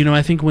 Like,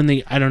 I think when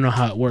I don't know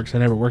how it works. I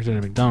never worked at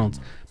a McDonald's,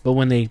 but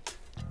when they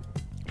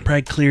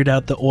probably cleared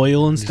out the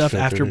oil and Just stuff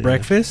filtered after it, yeah.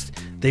 breakfast,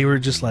 they were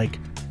just like,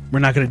 we're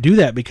not going to do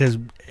that because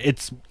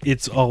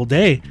it's all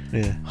day.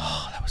 Yeah.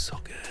 Oh, that was so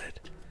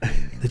good.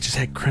 They just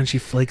had crunchy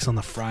flakes on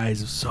the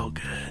fries. It was so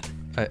good.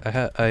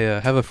 I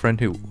have a friend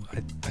who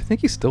I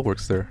think he still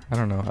works there. I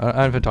don't know.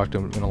 I haven't talked to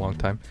him in a long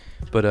time.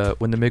 But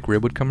when the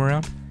McRib would come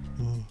around,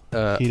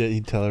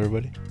 He'd tell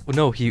everybody. well,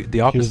 no, the He was the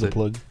opposite.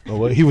 plug. Oh,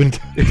 what? He wouldn't.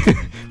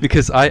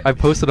 Because I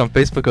posted on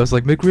Facebook. I was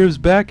like, McRib's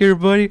back,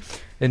 everybody.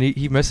 And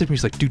he messaged me.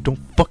 He's like, dude, don't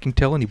fucking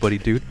tell anybody,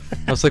 dude.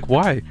 I was like,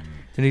 why?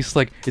 And he's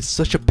like, it's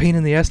such a pain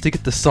in the ass to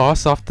get the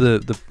sauce off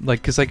the like,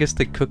 because I guess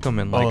they cook them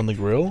in like, Oh, on the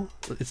grill?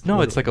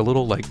 it's like a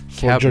little like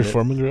George cabinet.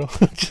 Foreman grill?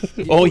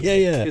 Oh,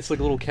 yeah. It's like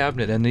a little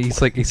cabinet, and he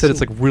said it's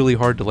like really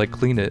hard to like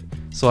clean it.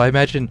 So I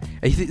imagine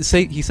he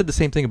said the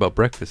same thing about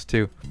breakfast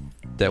too,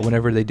 that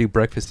whenever they do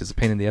breakfast, it's a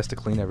pain in the ass to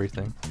clean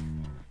everything.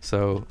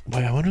 So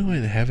Why, I wonder why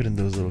they have it in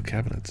those little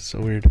cabinets. It's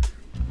so weird.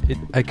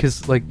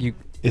 because like you,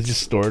 It's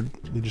just stored.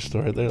 They just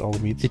store it there, all the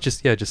meats. it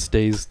just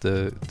stays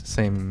the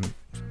same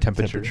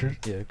temperature. Temperature?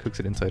 Yeah, it cooks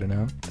it inside and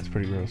out. That's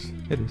pretty gross.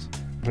 It is.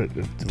 But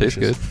Tastes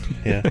good.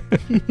 Yeah.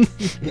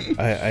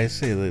 I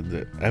say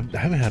that I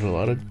haven't had a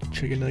lot of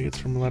chicken nuggets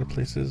from a lot of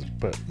places,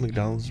 but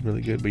McDonald's is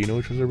really good. But you know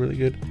which ones are really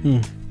good?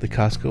 The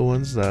Costco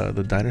ones, the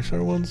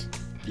dinosaur ones.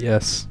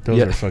 Yes. Those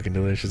yeah. are fucking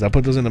delicious. I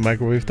put those in the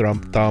microwave, thaw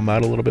them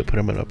out a little bit, put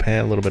them in a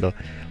pan, a little bit of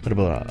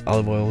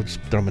olive oil,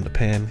 just throw them in the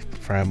pan,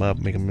 fry them up,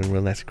 make them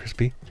real nice and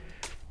crispy.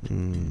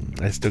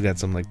 I still got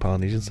some like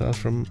Polynesian sauce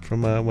from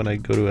when I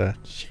go to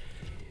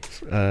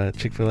a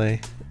Chick-fil-A.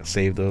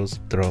 Save those,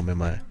 throw them in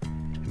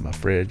my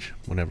fridge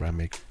whenever I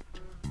make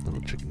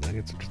little chicken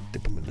nuggets. Just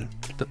dip them in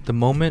there. The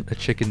moment a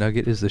chicken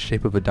nugget is the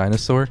shape of a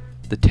dinosaur,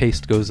 the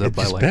taste goes up It's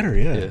by just like better,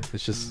 yeah.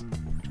 It's just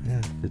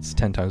Yeah. it's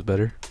 10 times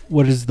better.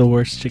 What is the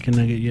worst chicken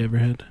nugget you ever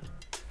had?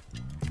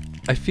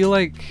 I feel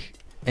like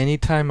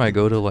anytime I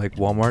go to like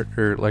Walmart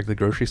or like the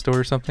grocery store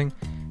or something,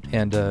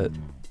 and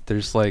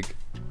there's like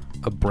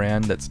a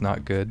brand that's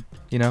not good,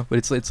 but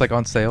it's like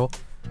on sale,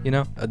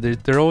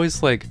 they're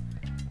always like,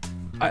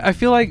 I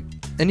feel like,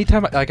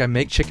 anytime I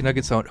make chicken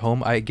nuggets at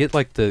home, I get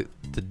like the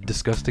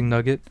disgusting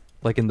nugget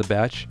like in the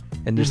batch,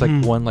 and there's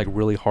like one like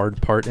really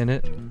hard part in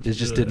it. It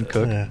just didn't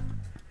cook. Yeah.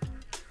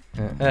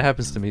 That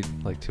happens to me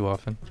like too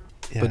often.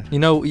 Yeah. But you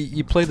know,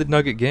 you play the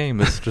nugget game.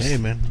 It's just Hey,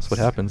 man. that's what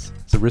happens.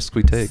 It's a risk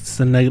we take. It's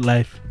the nugget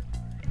life.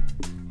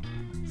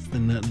 It's the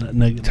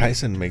nugget.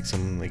 Tyson makes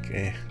them like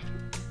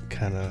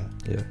kind of.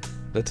 Yeah,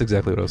 that's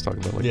exactly what I was talking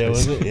about. Like Yeah,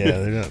 this. was it? Yeah,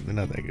 they're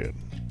not that good.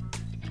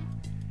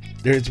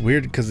 It's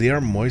weird because they are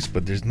moist,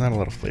 but there's not a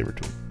lot of flavor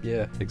to them.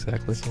 Yeah,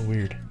 exactly. It's so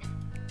weird.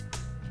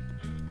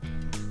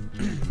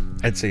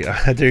 I'd say I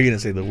thought you were gonna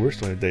say the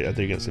worst one. I thought you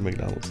were gonna say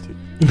McDonald's too,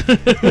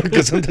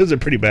 because sometimes they're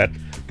pretty bad.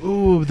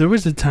 Ooh, there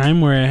was a time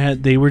where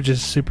they were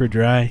just super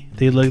dry.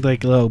 They looked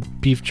like a little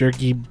beef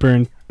jerky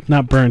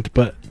not burnt,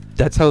 but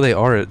That's how they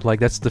are. Like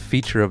that's the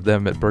feature of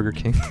them at Burger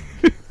King.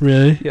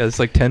 really? Yeah, it's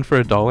like 10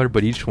 for $1,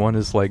 but each one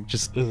is like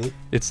just Is it?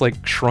 it's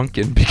like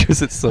shrunken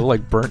because it's so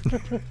like burnt.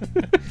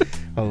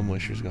 All the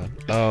moisture's gone.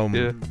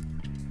 Yeah.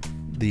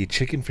 The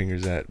chicken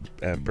fingers at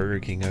Burger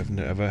King,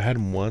 I've had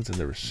them once and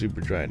they were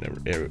super dry. I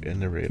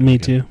never ate them Me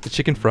again. too. The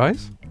chicken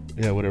fries?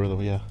 Yeah, whatever.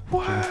 Chicken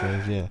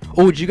fries, yeah.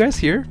 Oh, did you guys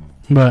hear?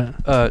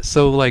 But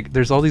So like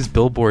there's all these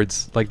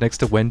billboards like next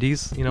to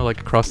Wendy's, you know, like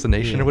across the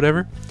nation Yeah. or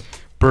whatever.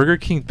 Burger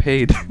King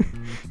paid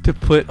to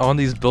put on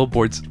these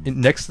billboards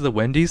next to the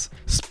Wendy's,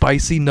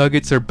 spicy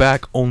nuggets are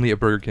back only at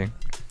Burger King.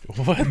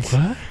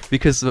 What?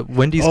 Because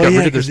Wendy's got rid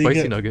of their 'cause they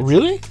spicy got- nuggets.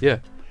 Really? Yeah.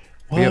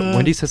 What? Yeah,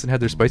 Wendy's hasn't had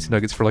their spicy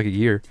nuggets for like a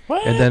year.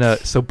 What? And then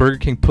so Burger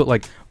King put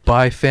like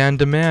by fan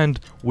demand,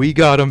 we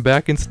got them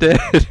back instead.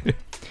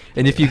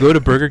 And if you go to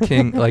Burger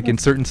King like in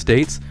certain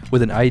states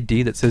with an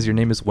ID that says your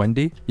name is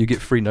Wendy, you get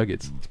free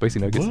nuggets, spicy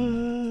nuggets.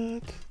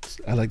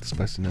 What? I like the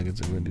spicy nuggets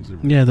at Wendy's.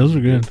 yeah, those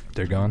were good.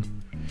 They're gone.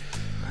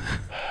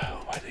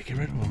 Why'd they get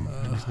rid of them?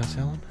 It's not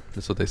selling.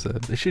 That's what they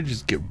said. They should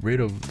just get rid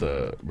of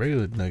the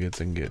regular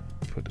nuggets and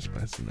put the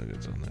spicy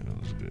nuggets on there. That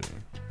was good.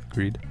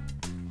 Agreed.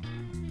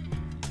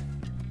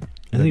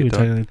 I think we Nugget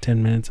talked dog. like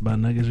 10 minutes about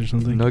nuggets or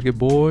something. Nugget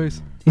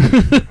boys.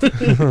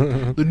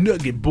 The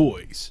Nugget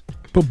Boys.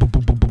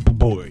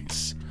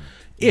 Boys.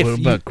 What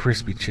about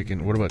crispy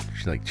chicken? What about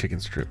like chicken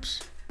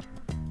strips?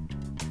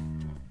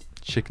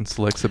 Chicken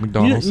selects at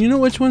McDonald's. You know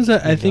which ones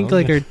that I think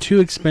like are McDonald's? too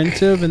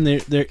expensive and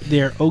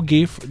they're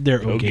okay. They're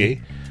okay.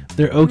 Okay.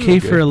 They're okay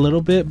for Okay. a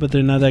little bit, but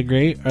they're not that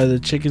great. Are the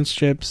chicken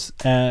strips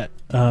at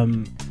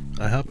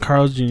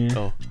Carl's Jr.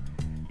 Oh.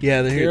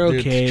 Yeah, They're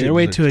okay. They're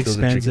way too those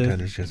are expensive. chicken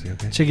tenders, Jesse,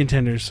 okay? Chicken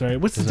tenders. Sorry,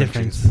 what's Those the aren't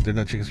chicken- difference? They're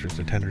not chicken strips.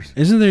 They're tenders.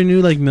 Isn't there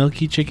new like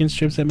milky chicken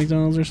strips at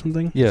McDonald's or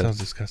something? Yeah. Sounds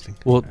disgusting.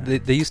 Well,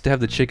 they used to have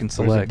the chicken Or is it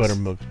selects.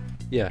 buttermilk?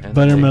 Yeah. And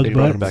Buttermilk they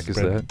brought it bread? back as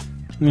that.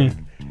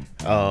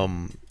 Yeah.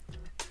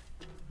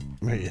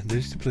 Right. There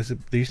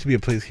used to be a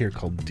place here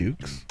called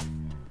Duke's.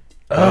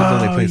 That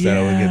was the only place that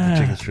I would get the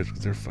chicken strips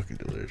because they're fucking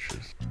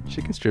delicious.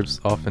 Chicken strips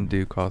often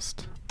do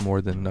cost more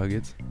than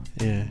nuggets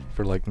Yeah.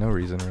 for like no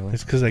reason really.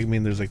 It's because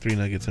there's like 3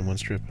 nuggets in one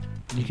strip.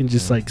 You can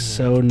just like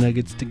sew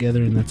nuggets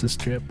together and that's a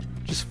strip.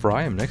 Just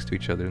fry them next to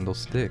each other and they'll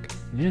stick.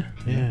 Yeah.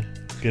 Yeah.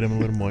 Get them a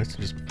little moist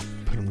and just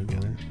put them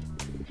together.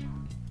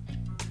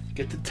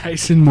 Get the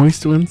Tyson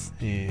moist ones.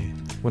 Yeah.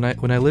 When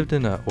I lived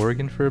in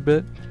Oregon for a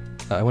bit,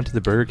 I went to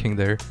the Burger King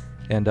there,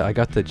 and I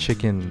got the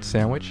chicken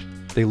sandwich.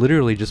 They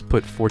literally just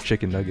put 4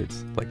 chicken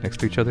nuggets like next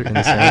to each other in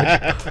the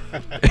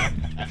sandwich,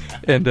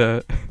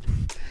 and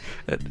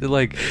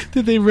like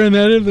Did they run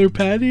out of their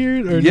patty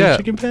or no yeah.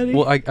 chicken patty?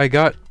 Well, I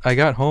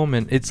got home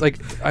and it's like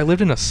I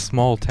lived in a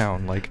small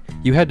town. Like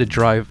you had to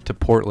drive to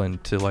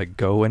Portland to like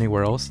go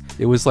anywhere else.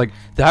 It was like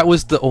that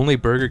was the only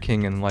Burger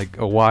King in like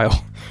a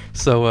while.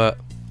 So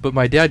but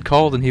my dad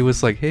called and he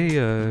was like, "Hey,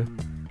 I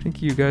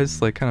think you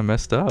guys like kind of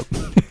messed up."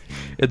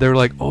 And they were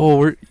like,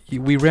 "Oh,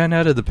 we ran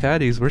out of the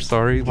patties. We're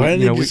sorry." Why We-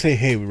 didn't you they know, just say,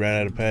 "Hey, we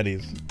ran out of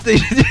patties"? they,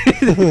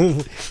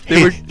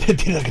 they were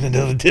They're not gonna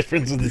know the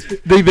difference in this.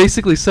 they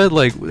basically said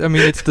like, I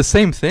mean, it's the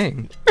same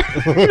thing.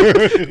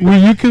 Were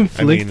you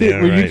conflicted?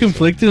 yeah, Were you right, so-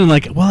 conflicted and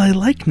like, well, I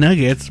like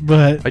nuggets,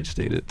 but I just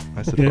ate it.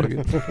 I said,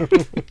 Yeah. "Fuck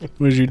it."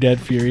 was your dad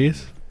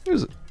furious? It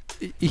was,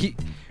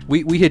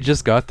 we had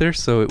just got there,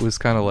 so it was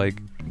kind of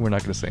like we're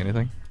not gonna say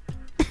anything.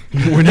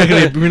 we're not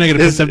gonna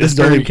piss up this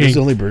Burger King. It's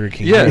the only Burger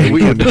King. Yeah, we we're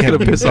can't not gonna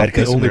be piss bad off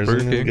the only customers, Burger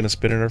and We're King. gonna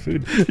spit in our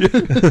food.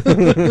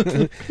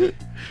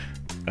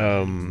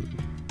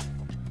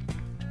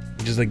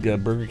 Just like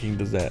Burger King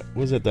does that.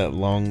 What was that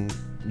long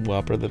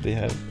Whopper that they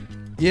have?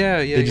 Yeah.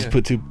 They just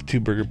put two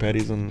burger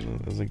patties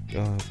on. I was like,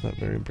 oh, that's not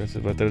very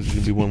impressive. I thought it was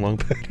gonna be one long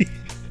patty.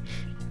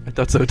 I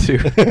thought so too.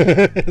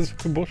 It's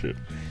fucking bullshit.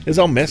 It's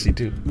all messy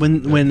too.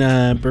 When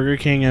Burger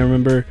King, I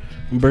remember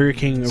when Burger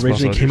King Small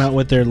originally came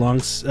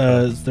soldiers.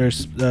 out with their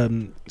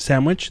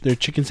sandwich, their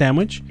chicken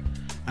sandwich.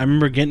 I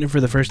remember getting it for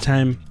the first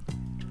time.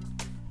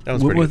 That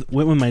was Went pretty.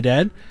 with my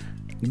dad.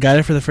 Got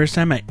it for the first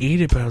time. I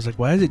ate it, but I was like,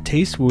 "Why does it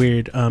taste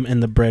weird?"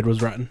 And the bread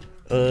was rotten.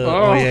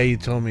 Oh yeah, you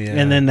told me. Yeah.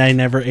 And then I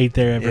never ate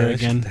there ever Yeah, that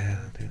again.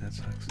 shit- dude, that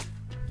sucks.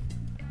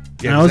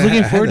 And I was 'cause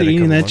looking had forward to a eating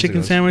couple that months chicken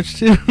ago. sandwich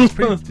too.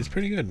 It's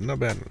pretty good. Not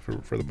bad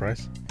for the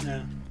price.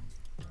 Yeah.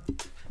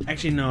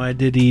 Actually, no. I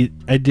did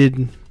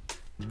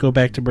go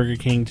back to Burger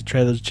King to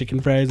try those chicken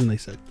fries, and they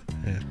sucked.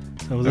 Yeah.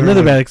 So it was I another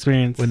remember bad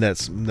experience. When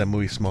that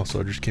movie Small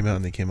Soldiers came out,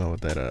 and they came out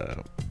with that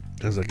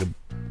it was like a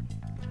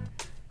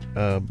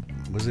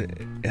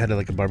it had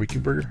like a barbecue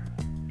burger.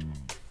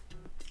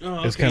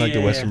 Oh, It was kind of like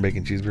the Western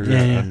bacon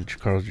cheeseburger on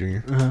Carl's Jr.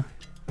 Uh-huh.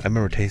 I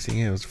remember tasting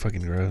it. It was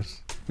fucking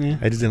gross. Yeah.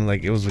 I just didn't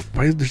like. It was like,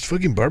 why is there's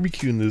fucking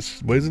barbecue in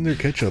this? Why isn't there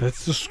ketchup?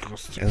 That's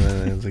disgusting. And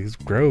then I was like, it's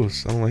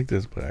gross. I don't like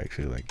this, but I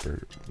actually like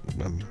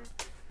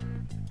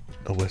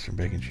a Western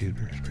bacon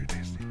cheeseburger is pretty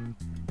tasty.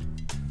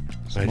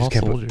 But Small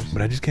Soldiers.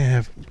 But I just can't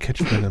have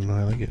ketchup in them.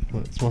 I like it.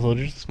 What, Small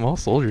Soldiers? Small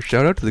Soldiers.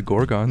 Shout out to the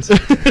Gorgons.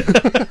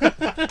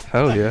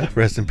 Hell yeah.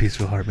 Rest in peace,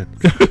 Phil Hartman.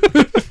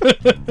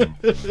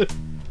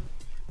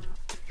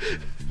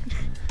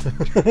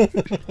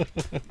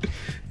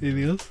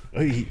 Anything else?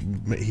 Oh,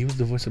 he was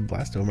the voice of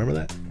Blasto. Remember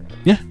that?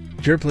 Yeah.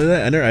 Did you ever play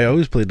that? I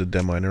always played the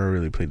demo. I never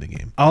really played the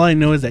game. All I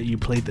know is that you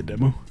played the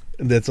demo.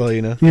 That's all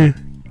you know? Yeah.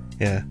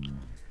 Yeah.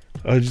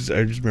 I just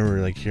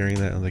remember like hearing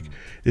that. I was like,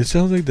 it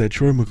sounds like that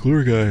Troy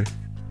McClure guy.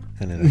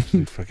 And it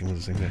actually fucking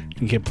was the same guy.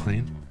 You kept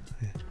playing.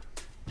 Yeah.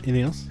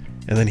 Anything else?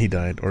 And then he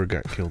died or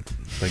got killed.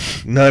 Like,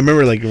 no, I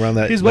remember like around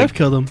that. His like, wife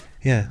killed him.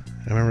 Yeah,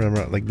 I remember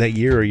around, like that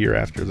year or year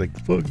after. I was like,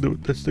 fuck,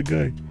 that's the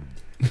guy.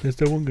 That's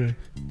that one guy.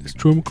 It's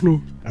Troy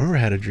McClure. I remember I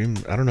had a dream.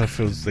 I don't know if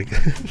it was like.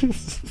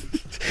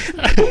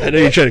 I know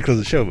you're trying to close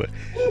the show, but.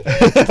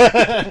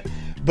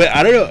 But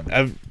I don't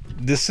know.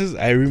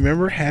 I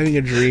remember having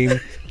a dream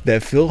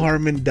that Phil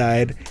Hartman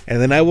died,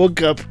 and then I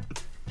woke up.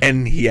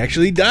 And he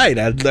actually died.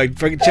 I like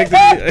fucking checked.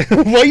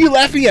 Why are you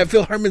laughing at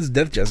Phil Hartman's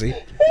death, Jesse?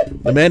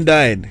 The man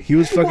died. He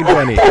was fucking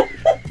funny.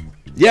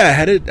 Yeah, I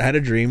had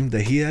a dream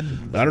that he had.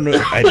 I don't know.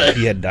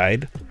 He had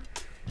died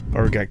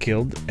or got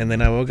killed, and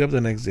then I woke up the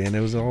next day and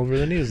it was all over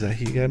the news that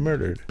he got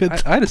murdered. I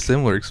had a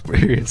similar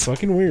experience. It's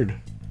fucking weird.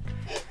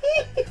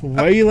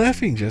 Why are you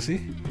laughing,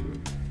 Jesse?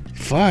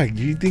 Fuck.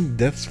 You think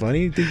death's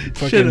funny?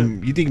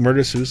 You think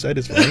murder suicide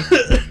is funny?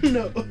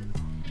 No.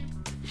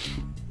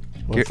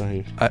 What's on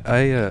here?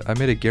 I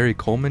made a Gary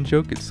Coleman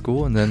joke at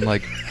school, and then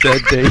like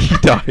that day he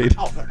died.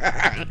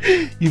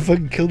 You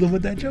fucking killed him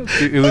with that joke.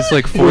 It was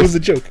like What was the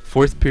joke?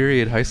 fourth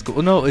period high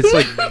school. No, it's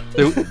like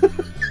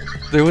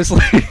there was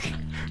like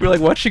we were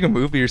like watching a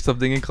movie or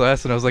something in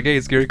class, and I was like, "Hey,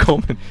 it's Gary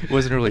Coleman." It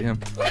wasn't really him.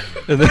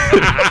 And then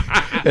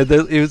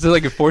it was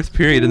like a fourth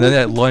period, and then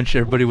at lunch,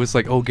 everybody was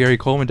like, "Oh, Gary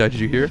Coleman died. Did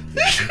you hear?"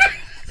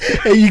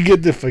 Hey, you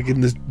get the fucking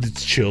this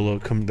chill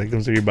that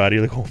comes through your body.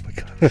 You're like, oh my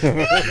god.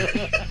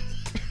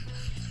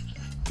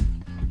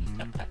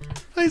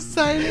 My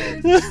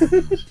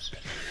silence.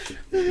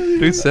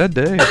 Dude, sad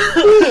day.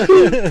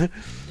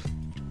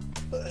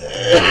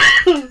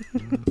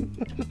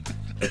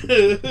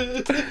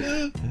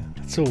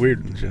 It's so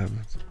weird.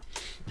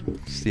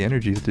 It's the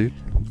energies, dude.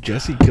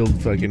 Jesse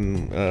killed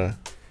fucking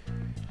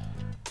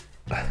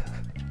fuck,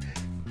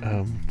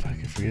 I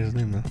forget his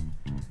name now.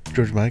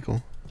 George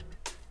Michael.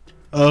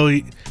 Oh,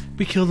 we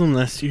killed him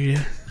last year,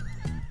 yeah.